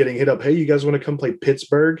randomly getting hit up. Hey, you guys want to come play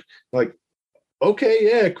Pittsburgh? Like, okay,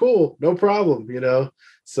 yeah, cool. No problem.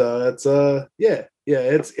 So it's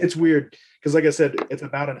it's weird. Cause like I said, it's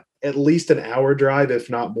about at least an hour drive, if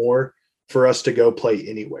not more, for us to go play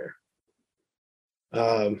anywhere.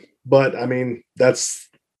 But I mean, that's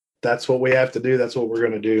what we have to do. That's what we're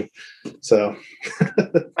going to do. So,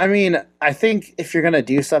 I mean, I think if you're going to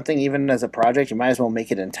do something, even as a project, you might as well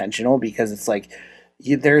make it intentional because it's like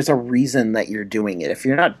there's a reason that you're doing it. If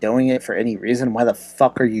you're not doing it for any reason, why the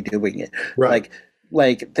fuck are you doing it? Right.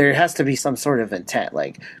 Like there has to be some sort of intent.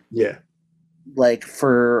 Yeah. Like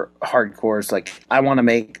for hardcores, like I want to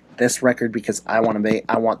make this record because I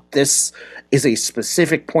want this is a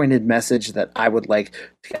specific pointed message that I would like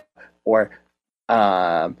to, or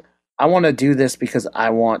I want to do this because I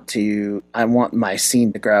want my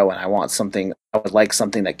scene to grow, and I would like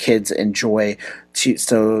something that kids enjoy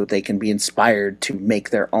so they can be inspired to make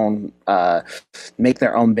their own band,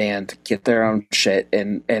 get their own shit,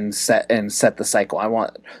 and set the cycle.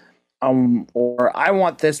 Or I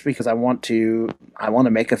want this because I want to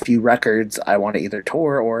make a few records. I want to either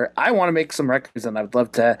tour, or I want to make some records, and I'd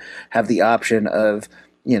love to have the option of,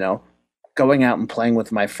 going out and playing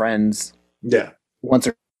with my friends. Yeah. Once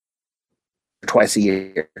or twice a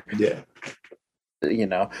year. Yeah.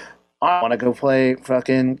 I want to go play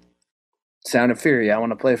fucking Sound of Fury. I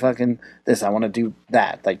want to play fucking this. I want to do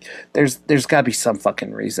that. Like there's got to be some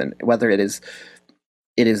fucking reason, whether it is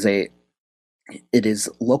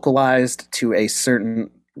localized to a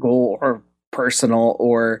certain goal or personal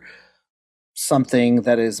or something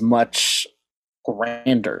that is much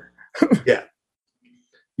grander. Yeah.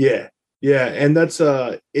 Yeah. Yeah. And that's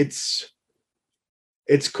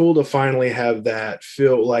it's cool to finally have that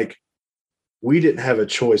feel like we didn't have a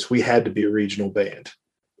choice. We had to be a regional band.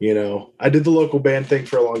 I did the local band thing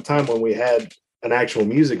for a long time when we had an actual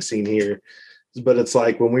music scene here, but it's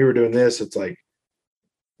like when we were doing this, it's like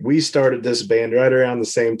we started this band right around the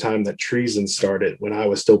same time that Treason started when I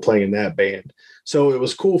was still playing in that band. So it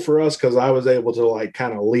was cool for us because I was able to like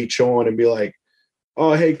kind of leech on and be like,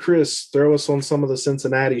 oh, hey, Chris, throw us on some of the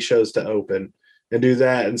Cincinnati shows to open and do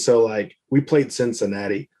that. And so like we played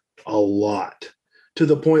Cincinnati a lot to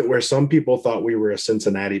the point where some people thought we were a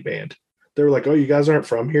Cincinnati band. They were like, oh, you guys aren't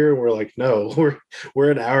from here? And we're like, no,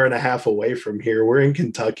 we're an hour and a half away from here. We're in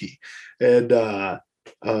Kentucky. And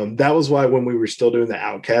that was why when we were still doing the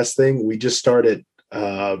Outcast thing, we just started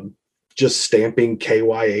just stamping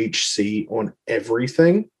KYHC on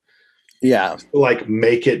everything. Yeah. Like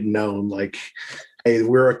make it known, like, hey,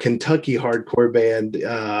 we're a Kentucky hardcore band.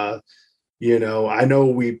 I know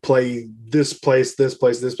we play this place,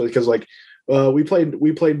 because like we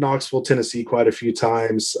played Knoxville, Tennessee quite a few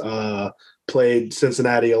times, played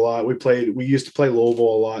Cincinnati a lot. We used to play Louisville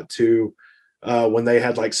a lot too, when they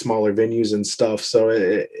had like smaller venues and stuff. So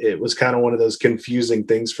it was kind of one of those confusing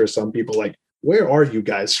things for some people, like, where are you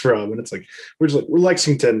guys from? And it's like, we're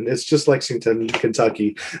Lexington. It's just Lexington,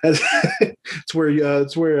 Kentucky. It's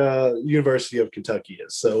where University of Kentucky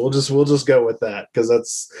is. So we'll just go with that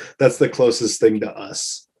because that's the closest thing to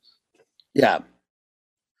us. Yeah.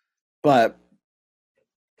 But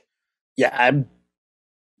yeah,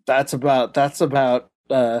 that's about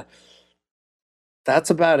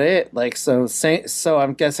it. Like, so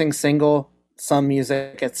I'm guessing single, some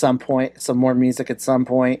music at some point, some more music at some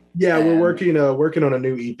point. Yeah, we're working on a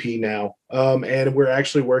new EP now. And we're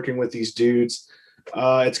actually working with these dudes.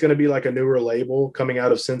 It's going to be like a newer label coming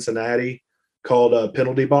out of Cincinnati called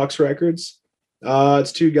Penalty Box Records.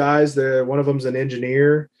 It's two guys. One of them's an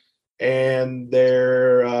engineer, and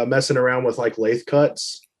they're messing around with like lathe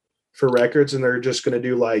cuts for records, and they're just going to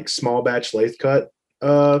do like small batch lathe cut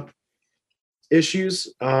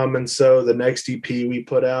issues. And so the next EP we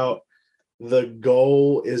put out, the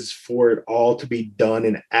goal is for it all to be done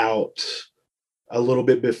and out a little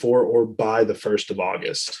bit before or by the 1st of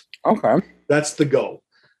August. Okay. That's the goal.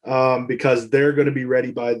 Because they're going to be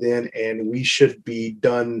ready by then, and we should be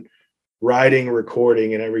done writing,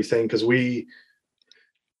 recording, and everything. Because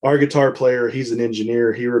our guitar player, he's an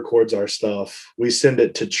engineer. He records our stuff. We send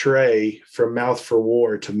it to Trey from Mouth for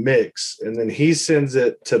War to mix, and then he sends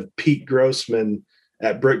it to Pete Grossman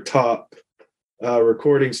at Bricktop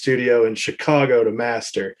recording studio in Chicago to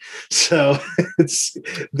master. So it's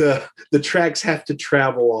the tracks have to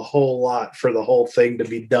travel a whole lot for the whole thing to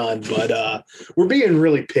be done. But we're being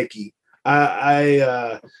really picky.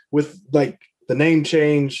 I with like the name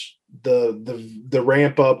change, the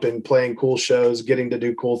ramp up and playing cool shows, getting to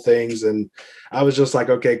do cool things, and I was just like,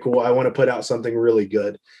 okay, cool. I want to put out something really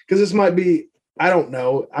good because this might be, I don't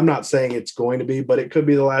know. I'm not saying it's going to be, but it could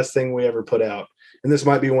be the last thing we ever put out. And this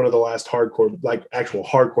might be one of the last hardcore, like actual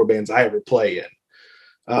hardcore bands I ever play in.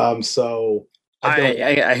 So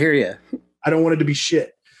I hear you. I don't want it to be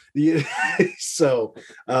shit. So,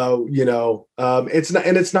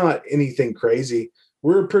 it's not anything crazy.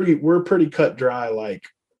 We're pretty cut dry. Like,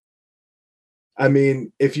 I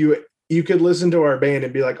mean, if you could listen to our band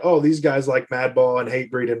and be like, oh, these guys like Madball and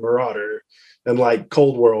Hatebreed and Marauder and like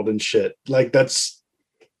Cold World and shit. Like, that's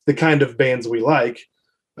the kind of bands we like.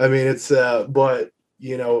 I mean, it's, but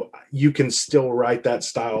you can still write that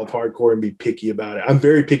style of hardcore and be picky about it. I'm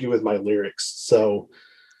very picky with my lyrics. So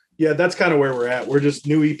yeah, that's kind of where we're at. We're just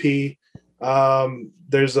new EP.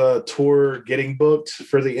 There's a tour getting booked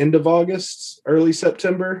for the end of August, early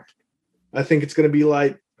September. I think it's going to be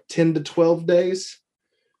like 10 to 12 days.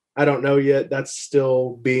 I don't know yet. That's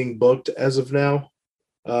still being booked as of now.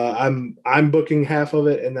 I'm booking half of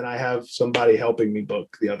it, and then I have somebody helping me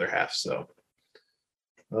book the other half. So,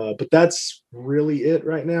 but that's really it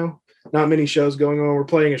right now. Not many shows going on. We're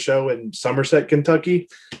playing a show in Somerset, Kentucky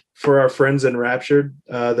for our friends in Raptured.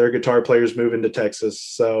 Their guitar players moving to Texas.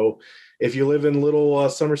 So if you live in little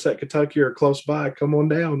Somerset, Kentucky or close by, come on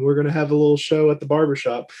down. We're going to have a little show at the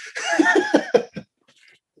barbershop.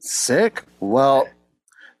 Sick. Well,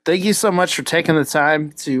 thank you so much for taking the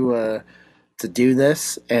time to do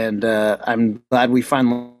this. And I'm glad we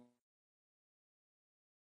finally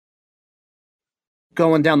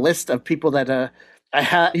going down the list of people that I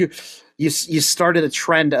had. You started a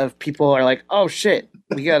trend of people are like, oh shit,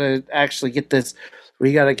 we got to actually get this.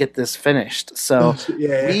 We got to get this finished. So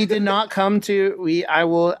Yeah. we did not come to,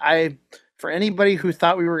 for anybody who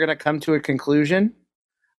thought we were going to come to a conclusion,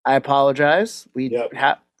 I apologize.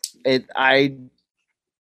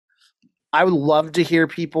 I would love to hear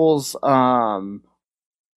people's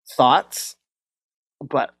thoughts,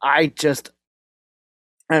 but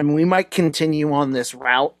we might continue on this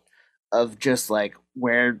route of just like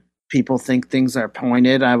where people think things are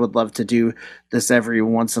pointed. I would love to do this every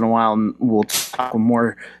once in a while, and we'll talk with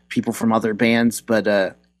more people from other bands. But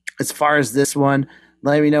as far as this one,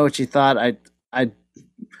 let me know what you thought.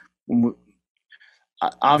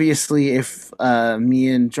 Obviously, if me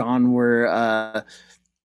and John were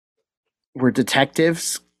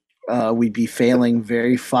detectives, we'd be failing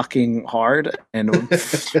very fucking hard, and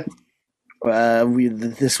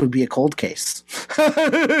this would be a cold case.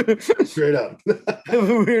 Straight up.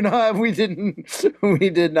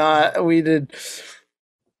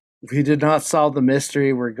 We did not solve the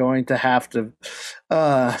mystery. We're going to have to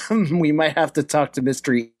we might have to talk to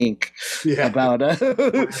Mystery Inc. About more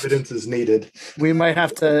evidence is needed. We might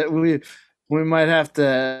have to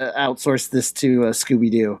outsource this to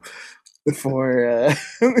Scooby-Doo for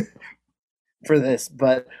this.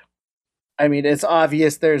 But I mean, it's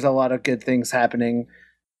obvious there's a lot of good things happening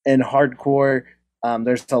in hardcore.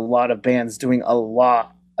 There's a lot of bands doing a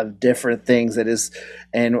lot of different things.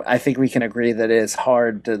 And I think we can agree that it is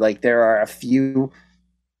hard to, like, there are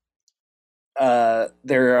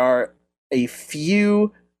a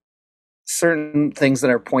few certain things that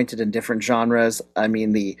are pointed in different genres. I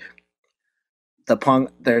mean, the punk,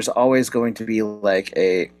 there's always going to be like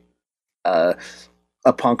a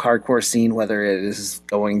punk hardcore scene, whether it is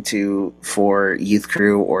going to for Youth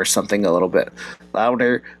Crew or something a little bit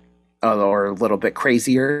louder or a little bit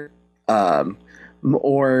crazier,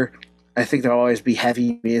 or I think there'll always be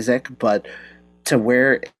heavy music, but to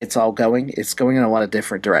where it's going in a lot of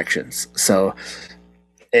different directions. So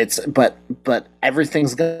but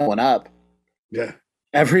everything's going up. Yeah,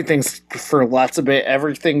 everything's for lots of it.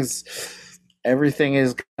 Everything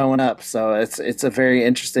is going up, so it's a very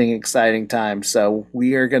interesting, exciting time. So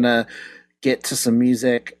we are gonna get to some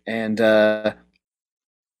music, and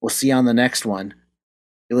we'll see you on the next one.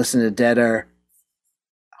 You listen to Dead Air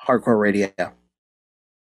Hardcore Radio.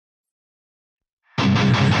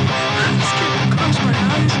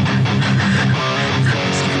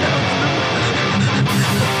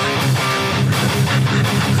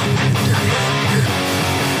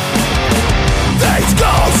 These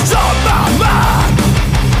ghosts on my mind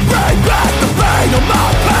bring back the pain of my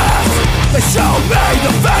past. They show me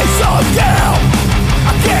the face of guilt.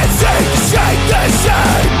 I can't seem to shake this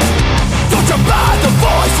shame. Tortured by the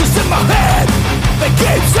voices in my head. They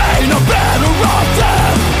keep saying I'm better off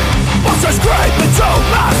dead. Monsters creep into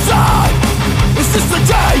my side. Is this the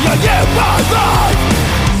day I end my life?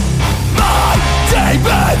 My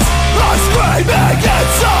demons are screaming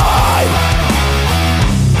inside.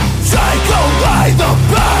 Take away the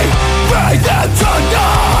pain, bring them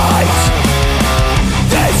tonight.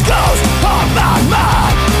 These ghosts on my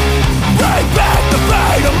mind bring back the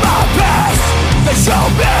pain of my past. They show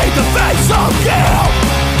me the face of guilt.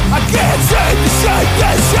 I can't seem to shake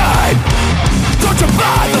this shame. Tortured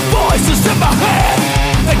by the voices in my head.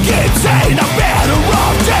 They keep saying I'm better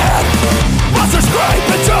off dead. Monsters creep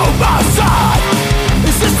into my side.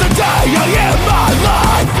 Is this the day I end my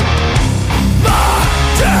life? My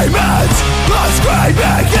demons are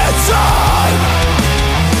screaming inside.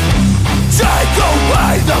 Take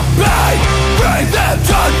away the pain, bring them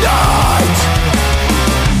tonight.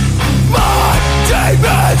 My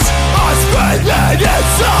demons are screaming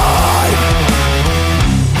inside.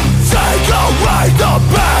 Take away the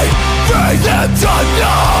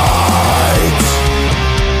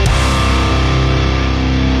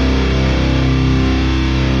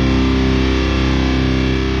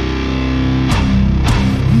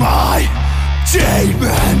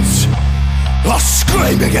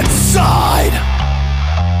screaming inside.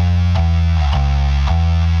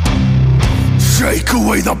 Take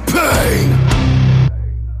away the pain.